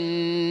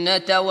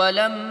الْجَنَّةَ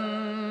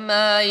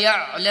وَلَمَّا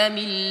يَعْلَمِ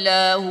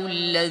اللَّهُ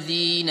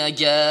الَّذِينَ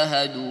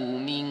جَاهَدُوا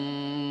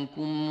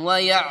مِنكُمْ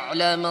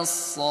وَيَعْلَمَ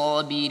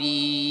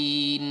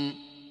الصَّابِرِينَ.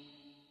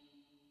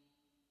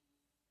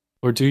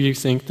 Or do you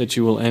think that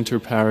you will enter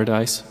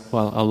paradise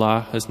while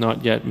Allah has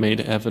not yet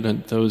made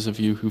evident those of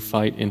you who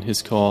fight in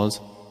His cause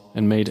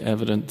and made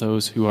evident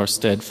those who are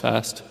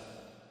steadfast?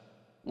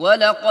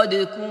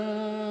 وَلَقَدْ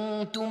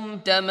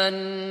كُنْتُمْ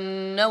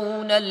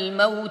تَمَنَّوْنَ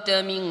الْمَوْتَ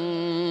مِنْ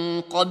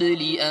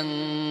قَبْلِ أَنْ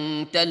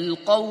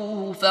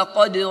تَلْقَوْهُ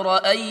فَقَدْ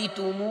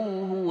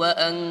رَأَيْتُمُوهُ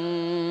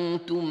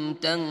وَأَنْتُمْ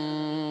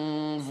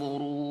تَنْظُرُونَ.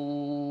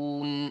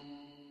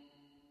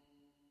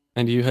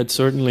 And you had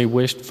certainly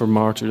wished for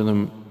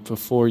martyrdom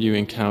before you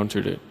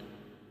encountered it,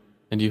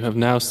 and you have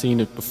now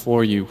seen it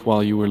before you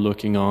while you were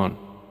looking on.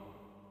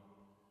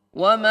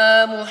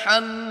 وَمَا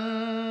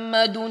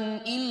مُحَمَّدٌ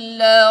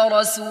إِلَّا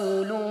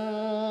رَسُولٌ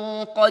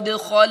قَدْ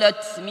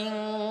خَلَتْ مِنْ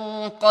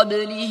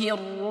قَبْلِهِ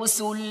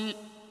الرُّسُلُ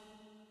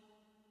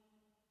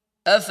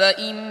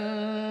أَفَإِنْ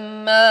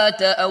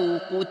مَاتَ أَوْ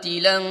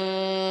قُتِلَ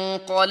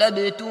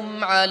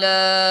انقَلَبْتُمْ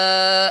عَلَى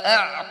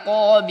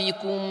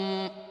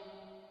أَعْقَابِكُمْ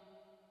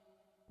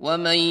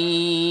وَمَنْ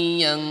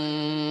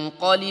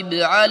يَنْقَلِبْ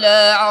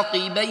عَلَى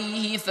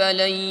عَقِبَيْهِ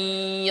فَلَنْ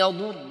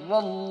يَضُرَّ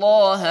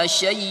اللَّهَ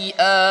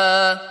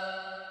شَيْئًا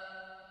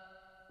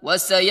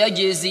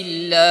وَسَيَجْزِي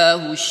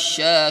اللَّهُ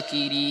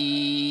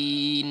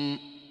الشَّاكِرِينَ.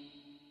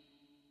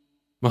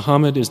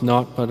 Muhammad is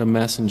not but a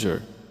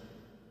messenger.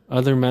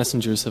 Other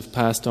messengers have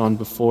passed on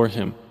before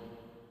him.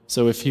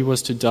 So if he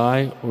was to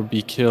die or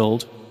be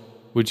killed,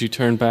 would you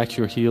turn back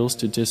your heels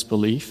to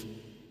disbelief?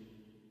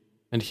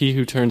 And he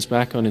who turns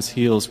back on his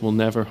heels will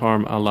never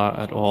harm Allah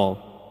at all,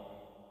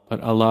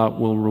 but Allah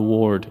will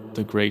reward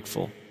the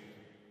grateful.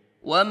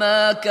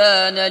 وَمَا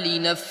كَانَ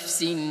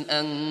لِنَفْسٍ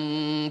أَن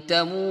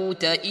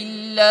تَمُوتَ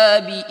إِلَّا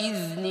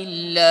بِإِذْنِ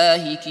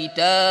اللَّهِ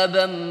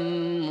كِتَابًا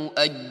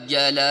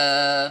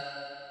مُؤَجَّلًا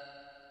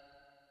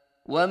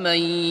وَمَن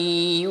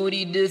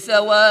يُرِدْ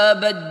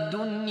ثَوَابَ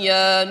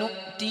الدُّنْيَا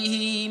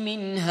نُؤْتِهِ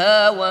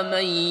مِنْهَا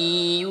وَمَن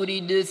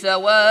يُرِدْ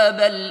ثَوَابَ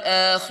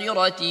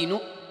الْآخِرَةِ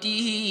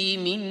نُؤْتِهِ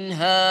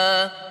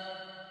مِنْهَا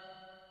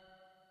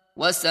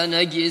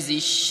وَسَنَجْزِي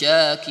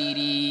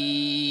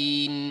الشَّاكِرِينَ.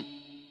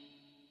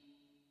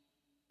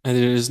 And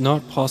it is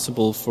not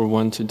possible for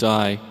one to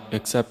die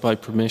except by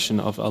permission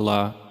of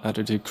Allah at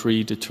a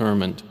decree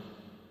determined.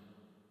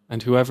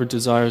 And whoever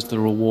desires the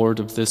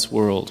reward of this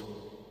world,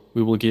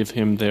 we will give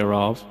him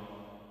thereof.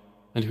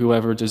 And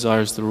whoever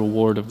desires the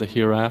reward of the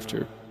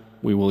hereafter,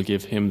 we will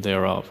give him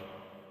thereof.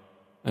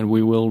 And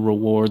we will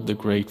reward the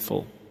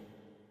grateful.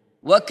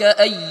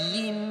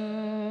 وَكَأَيٍّ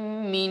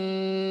مِّن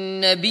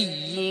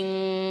نَّبِيٍّ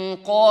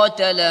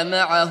قَاتَلَ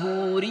مَعَهُ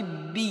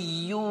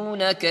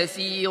رِبِّيُّونَ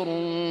كَثِيرٌ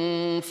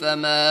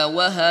فَمَا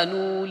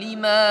وَهَنُوا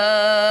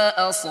لِمَا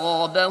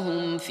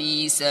أَصَابَهُمْ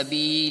فِي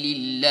سَبِيلِ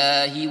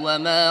اللَّهِ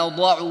وَمَا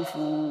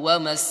ضَعُفُوا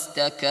وَمَا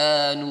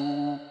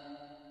اسْتَكَانُوا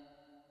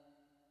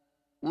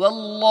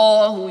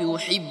وَاللَّهُ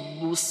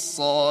يُحِبُّ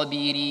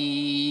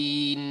الصَّابِرِينَ.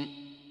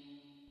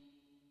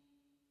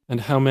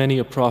 And how many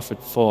a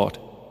prophet fought,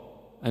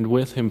 and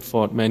with him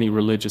fought many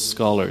religious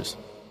scholars,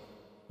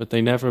 but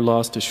they never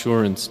lost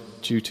assurance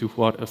due to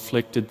what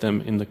afflicted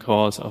them in the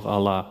cause of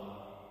Allah,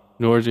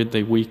 nor did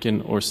they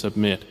weaken or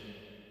submit,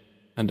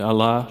 and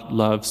Allah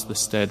loves the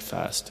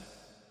steadfast.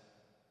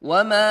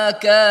 وَمَا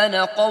كَانَ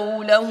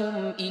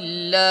قَوْلَهُمْ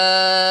إِلَّا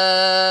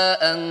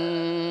أَن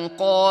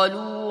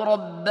قَالُوا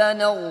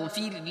رَبَّنَا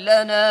اغْفِرْ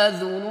لَنَا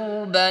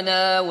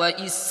ذُنُوبَنَا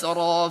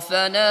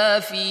وَإِسْرَافَنَا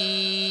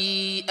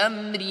فِي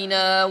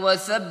أَمْرِنَا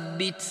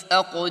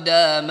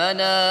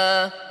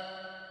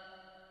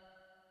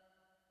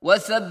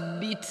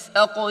وَثَبِّتْ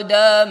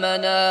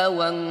أَقْدَامَنَا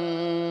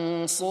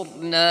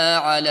وَانصُرْنَا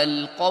عَلَى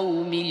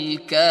الْقَوْمِ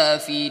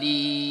الْكَافِرِينَ.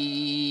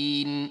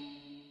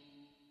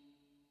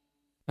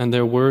 And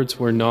their words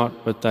were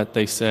not but that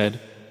they said,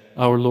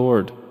 Our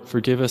Lord,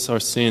 forgive us our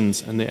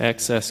sins and the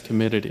excess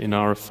committed in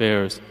our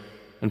affairs,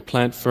 and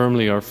plant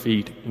firmly our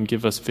feet and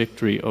give us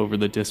victory over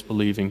the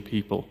disbelieving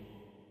people.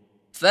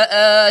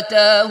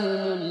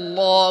 فآتاهم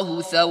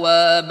الله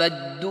ثواب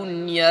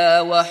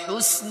الدنيا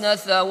وحسن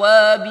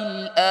ثواب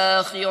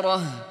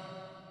الآخرة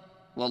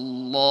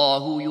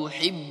والله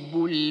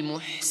يحب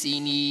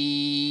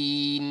المحسنين.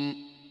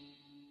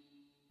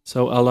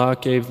 So Allah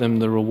gave them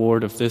the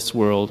reward of this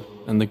world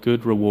and the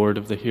good reward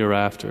of the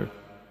hereafter,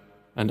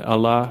 and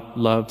Allah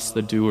loves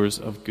the doers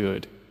of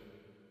good.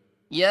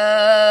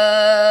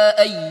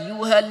 يا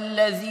أيها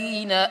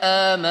الذين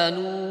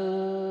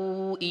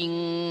آمنوا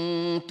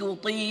إن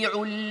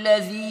تطيعوا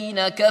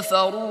الذين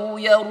كفروا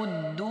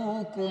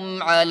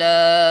يردوكم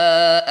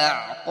على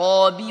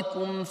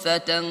أعقابكم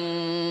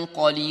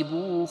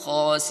فتنقلبوا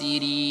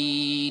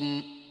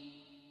خاسرين.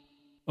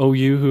 O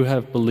you who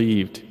have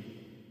believed,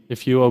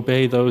 if you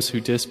obey those who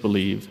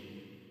disbelieve,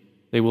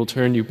 they will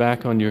turn you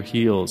back on your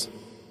heels,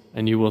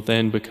 and you will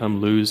then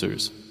become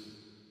losers.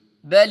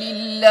 بل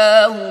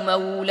الله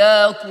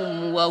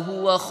مولاكم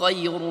وهو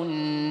خير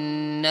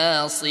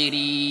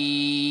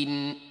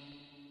الناصرين.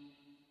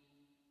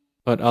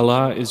 But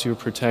Allah is your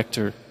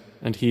protector,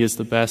 and He is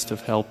the best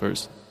of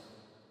helpers.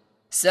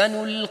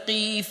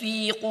 سنلقي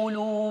في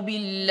قلوب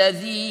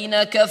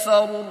الذين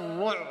كفروا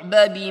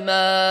الرعب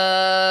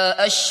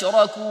بما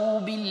أشركوا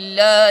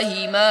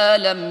بالله ما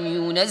لم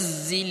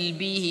ينزل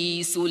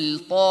به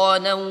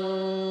سلطانا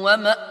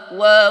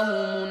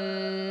ومأواهم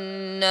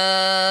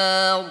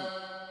النار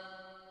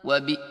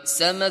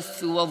وبئس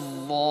مثوى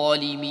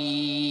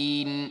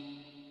الظالمين.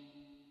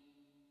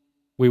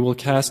 We will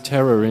cast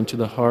terror into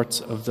the hearts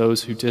of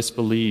those who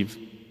disbelieve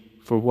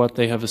for what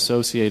they have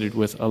associated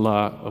with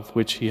Allah of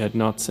which He had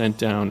not sent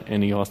down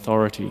any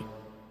authority,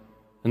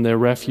 and their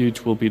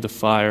refuge will be the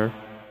fire,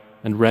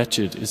 and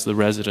wretched is the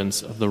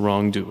residence of the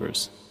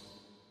wrongdoers.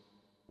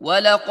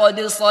 وَلَقَدْ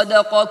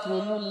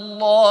صَدَقَكُمُ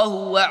اللَّهُ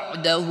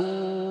وَعْدَهُ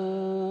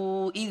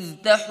إِذْ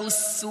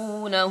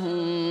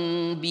تَحُسُّونَهُم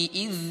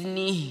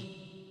بِإِذْنِهِ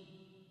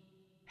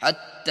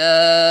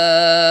حتى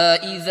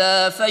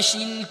إذا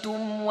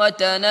فشلتم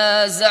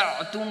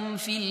وتنازعتم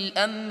في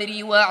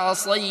الأمر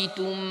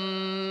وعصيتم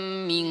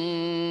من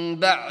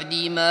بعد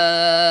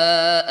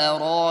ما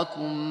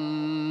أراكم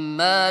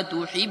ما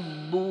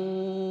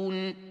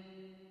تحبون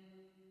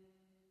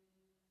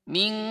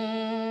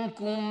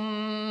منكم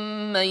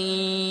من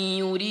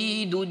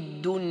يريد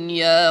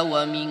الدنيا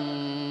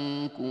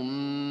ومنكم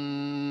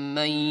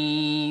من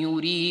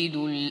يريد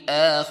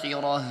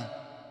الآخرة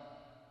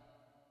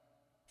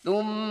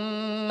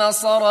ثم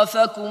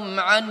صرفكم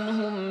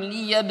عنهم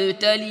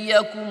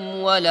ليبتليكم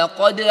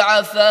ولقد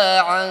عفا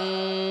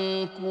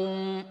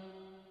عنكم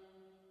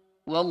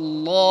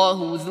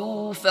والله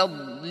ذو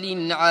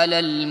فضل على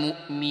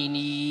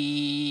المؤمنين.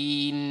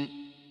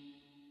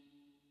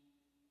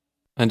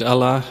 And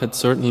Allah had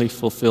certainly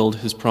fulfilled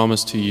His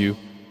promise to you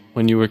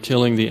when you were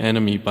killing the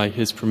enemy by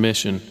His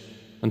permission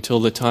until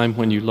the time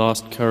when you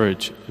lost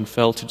courage and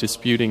fell to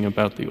disputing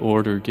about the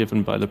order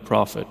given by the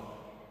Prophet,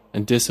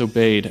 and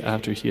disobeyed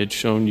after he had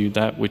shown you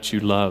that which you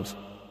love.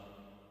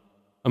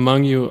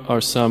 Among you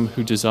are some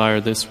who desire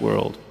this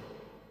world,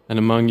 and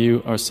among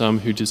you are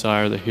some who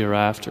desire the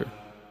hereafter.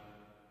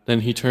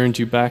 Then he turned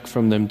you back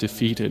from them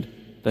defeated,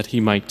 that he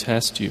might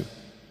test you,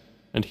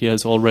 and he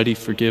has already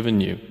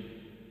forgiven you,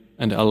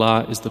 and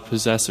Allah is the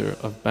possessor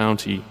of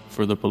bounty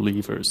for the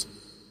believers.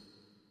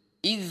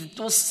 إذ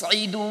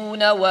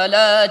تصعدون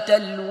ولا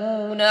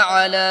تلوون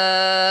على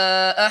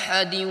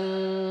أحد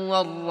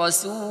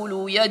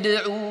والرسول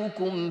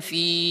يدعوكم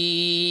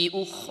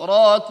في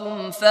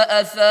أخراكم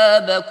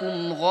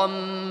فأثابكم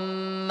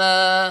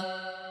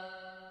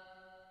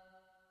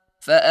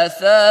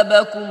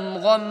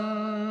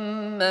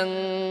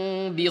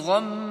غما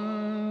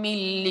بغم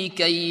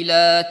لكي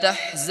لا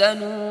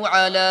تحزنوا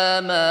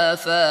على ما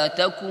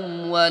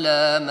فاتكم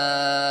ولا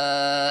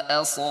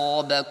ما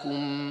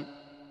أصابكم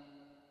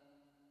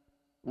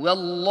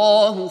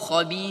والله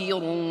خبير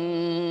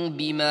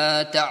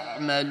بما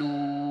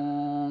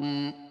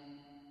تعملون.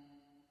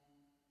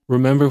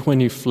 Remember when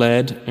you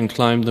fled and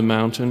climbed the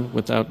mountain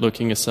without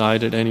looking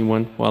aside at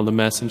anyone while the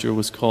messenger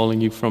was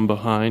calling you from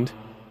behind?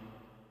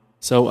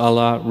 So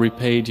Allah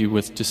repaid you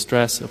with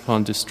distress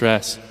upon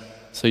distress,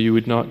 so you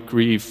would not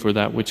grieve for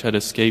that which had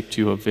escaped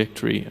you of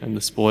victory and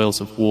the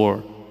spoils of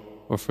war,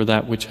 or for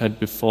that which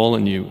had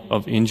befallen you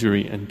of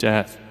injury and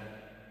death.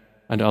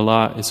 And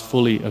Allah is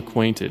fully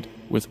acquainted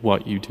with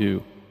what you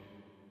do.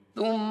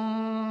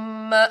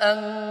 ثم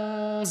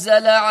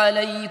أنزل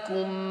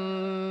عليكم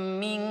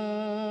من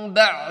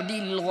بعد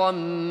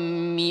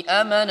الغم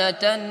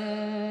أمنة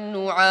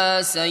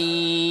نعاسا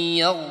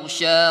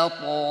يغشى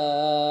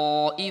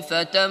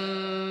طائفة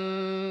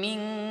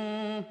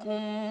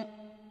منكم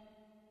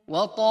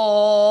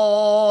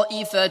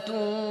وطائفة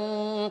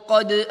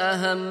قد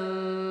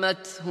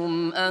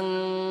أهمتهم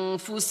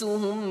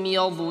أنفسهم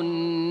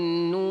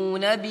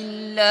يظنون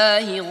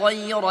بالله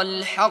غير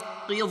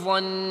الحق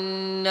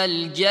ظن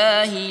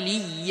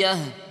الجاهلية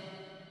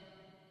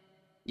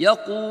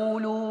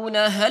يقولون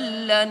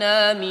هل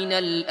لنا من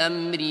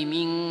الأمر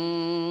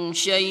من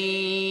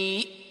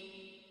شيء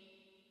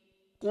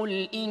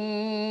قل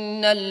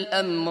إن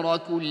الأمر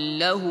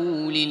كله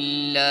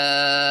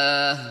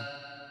لله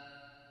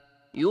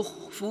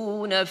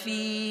يخفون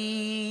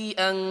في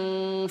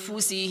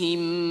أنفسهم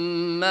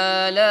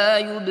ما لا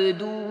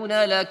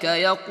يبدون لك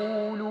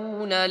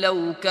يقولون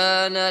لو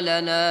كان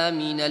لنا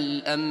من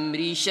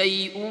الأمر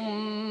شيء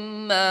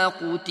ما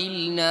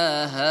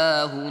قتلنا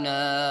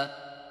هاهنا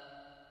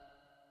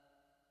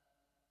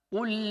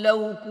قل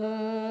لو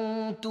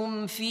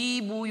كنتم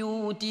في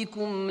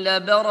بيوتكم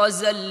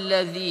لبرز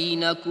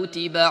الذين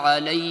كتب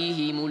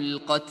عليهم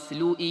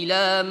القتل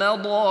إلى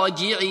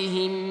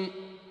مضاجعهم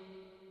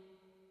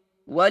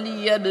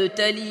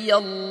وليبتلي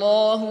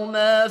الله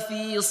ما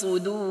في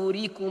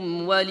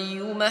صدوركم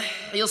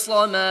وليمحص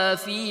ما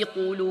في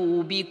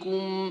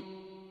قلوبكم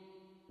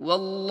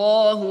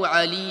والله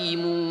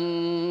عليم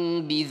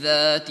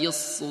بذات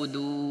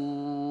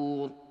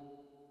الصدور.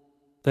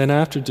 Then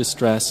after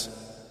distress,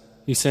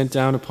 He sent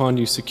down upon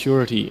you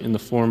security in the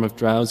form of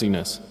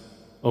drowsiness,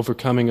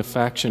 overcoming a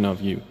faction of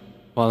you,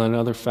 while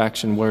another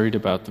faction worried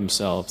about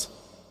themselves,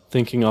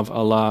 thinking of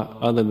Allah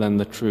other than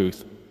the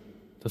truth,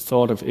 the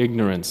thought of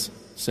ignorance,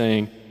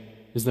 saying,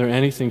 "Is there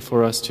anything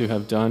for us to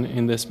have done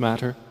in this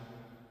matter?"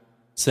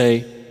 Say,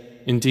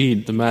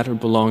 "Indeed, the matter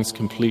belongs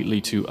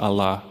completely to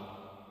Allah."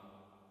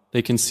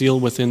 They conceal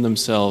within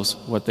themselves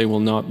what they will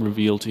not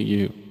reveal to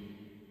you.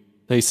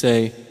 They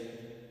say,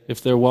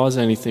 "If there was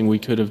anything we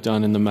could have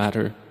done in the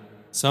matter,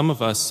 some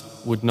of us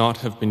would not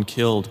have been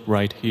killed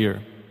right here."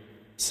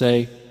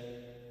 Say,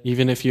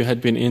 "Even if you had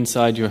been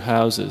inside your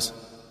houses,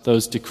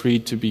 those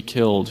decreed to be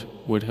killed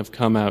would have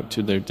come out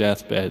to their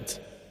deathbeds.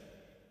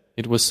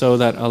 It was so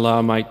that Allah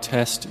might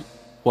test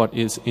what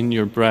is in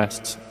your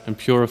breasts and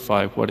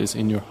purify what is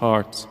in your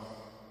hearts.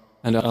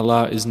 And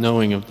Allah is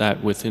knowing of that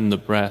within the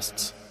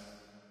breasts.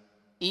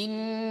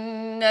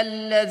 إن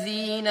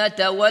الذين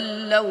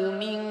تولوا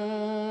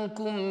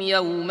منكم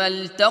يوم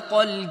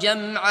التقى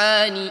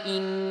الجمعان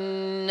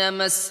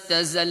إنما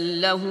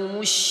استزلهم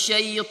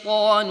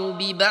الشيطان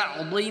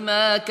ببعض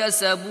ما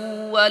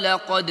كسبوا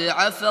ولقد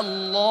عفى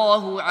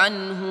الله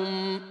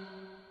عنهم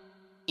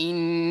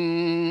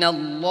إن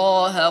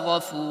الله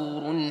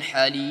غفور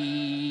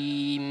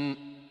حليم.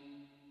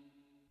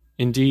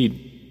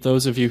 Indeed,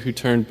 those of you who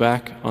turned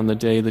back on the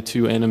day the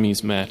two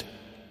enemies met,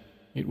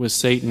 it was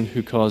Satan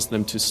who caused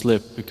them to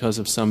slip because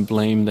of some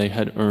blame they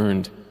had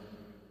earned.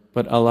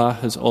 But Allah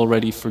has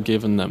already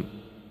forgiven them.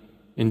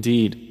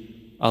 Indeed,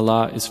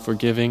 Allah is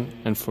forgiving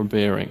and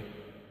forbearing.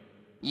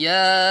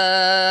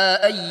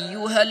 يا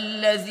أيها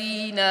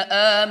الذين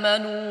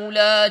آمنوا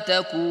لا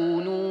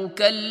تكونوا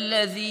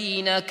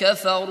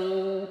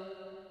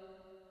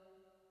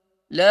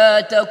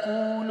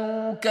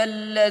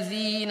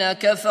كالذين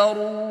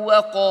كفروا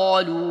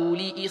وقالوا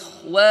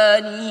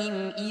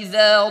لإخوانهم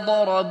إذا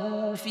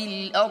ضربوا في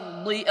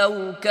الأرض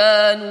أو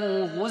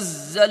كانوا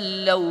غزا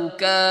لو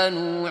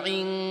كانوا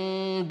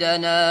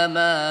عندنا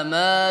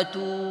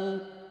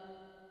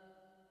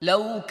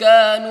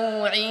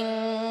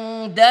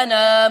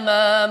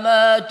ما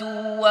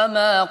ماتوا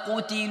وما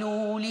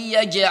قتلوا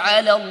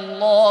ليجعل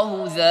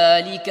الله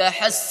ذلك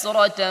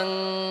حسرة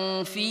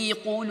في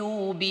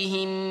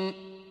قلوبهم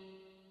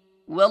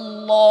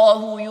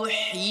والله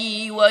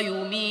يحيي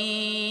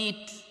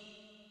ويميت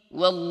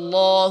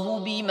والله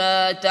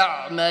بما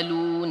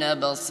تعملون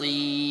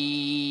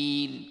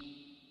بصير.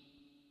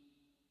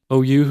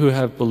 O you who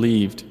have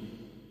believed,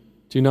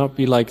 do not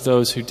be like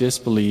those who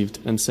disbelieved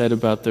and said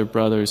about their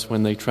brothers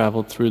when they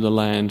traveled through the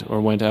land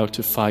or went out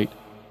to fight,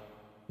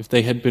 "If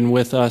they had been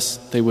with us,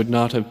 they would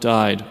not have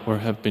died or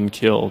have been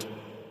killed."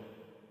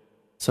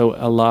 So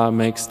Allah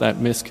makes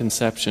that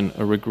misconception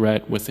a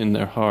regret within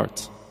their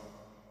hearts.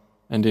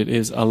 And it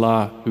is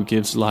Allah who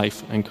gives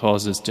life and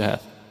causes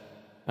death,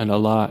 and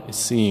Allah is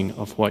seeing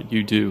of what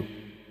you do.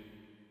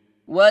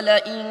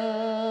 وَلَئِن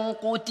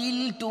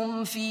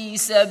قُتِلْتُمْ فِي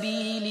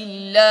سَبِيلِ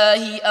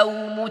اللَّهِ أَوْ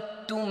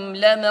مُتُّمْ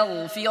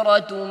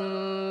لَمَغْفِرَةٌ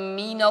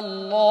مِّنَ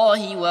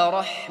اللَّهِ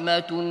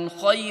وَرَحْمَةٌ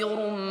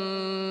خَيْرٌ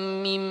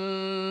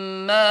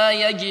مِّمَّا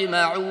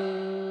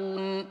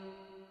يَجْمَعُونَ.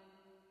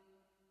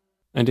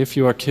 And if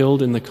you are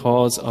killed in the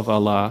cause of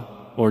Allah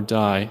or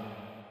die,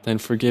 then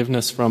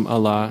forgiveness from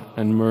Allah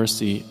and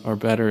mercy are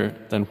better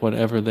than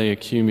whatever they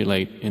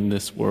accumulate in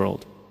this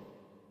world.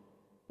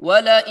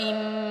 وَلَئِن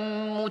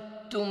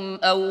مُتُّمْ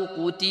أَوْ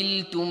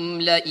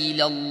قُتِلْتُمْ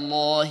لَإِلَى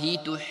اللَّهِ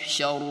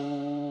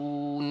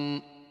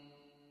تُحْشَرُونَ.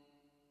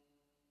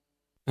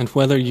 And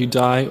whether you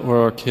die or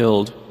are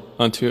killed,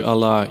 unto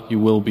Allah you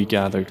will be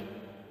gathered.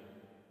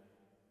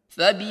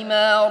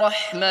 فَبِمَا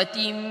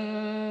رَحْمَةٍ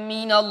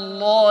مِّنَ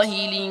اللَّهِ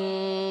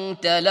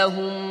لِنتَ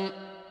لَهُمْ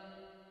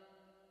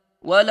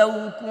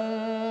ولو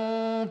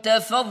كنت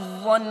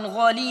فظا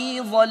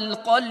غليظ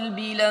القلب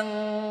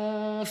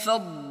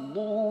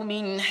لانفضوا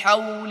من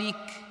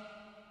حولك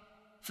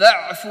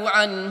فاعف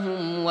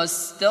عنهم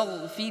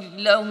واستغفر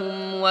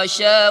لهم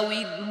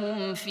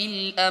وشاورهم في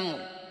الأمر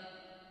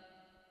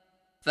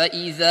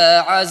فإذا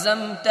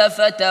عزمت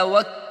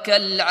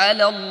فتوكل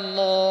على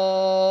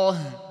الله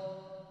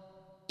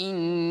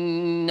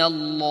إن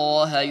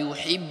الله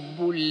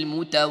يحب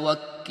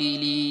المتوكلين.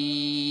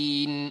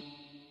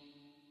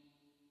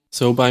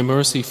 So by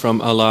mercy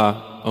from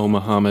Allah, O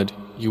Muhammad,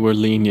 you were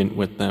lenient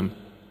with them.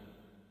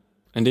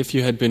 And if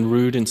you had been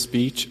rude in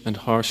speech and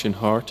harsh in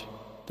heart,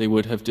 they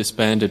would have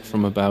disbanded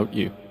from about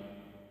you.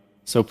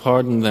 So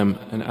pardon them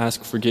and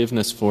ask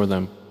forgiveness for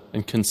them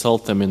and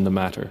consult them in the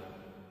matter.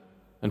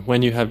 And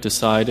when you have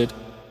decided,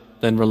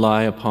 then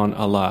rely upon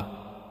Allah.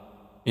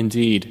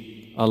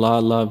 Indeed, Allah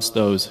loves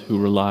those who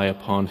rely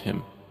upon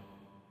Him.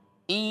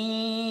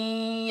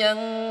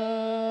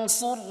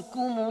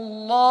 ينصركم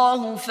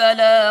الله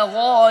فلا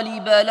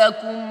غالب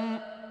لكم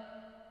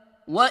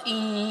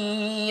وإن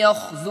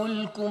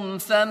يخذلكم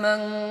فمن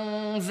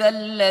ذا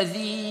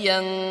الذي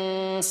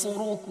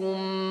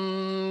ينصركم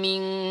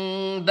من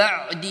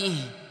بعده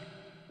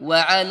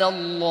وعلى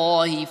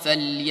الله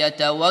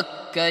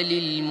فليتوكل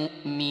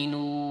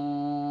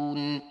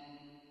المؤمنون.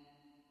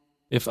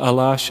 If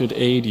Allah should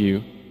aid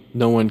you,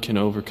 no one can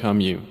overcome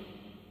you.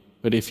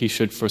 But if He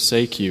should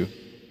forsake you,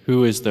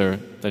 who is there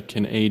that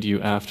can aid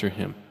you after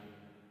Him?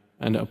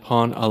 And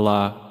upon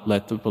Allah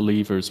let the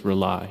believers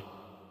rely.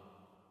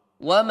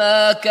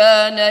 وما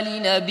كان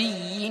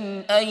لنبي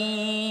أن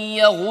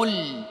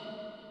يغل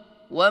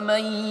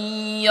ومن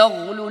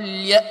يغل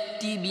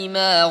يأت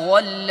بما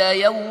غل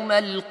يوم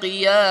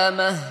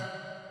القيامة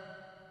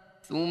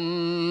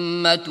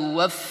ثم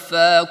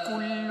توفى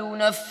كل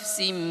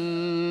نفس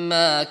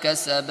ما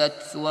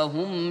كسبت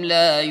وهم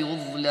لا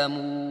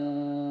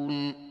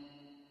يظلمون.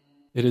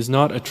 It is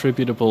not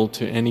attributable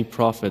to any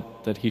prophet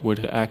that he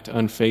would act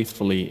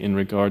unfaithfully in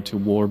regard to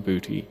war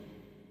booty.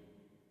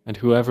 And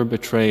whoever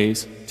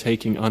betrays,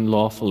 taking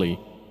unlawfully,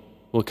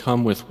 will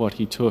come with what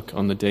he took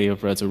on the day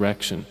of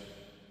resurrection.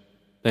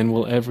 Then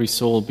will every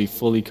soul be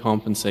fully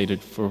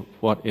compensated for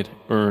what it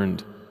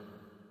earned,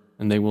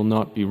 and they will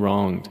not be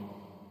wronged.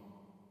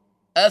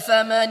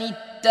 أفمن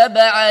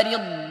اتبع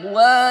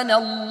رضوان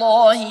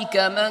الله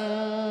كمن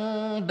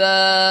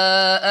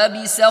باء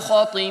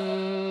بسخط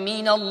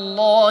من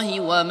الله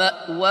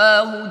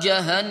ومأواه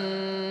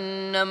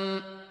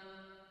جهنم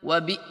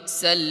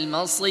وبئس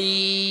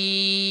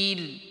المصير.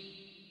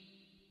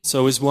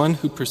 So is one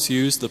who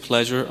pursues the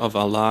pleasure of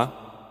Allah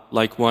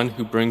like one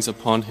who brings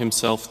upon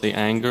himself the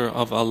anger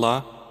of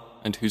Allah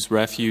and whose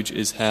refuge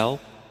is hell?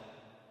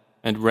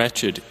 And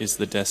wretched is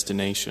the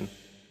destination.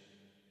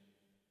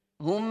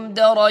 هم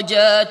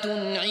درجات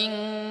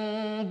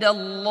عند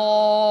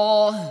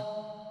الله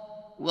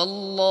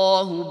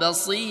والله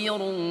بصير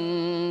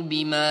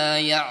بما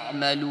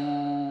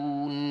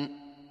يعملون.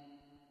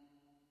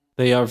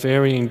 They are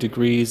varying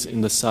degrees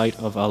in the sight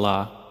of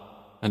Allah,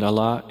 and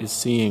Allah is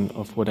seeing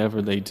of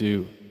whatever they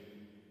do.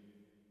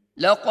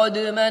 لقد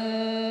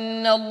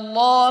من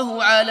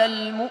الله على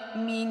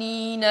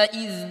المؤمنين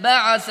إذ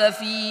بعث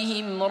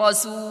فيهم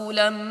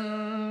رسولا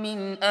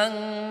من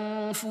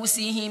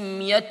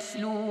أنفسهم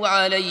يتلو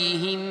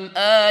عليهم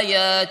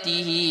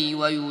آياته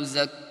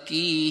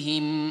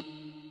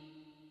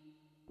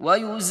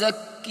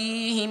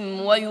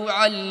ويزكيهم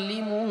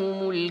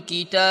ويعلمهم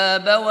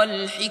الكتاب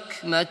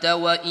والحكمة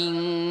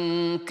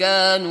وإن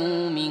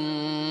كانوا من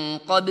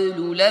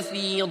قبل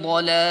لفي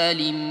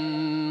ضلال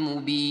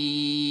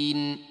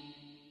مبين.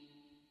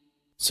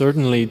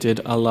 Certainly did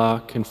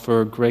Allah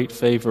confer great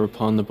favor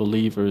upon the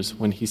believers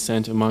when He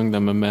sent among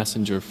them a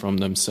messenger from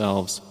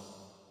themselves,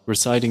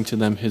 reciting to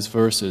them His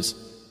verses,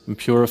 and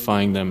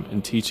purifying them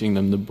and teaching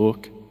them the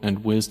book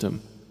and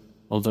wisdom,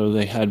 although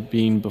they had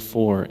been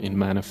before in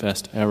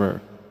manifest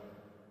error.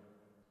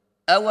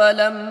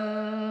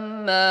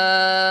 أَوَلَمَّا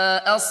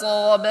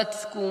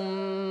أَصَابَتْكُم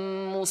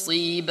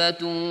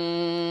مُّصِيبَةٌ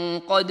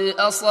قَدْ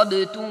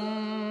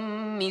أَصَبْتُم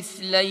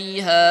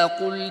مثليها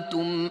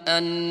قلتم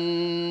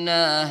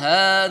أنى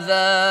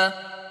هذا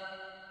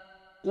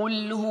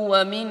قل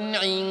هو من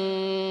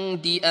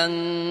عند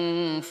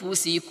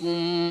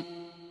أنفسكم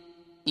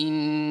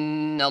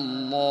إن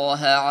الله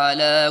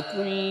على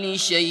كل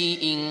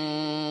شيء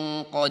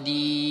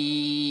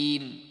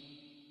قدير.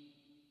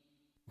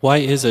 Why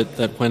is it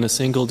that when a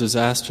single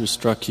disaster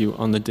struck you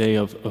on the day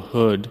of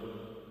Uhud,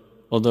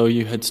 although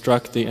you had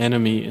struck the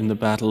enemy in the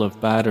battle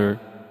of Badr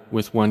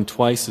with one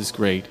twice as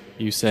great,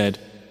 you said,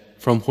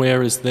 "From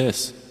where is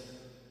this?"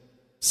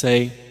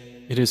 Say,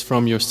 "It is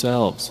from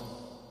yourselves."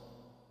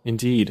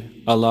 Indeed,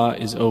 Allah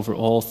is over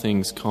all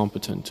things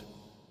competent.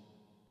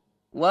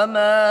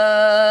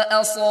 وما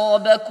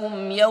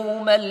أصابكم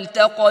يوم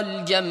التقى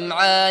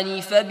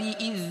الجمعان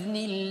فبإذن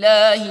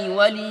الله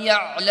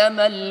وليعلم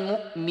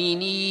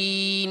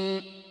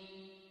المؤمنين.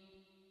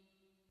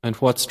 And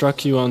what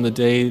struck you on the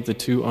day the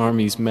two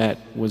armies met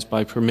was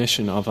by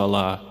permission of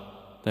Allah,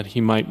 that He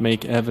might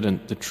make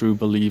evident the true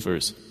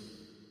believers.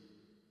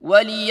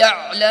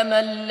 وليعلم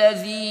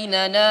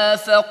الذين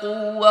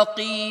نافقوا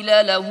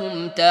وقيل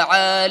لهم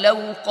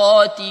تعالوا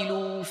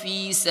قاتلوا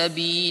في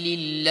سبيل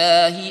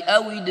الله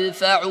أو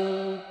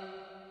ادفعوا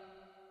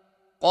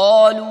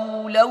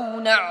قالوا لو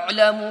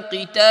نعلم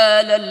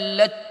قتالا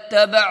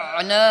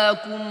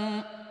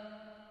لاتبعناكم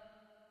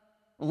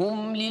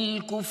هم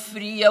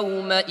للكفر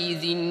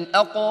يومئذ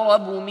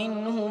أقرب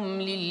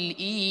منهم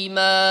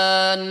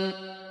للإيمان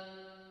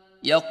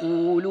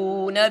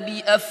يقولون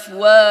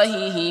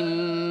بأفواههم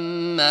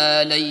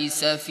ما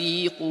ليس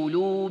في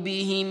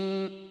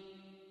قلوبهم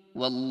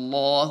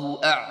والله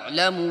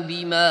أعلم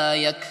بما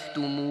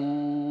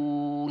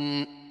يكتمون.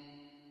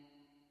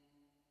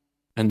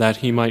 And that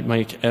he might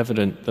make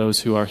evident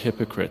those who are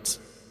hypocrites.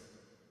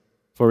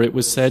 For it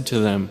was said to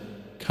them,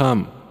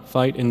 "Come,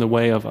 fight in the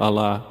way of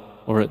Allah,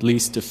 or at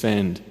least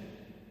defend."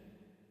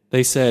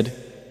 They said,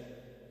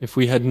 "If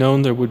we had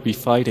known there would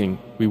be fighting,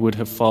 we would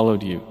have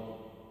followed you."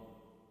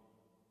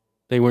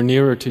 They were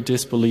nearer to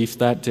disbelief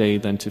that day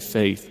than to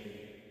faith,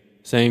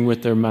 saying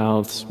with their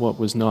mouths what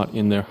was not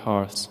in their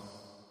hearts.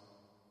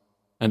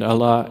 And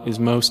Allah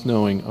is most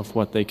knowing of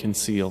what they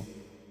conceal.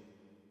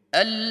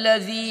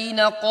 الذين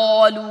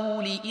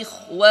قالوا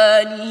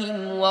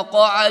لإخوانهم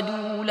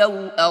وقعدوا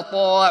لو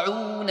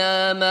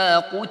أطاعونا ما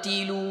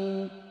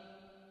قتلوا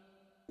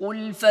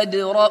قل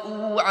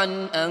فادرءوا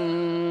عن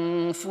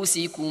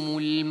أنفسكم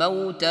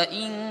الموت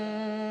إن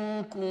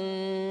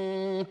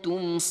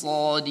كنتم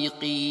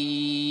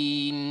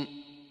صادقين.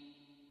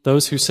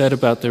 Those who said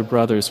about their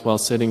brothers while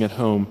sitting at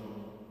home,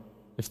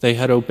 "If they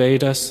had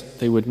obeyed us,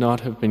 they would not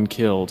have been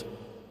killed."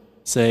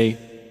 Say,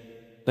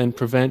 then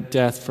prevent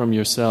death from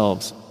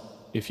yourselves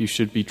if you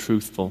should be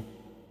truthful.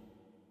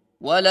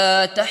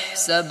 ولا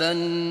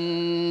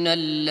تحسبن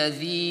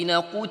الذين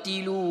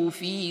قتلوا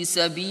في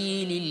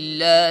سبيل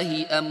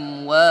الله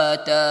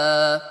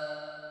أمواتا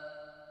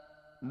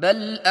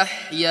بل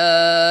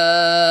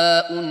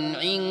أحياء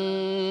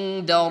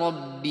عند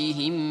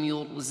ربهم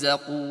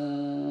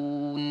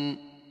يرزقون.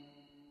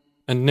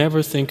 And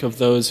never think of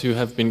those who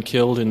have been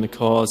killed in the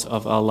cause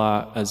of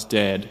Allah as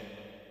dead.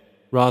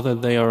 Rather,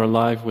 they are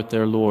alive with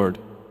their Lord,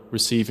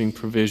 receiving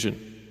provision.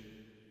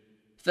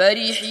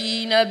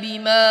 فرحين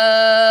بما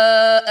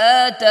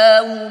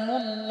آتاهم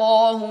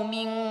الله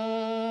من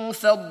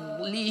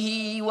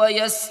فضله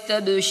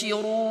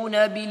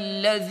ويستبشرون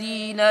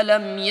بالذين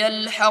لم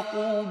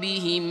يلحقوا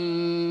بهم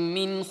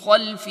من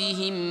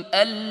خلفهم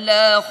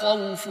ألا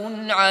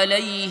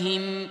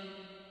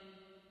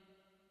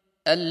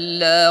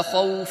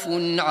خوف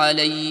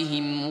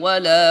عليهم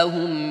ولا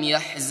هم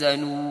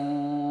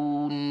يحزنون.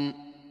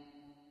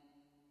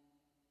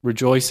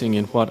 Rejoicing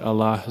in what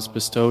Allah has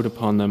bestowed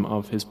upon them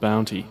of His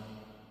bounty,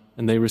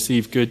 and they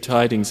receive good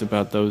tidings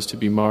about those to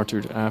be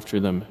martyred after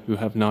them who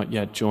have not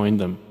yet joined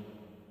them,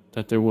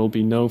 that there will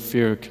be no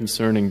fear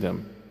concerning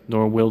them,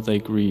 nor will they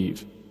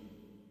grieve.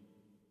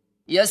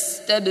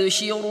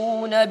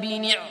 يستبشرون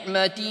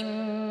بنعمة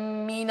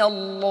من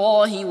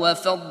الله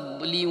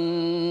وفضل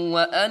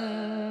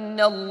وأن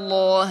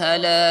الله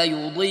لا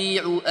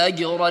يضيع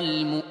أجر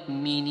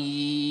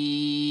المؤمنين.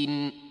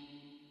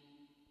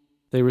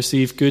 They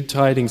receive good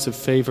tidings of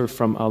favor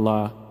from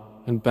Allah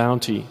and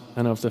bounty,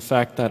 and of the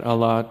fact that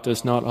Allah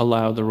does not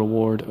allow the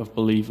reward of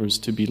believers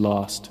to be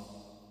lost.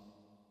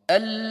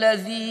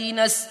 الذين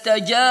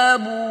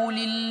استجابوا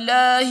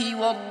لله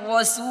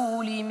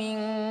والرسول من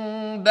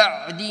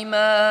بعد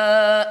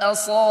ما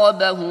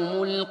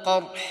أصابهم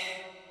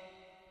القرح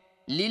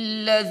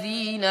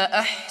للذين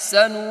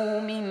أحسنوا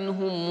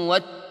منهم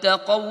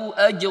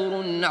واتقوا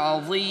أجر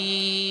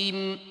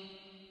عظيم.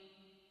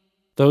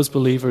 Those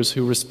believers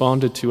who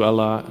responded to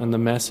Allah and the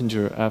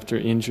Messenger after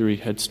injury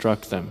had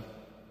struck them.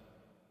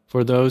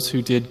 For those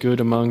who did good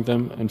among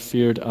them and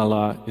feared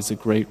Allah is a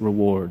great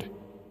reward.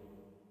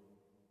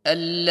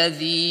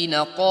 الذين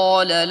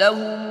قال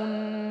لهم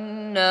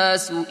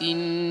الناس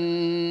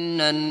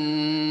إن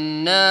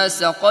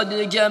الناس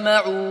قد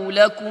جمعوا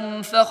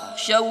لكم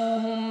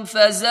فاخشوهم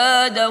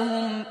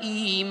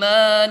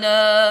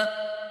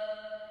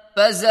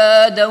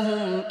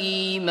فزادهم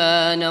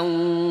إيمانا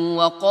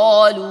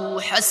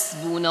وقالوا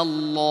حسبنا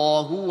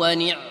الله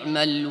ونعم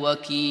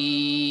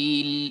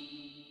الوكيل.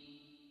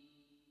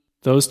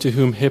 Those to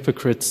whom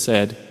hypocrites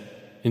said,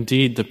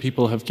 "Indeed, the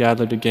people have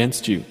gathered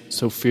against you,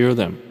 so fear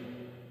them."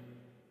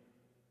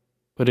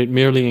 But it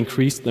merely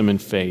increased them in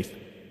faith,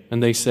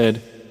 and they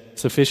said,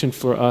 "Sufficient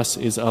for us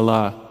is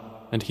Allah,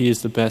 and He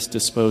is the best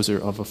disposer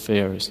of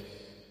affairs."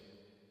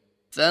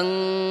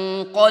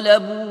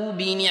 فانقلبوا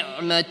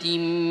بنعمة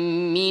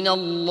من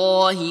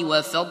الله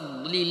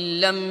وفضل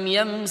لم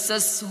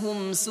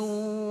يمسسهم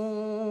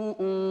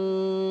سوء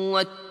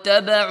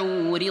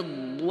واتبعوا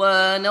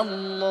رضوان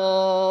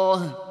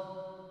الله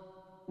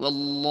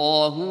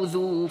والله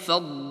ذو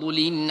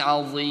فضل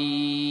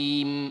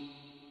عظيم.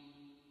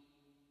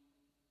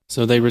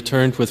 So they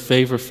returned with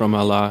favor from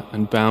Allah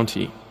and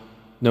bounty,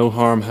 no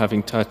harm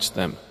having touched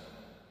them.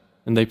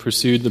 And they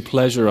pursued the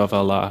pleasure of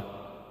Allah,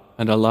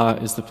 and Allah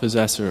is the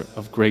possessor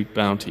of great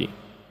bounty.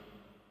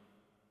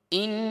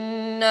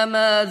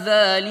 إنما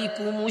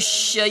ذلكم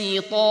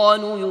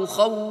الشيطان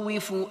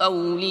يخوف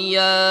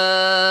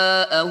أولياءه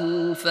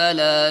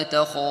فلا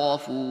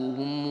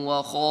تخافوهم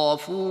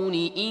وخافون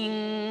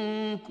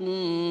إن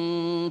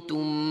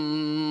كنتم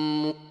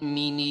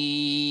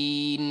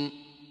مؤمنين.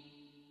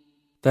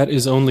 That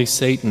is only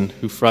Satan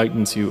who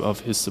frightens you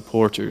of his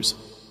supporters.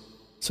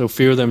 So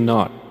fear them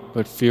not,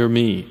 but fear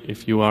me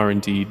if you are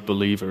indeed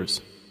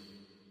believers.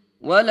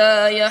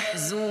 ولا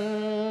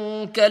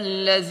يحزنك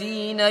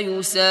الذين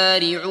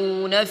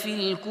يسارعون في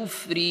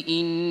الكفر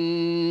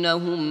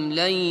إنهم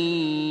لن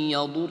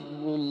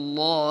يضروا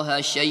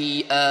الله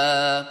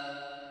شيئا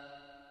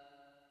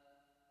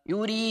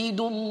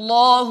يريد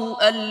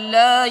الله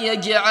ألا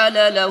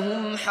يجعل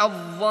لهم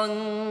حظا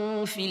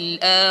في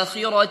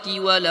الآخرة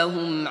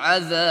ولهم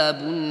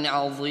عذاب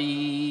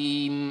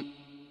عظيم.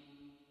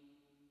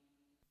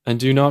 And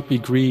do not be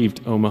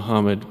grieved, O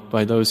Muhammad,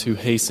 by those who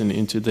hasten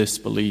into this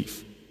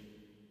belief.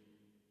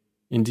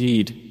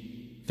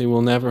 Indeed, they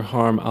will never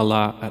harm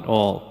Allah at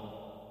all.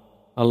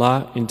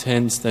 Allah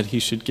intends that He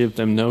should give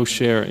them no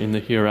share in the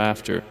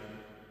hereafter,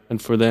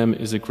 and for them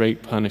is a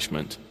great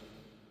punishment.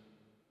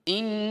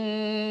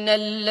 إن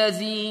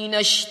الذين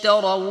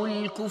اشتروا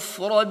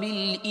الكفر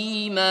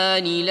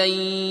بالإيمان لن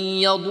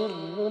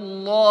يضروا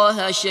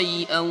الله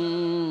شيئا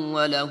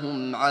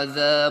ولهم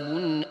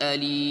عذاب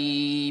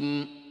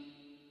أليم.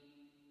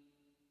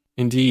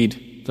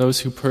 Indeed, those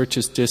who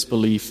purchase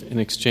disbelief in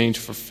exchange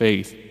for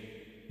faith,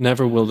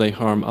 never will they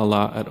harm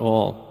Allah at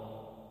all,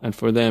 and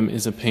for them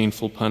is a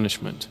painful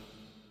punishment.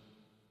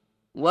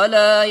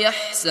 ولا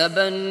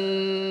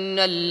يحسبن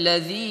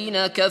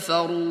الذين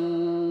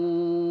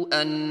كفروا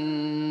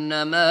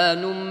أنما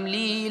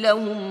نملي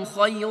لهم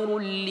خير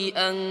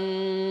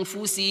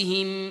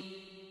لأنفسهم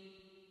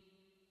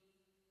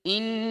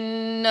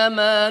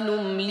إنما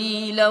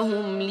نملي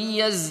لهم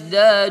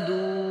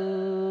ليزدادوا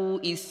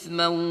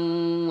إثما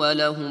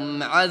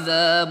ولهم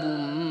عذاب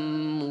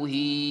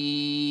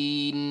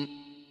مهين.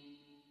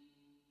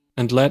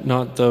 And let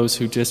not those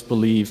who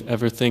disbelieve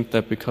ever think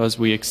that because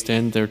we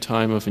extend their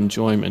time of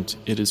enjoyment,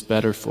 it is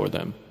better for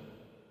them.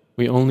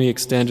 We only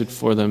extend it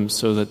for them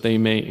so that they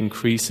may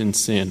increase in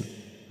sin,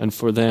 and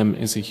for them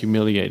is a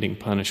humiliating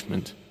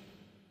punishment.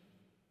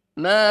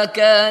 ما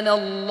كان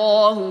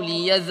الله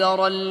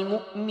ليذر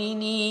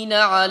المؤمنين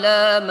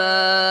على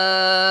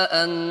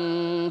ما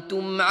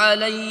أنتم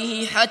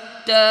عليه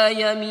حتى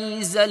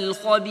يميز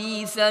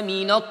الخبيث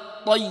من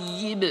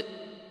الطيب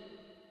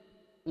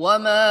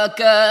وما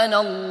كان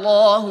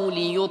الله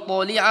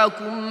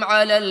ليطلعكم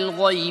على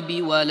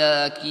الغيب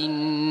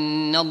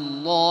ولكن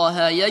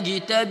الله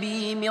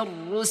يجتبي من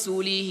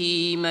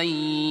رسله من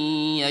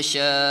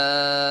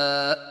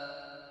يشاء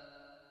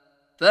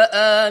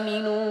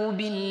فآمنوا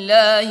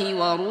بالله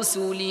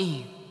ورسله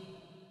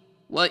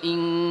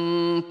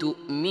وإن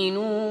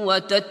تؤمنوا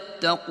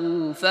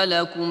وتتقوا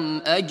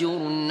فلكم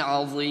أجر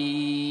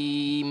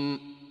عظيم.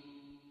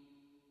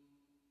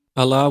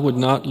 Allah would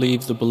not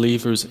leave the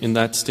believers in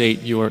that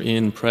state you are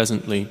in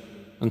presently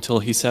until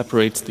He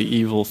separates the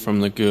evil from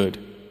the good,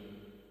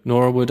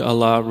 nor would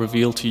Allah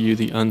reveal to you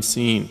the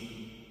unseen,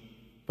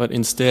 but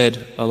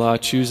instead Allah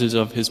chooses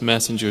of His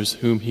messengers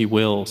whom He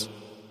wills,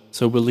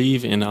 so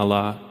believe in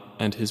Allah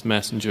and His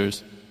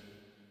messengers,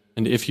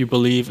 and if you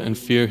believe and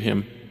fear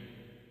Him,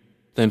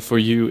 then for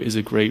you is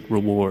a great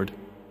reward.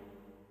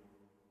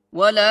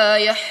 ولا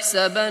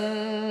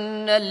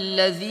يحسبن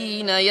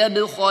الذين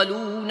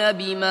يبخلون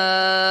بما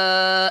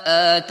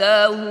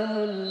آتاهم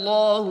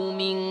الله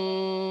من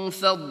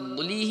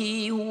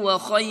فضله هو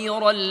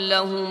خيرا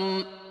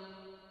لهم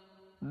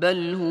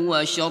بل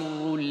هو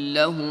شر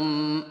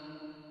لهم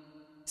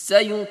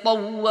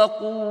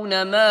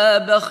سيطوقون ما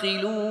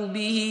بخلوا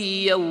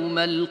به يوم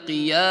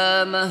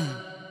القيامة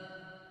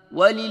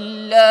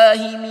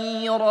ولله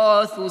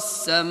ميراث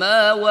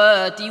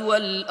السماوات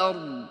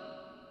والأرض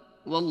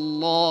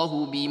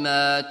والله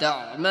بما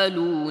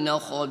تعملون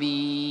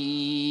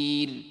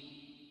خبير.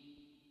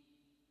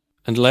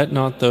 And let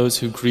not those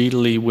who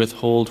greedily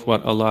withhold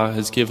what Allah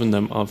has given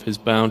them of His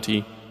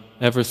bounty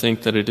ever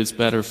think that it is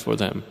better for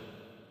them.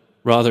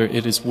 Rather,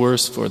 it is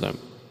worse for them.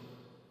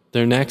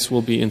 Their necks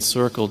will be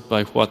encircled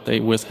by what they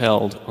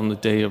withheld on the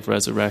day of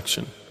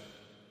resurrection.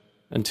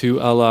 And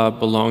to Allah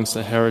belongs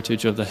the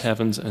heritage of the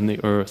heavens and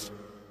the earth.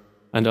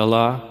 And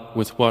Allah,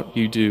 with what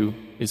you do,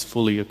 is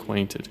fully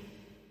acquainted.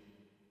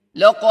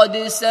 لقد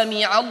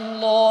سمع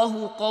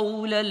الله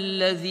قول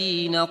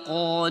الذين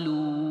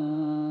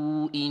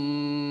قالوا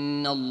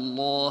إن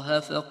الله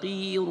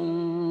فقير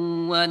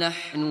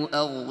ونحن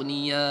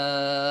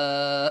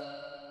أغنياء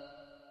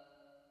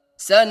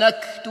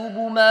سنكتب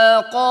ما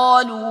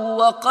قالوا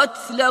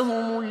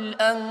وقتلهم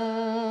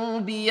الأنبياء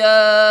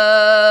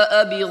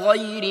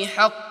بغير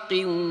حق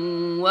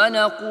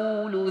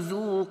ونقول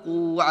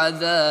ذوقوا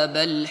عذاب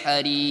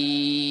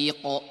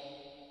الحريق.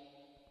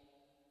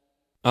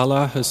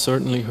 Allah has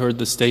certainly heard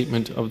the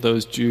statement of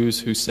those Jews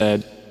who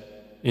said,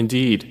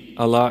 "Indeed,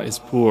 Allah is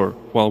poor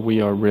while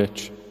we are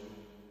rich."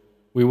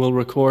 We will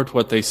record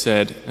what they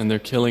said and their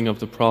killing of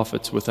the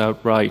prophets without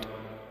right,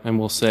 and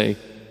will say,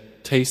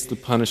 "Taste the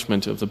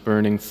punishment of the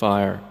burning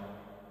fire."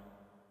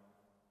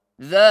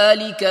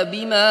 ذلك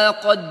بما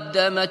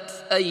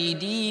قدمت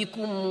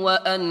أيديكم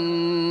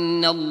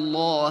وأن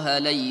الله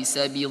ليس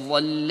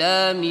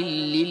بظلام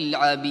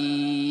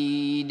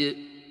للعبيد.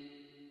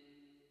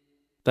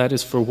 That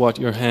is for what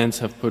your hands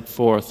have put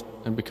forth,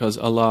 and because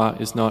Allah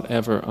is not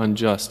ever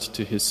unjust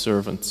to His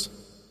servants.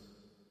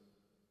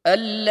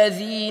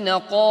 الذين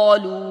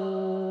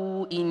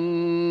قالوا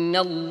إن إن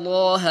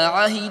الله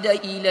عهد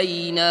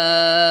إلينا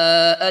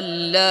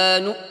ألا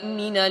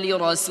نؤمن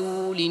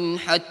لرسول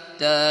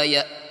حتى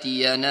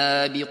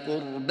يأتينا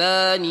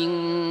بقربان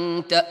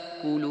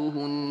تأكله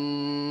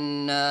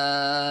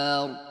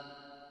النار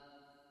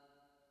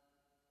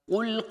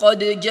قل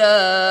قد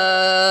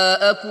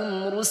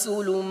جاءكم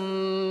رسل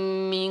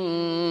من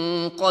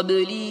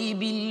قبلي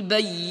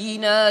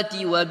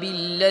بالبينات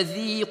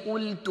وبالذي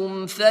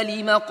قلتم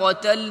فلم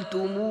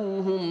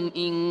قتلتموهم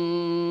إن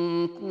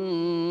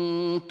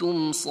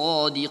كنتم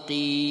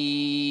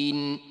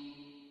صادقين.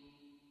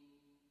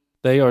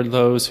 They are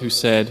those who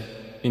said,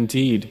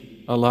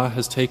 Indeed, Allah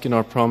has taken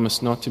our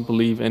promise not to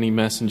believe any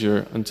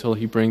messenger until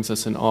he brings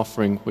us an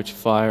offering which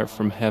fire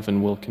from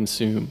heaven will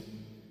consume.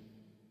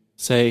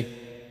 Say,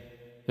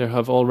 there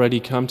have already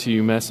come to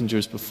you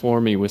messengers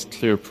before me with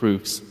clear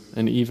proofs,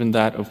 and even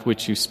that of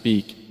which you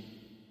speak.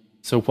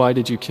 So why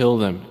did you kill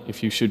them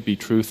if you should be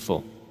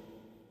truthful?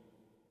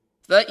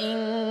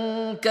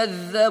 فَإِن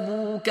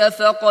كَذَّبُوكَ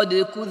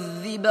فَقَدْ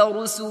كُذِّبَ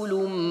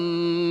رُسُلٌ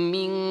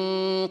مِّن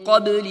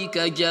قَبْلِكَ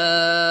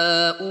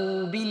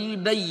جَاءُوا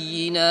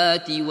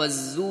بِالْبَيِّنَاتِ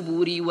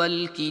وَالزُّبُرِ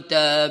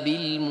وَالْكِتَابِ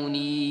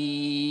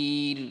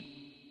الْمُنِيرِ.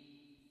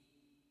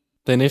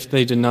 Then if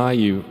they deny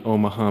you, O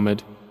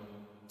Muhammad,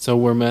 so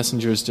were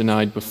messengers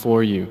denied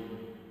before you,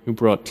 who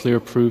brought clear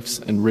proofs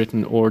and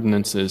written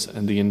ordinances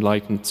and the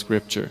enlightened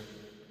scripture.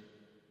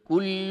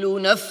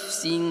 كل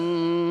نفس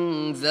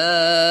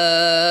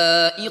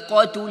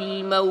ذائقة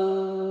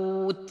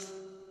الموت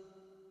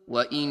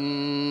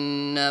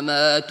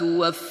وإنما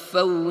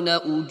توفون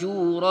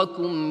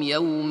أجوركم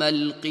يوم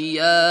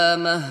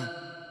القيامة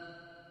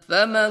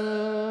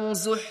فمن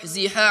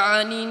زحزح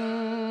عن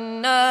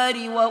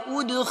النار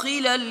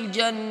وأدخل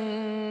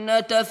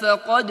الجنة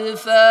فقد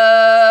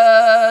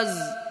فاز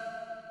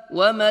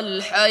وما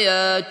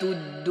الحياة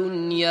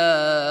الدنيا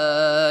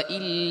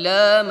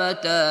إلا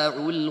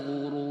متاع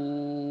الغرور.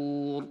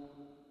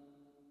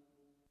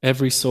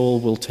 Every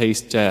soul will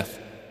taste death,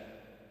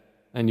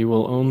 and you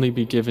will only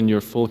be given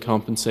your full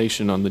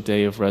compensation on the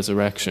day of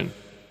resurrection.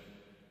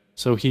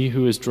 So he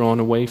who is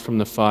drawn away from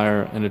the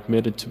fire and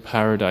admitted to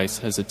paradise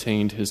has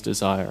attained his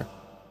desire.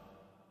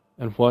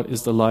 And what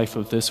is the life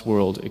of this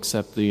world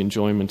except the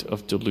enjoyment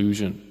of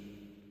delusion?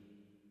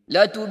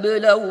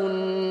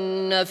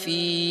 لَتُبْلَوُنَّ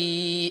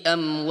فِي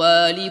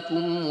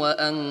أَمْوَالِكُمْ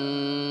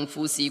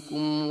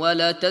وَأَنفُسِكُمْ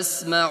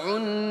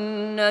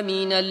وَلَتَسْمَعُنَّ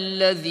مِنَ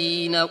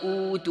الَّذِينَ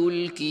أُوتُوا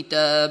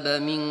الْكِتَابَ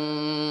مِنْ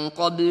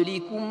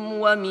قَبْلِكُمْ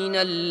وَمِنَ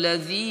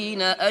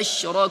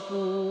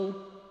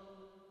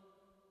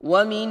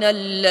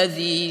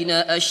الَّذِينَ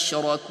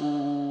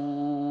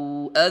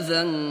أَشْرَكُوا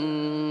أَذًى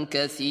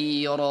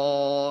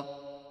كَثِيرًا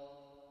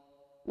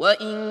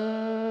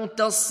وَإِن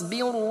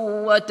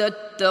تَصْبِرُوا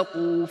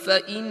وَتَتَّقُوا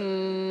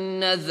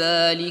فَإِنَّ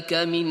ذَلِكَ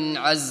مِنْ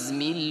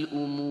عَزْمِ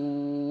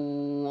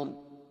الْأُمُورِ.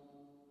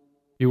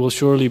 You will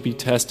surely be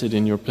tested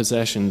in your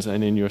possessions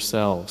and in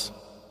yourselves,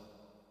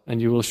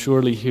 and you will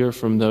surely hear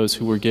from those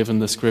who were given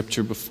the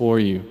scripture before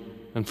you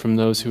and from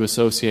those who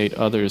associate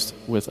others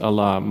with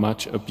Allah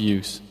much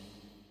abuse.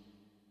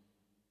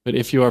 But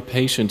if you are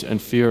patient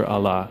and fear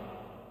Allah,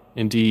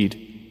 indeed,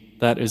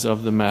 that is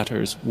of the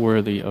matters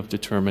worthy of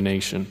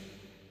determination.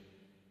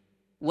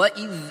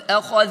 وَإِذْ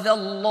أَخَذَ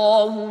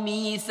اللَّهُ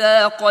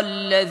مِيثَاقَ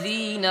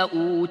الَّذِينَ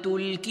أُوتُوا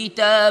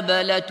الْكِتَابَ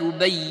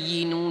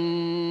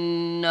لَتُبَيِّنُنَّهُ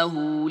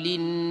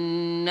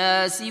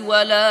لِلنَّاسِ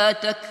وَلَا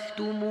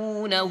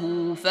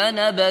تَكْتُمُونَهُ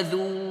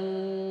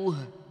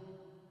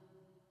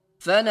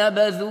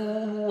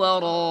فَنَبَذُوهُ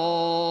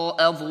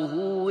وَرَاءَ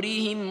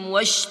ظُهُورِهِمْ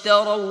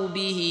وَاشْتَرَوْا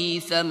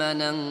بِهِ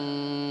ثَمَنًا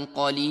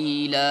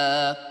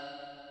قَلِيلًا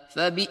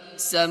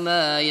فَبِئْسَ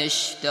مَا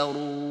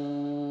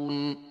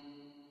يَشْتَرُونَ.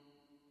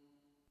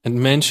 And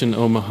mention,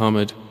 O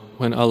Muhammad,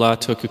 when Allah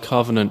took a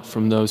covenant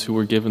from those who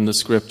were given the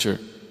scripture,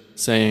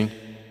 saying,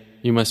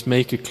 You must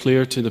make it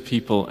clear to the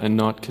people and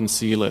not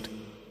conceal it.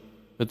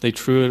 But they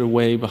threw it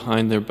away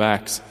behind their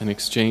backs and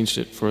exchanged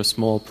it for a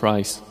small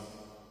price.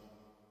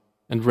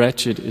 And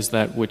wretched is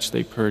that which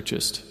they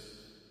purchased.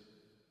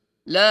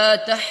 لا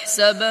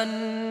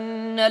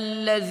تحسبن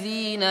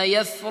الذين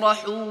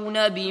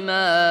يفرحون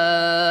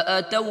بما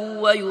أتوا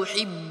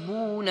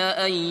ويحبون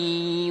أن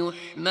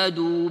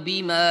يحمدوا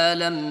بما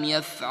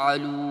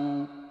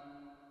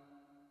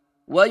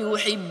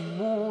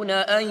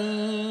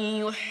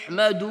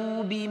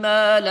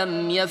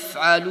لم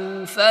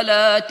يفعلوا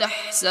فلا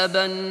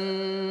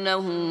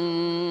تحسبنهم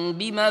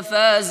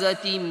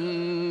بمفازة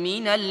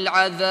من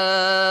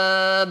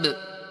العذاب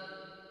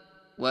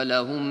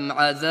وَلَهُمْ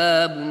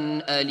عَذَابٌ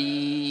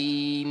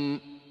أَلِيمٌ.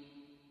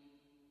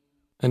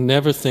 And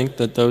never think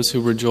that those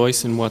who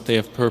rejoice in what they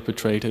have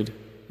perpetrated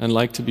and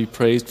like to be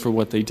praised for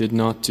what they did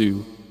not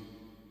do,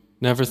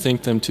 never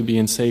think them to be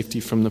in safety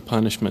from the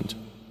punishment,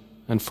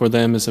 and for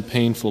them is a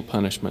painful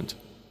punishment.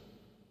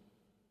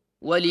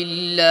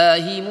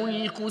 وَلِلَّهِ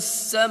مُلْكُ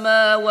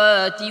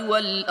السَّمَاوَاتِ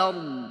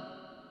وَالْأَرْضِ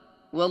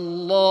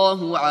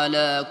وَاللَّهُ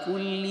عَلَى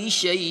كُلِّ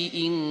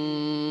شَيْءٍ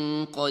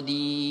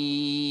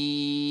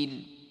قَدِيرٌ.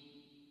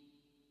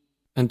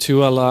 And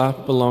to Allah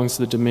belongs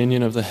the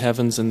dominion of the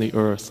heavens and the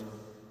earth,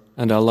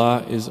 and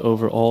Allah is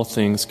over all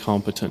things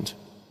competent.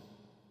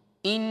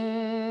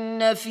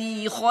 إن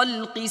في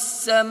خلق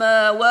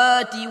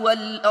السماوات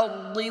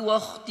والأرض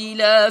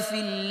واختلاف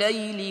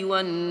الليل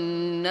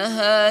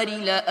والنهار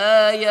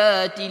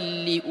لآيات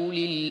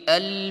لأولي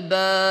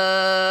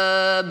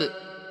الألباب.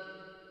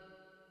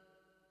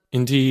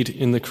 Indeed,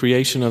 in the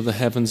creation of the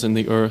heavens and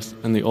the earth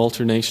and the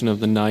alternation of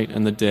the night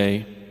and the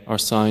day are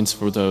signs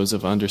for those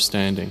of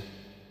understanding.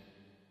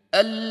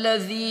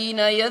 الذين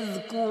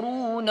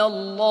يذكرون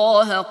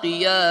الله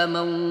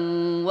قياما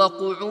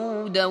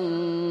وقعودا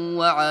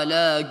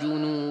وعلى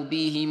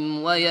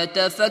جنوبهم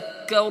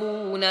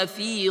ويتفكرون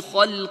في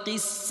خلق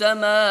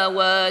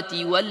السماوات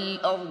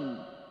والأرض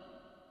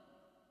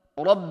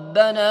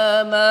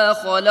ربنا ما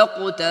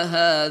خلقت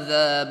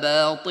هذا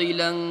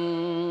باطلا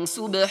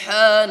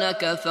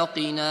سبحانك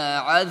فقنا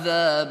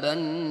عذاب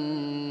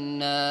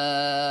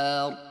النار.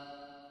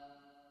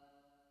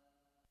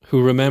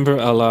 Who remember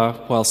Allah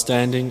while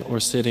standing or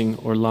sitting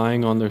or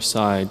lying on their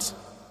sides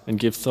and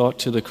give thought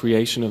to the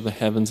creation of the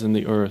heavens and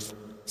the earth,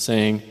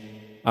 saying,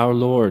 Our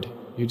Lord,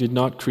 you did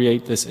not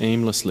create this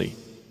aimlessly.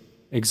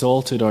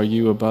 Exalted are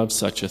you above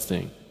such a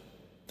thing.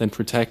 Then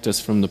protect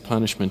us from the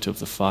punishment of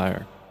the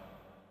fire.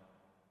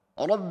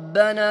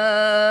 ربنا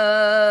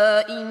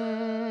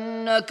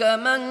إنك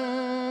من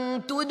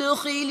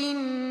تدخل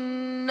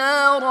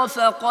النار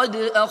فقد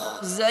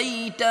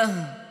أخزيته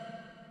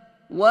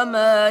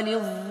وما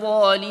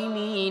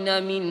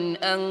للظالمين من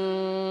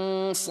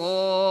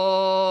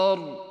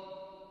أنصار.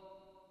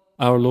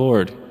 Our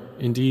Lord,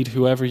 indeed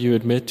whoever you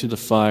admit to the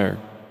fire,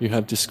 you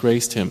have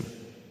disgraced him,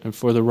 and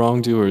for the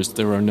wrongdoers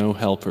there are no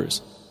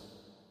helpers.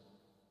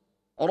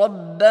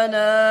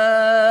 ربنا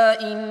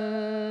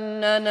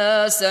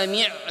إننا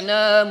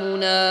سمعنا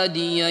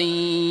مناديا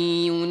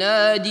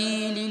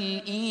ينادي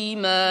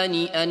للإيمان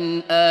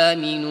أن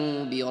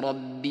آمنوا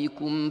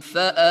بربكم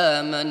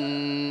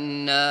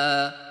فآمنا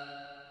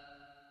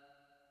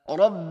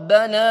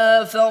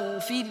ربنا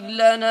فاغفر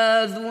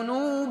لنا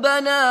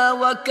ذنوبنا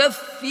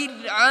وكفر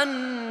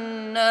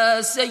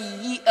عنا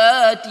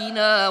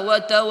سيئاتنا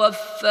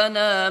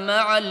وتوفنا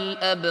مع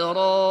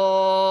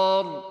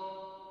الأبرار.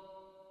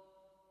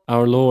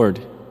 Our Lord,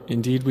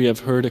 indeed we have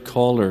heard a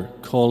caller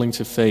calling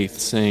to faith,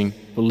 saying,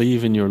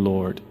 Believe in your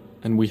Lord,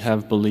 and we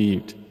have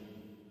believed.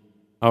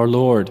 Our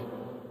Lord,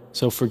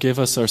 so forgive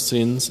us our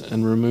sins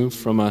and remove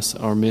from us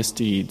our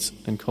misdeeds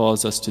and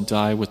cause us to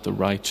die with the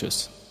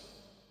righteous.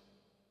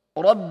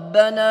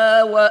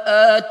 ربنا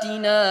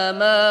وآتنا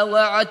ما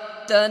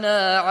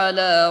وعدتنا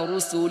على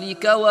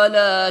رسلك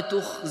ولا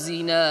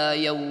تخزنا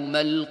يوم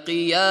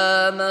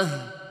القيامة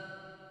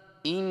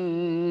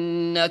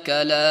إنك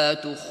لا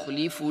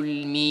تخلف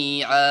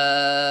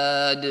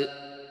الميعاد.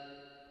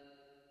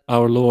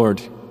 Our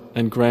Lord,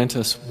 and grant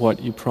us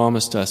what you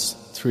promised us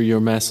through your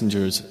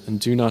messengers, and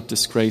do not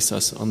disgrace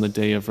us on the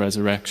day of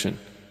resurrection.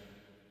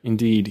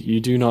 Indeed, you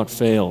do not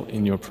fail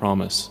in your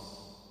promise.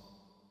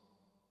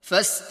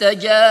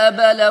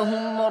 فاستجاب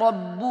لهم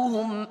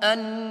ربهم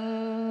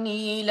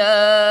أني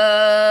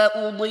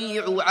لا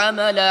أضيع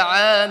عمل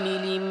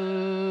عامل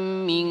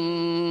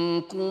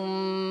منكم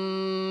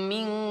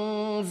من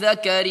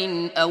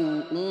ذكر أو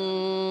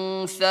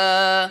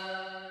أنثى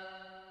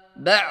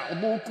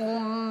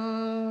بعضكم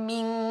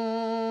من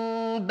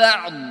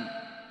بعض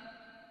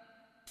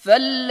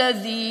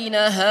فالذين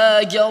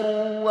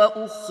هاجروا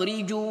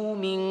وأخرجوا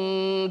من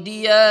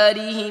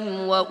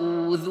ديارهم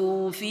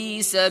وأوذوا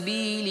في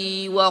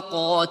سبيلي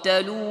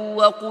وقاتلوا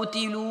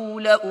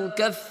وقتلوا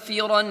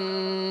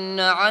لأكفرن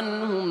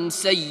عنهم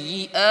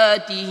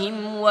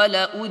سيئاتهم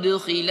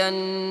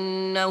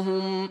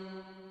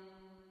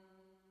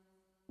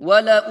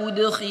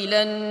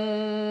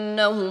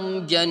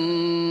ولأدخلنهم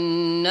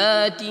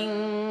جنات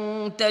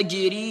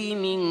تجري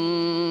من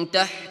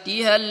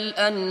تحتها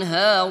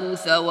الأنهار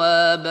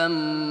ثوابا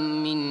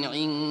من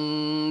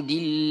عند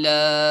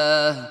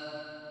الله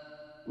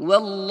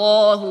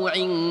والله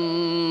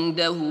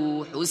عنده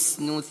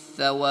حسن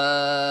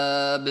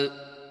الثواب.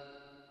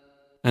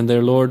 And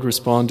their Lord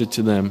responded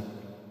to them,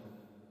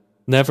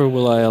 Never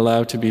will I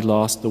allow to be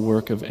lost the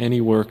work of any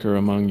worker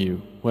among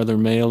you, whether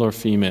male or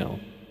female.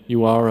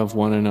 You are of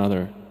one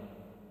another.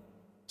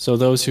 So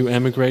those who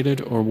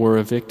emigrated or were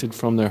evicted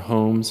from their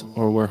homes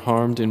or were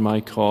harmed in my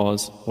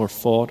cause or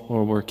fought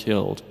or were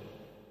killed,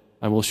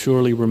 I will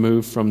surely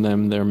remove from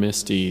them their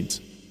misdeeds,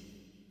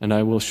 and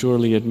I will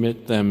surely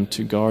admit them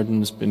to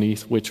gardens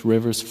beneath which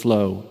rivers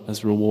flow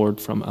as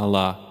reward from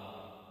Allah,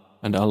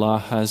 and Allah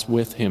has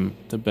with Him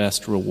the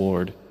best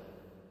reward.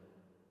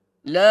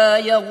 لا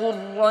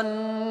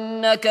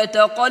يغرنك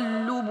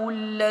تقلب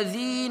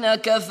الذين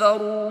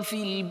كفروا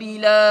في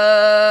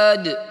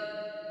البلاد.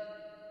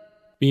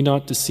 Be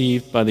not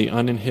deceived by the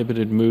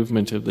uninhibited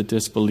movement of the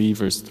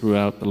disbelievers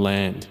throughout the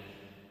land.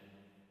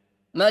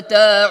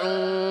 متاع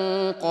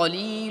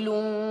قليل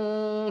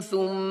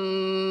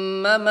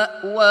ثم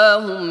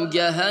مأواهم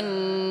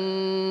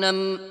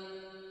جهنم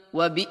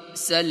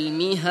وبئس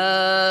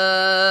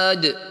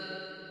المهاد.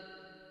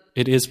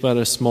 It is but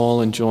a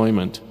small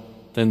enjoyment,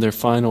 then their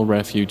final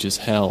refuge is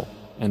hell,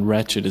 and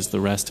wretched is the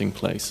resting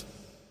place.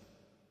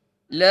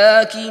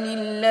 لكن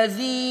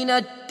الذين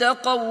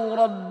اتقوا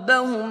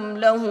ربهم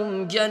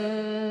لهم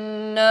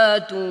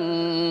جنات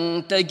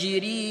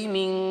تجري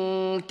من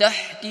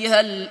تحتها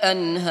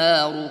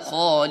الأنهار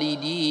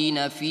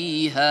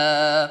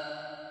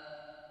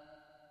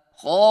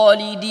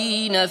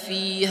خالدين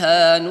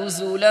فيها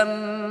نزلا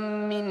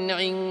من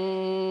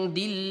عند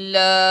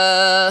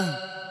الله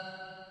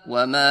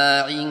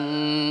وما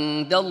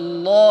عند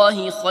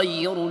الله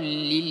خير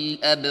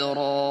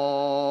للأبرار.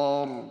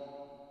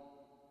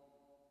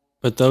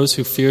 But those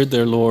who feared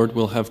their Lord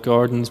will have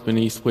gardens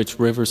beneath which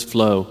rivers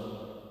flow,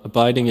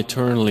 abiding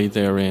eternally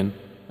therein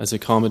as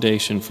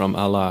accommodation from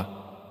Allah.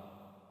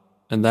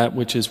 And that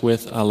which is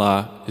with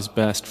Allah is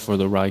best for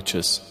the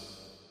righteous.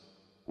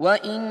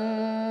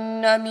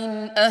 وَإِنَّ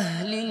مِنْ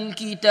أَهْلِ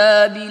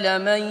الْكِتَابِ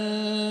لَمَنْ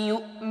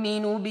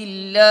يُؤْمِنُ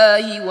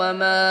بِاللَّهِ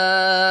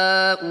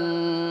وَمَا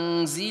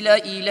أُنْزِلَ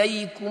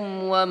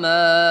إِلَيْكُمْ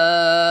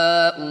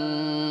وَمَا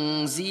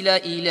أُنْزِلَ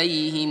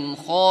إِلَيْهِمْ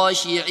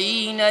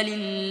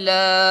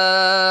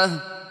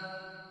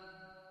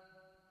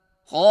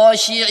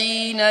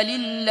خاشعين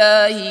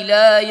لله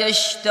لا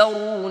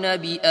يشترون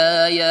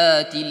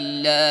بآيات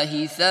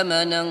الله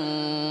ثمنا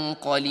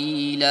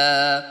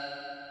قليلا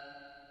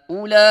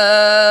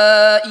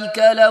أولئك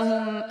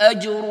لهم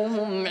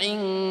أجرهم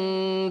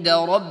عند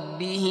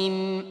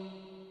ربهم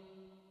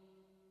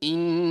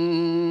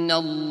إن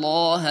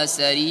الله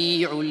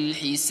سريع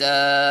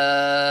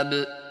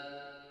الحساب.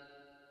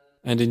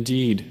 And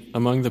indeed,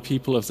 among the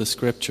people of the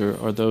scripture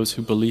are those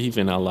who believe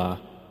in Allah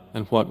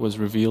and what was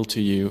revealed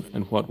to you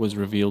and what was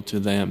revealed to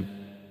them,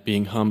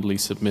 being humbly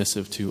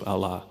submissive to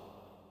Allah.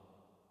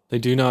 They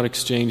do not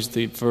exchange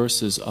the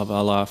verses of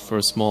Allah for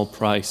a small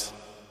price.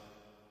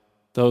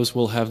 Those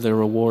will have their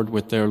reward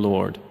with their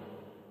Lord.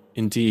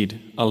 Indeed,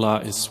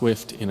 Allah is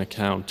swift in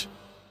account.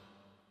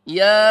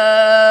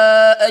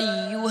 يا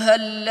أيها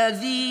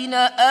الذين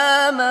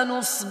آمنوا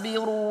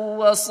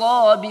اصبروا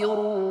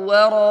وصابروا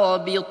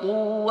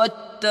ورابطوا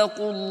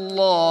واتقوا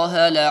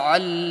الله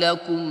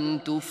لعلكم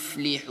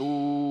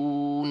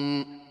تفلحون.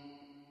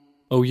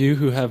 O you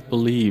who have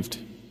believed,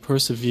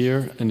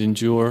 persevere and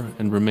endure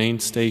and remain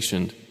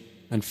stationed,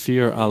 and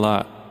fear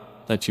Allah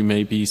that you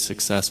may be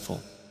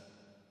successful.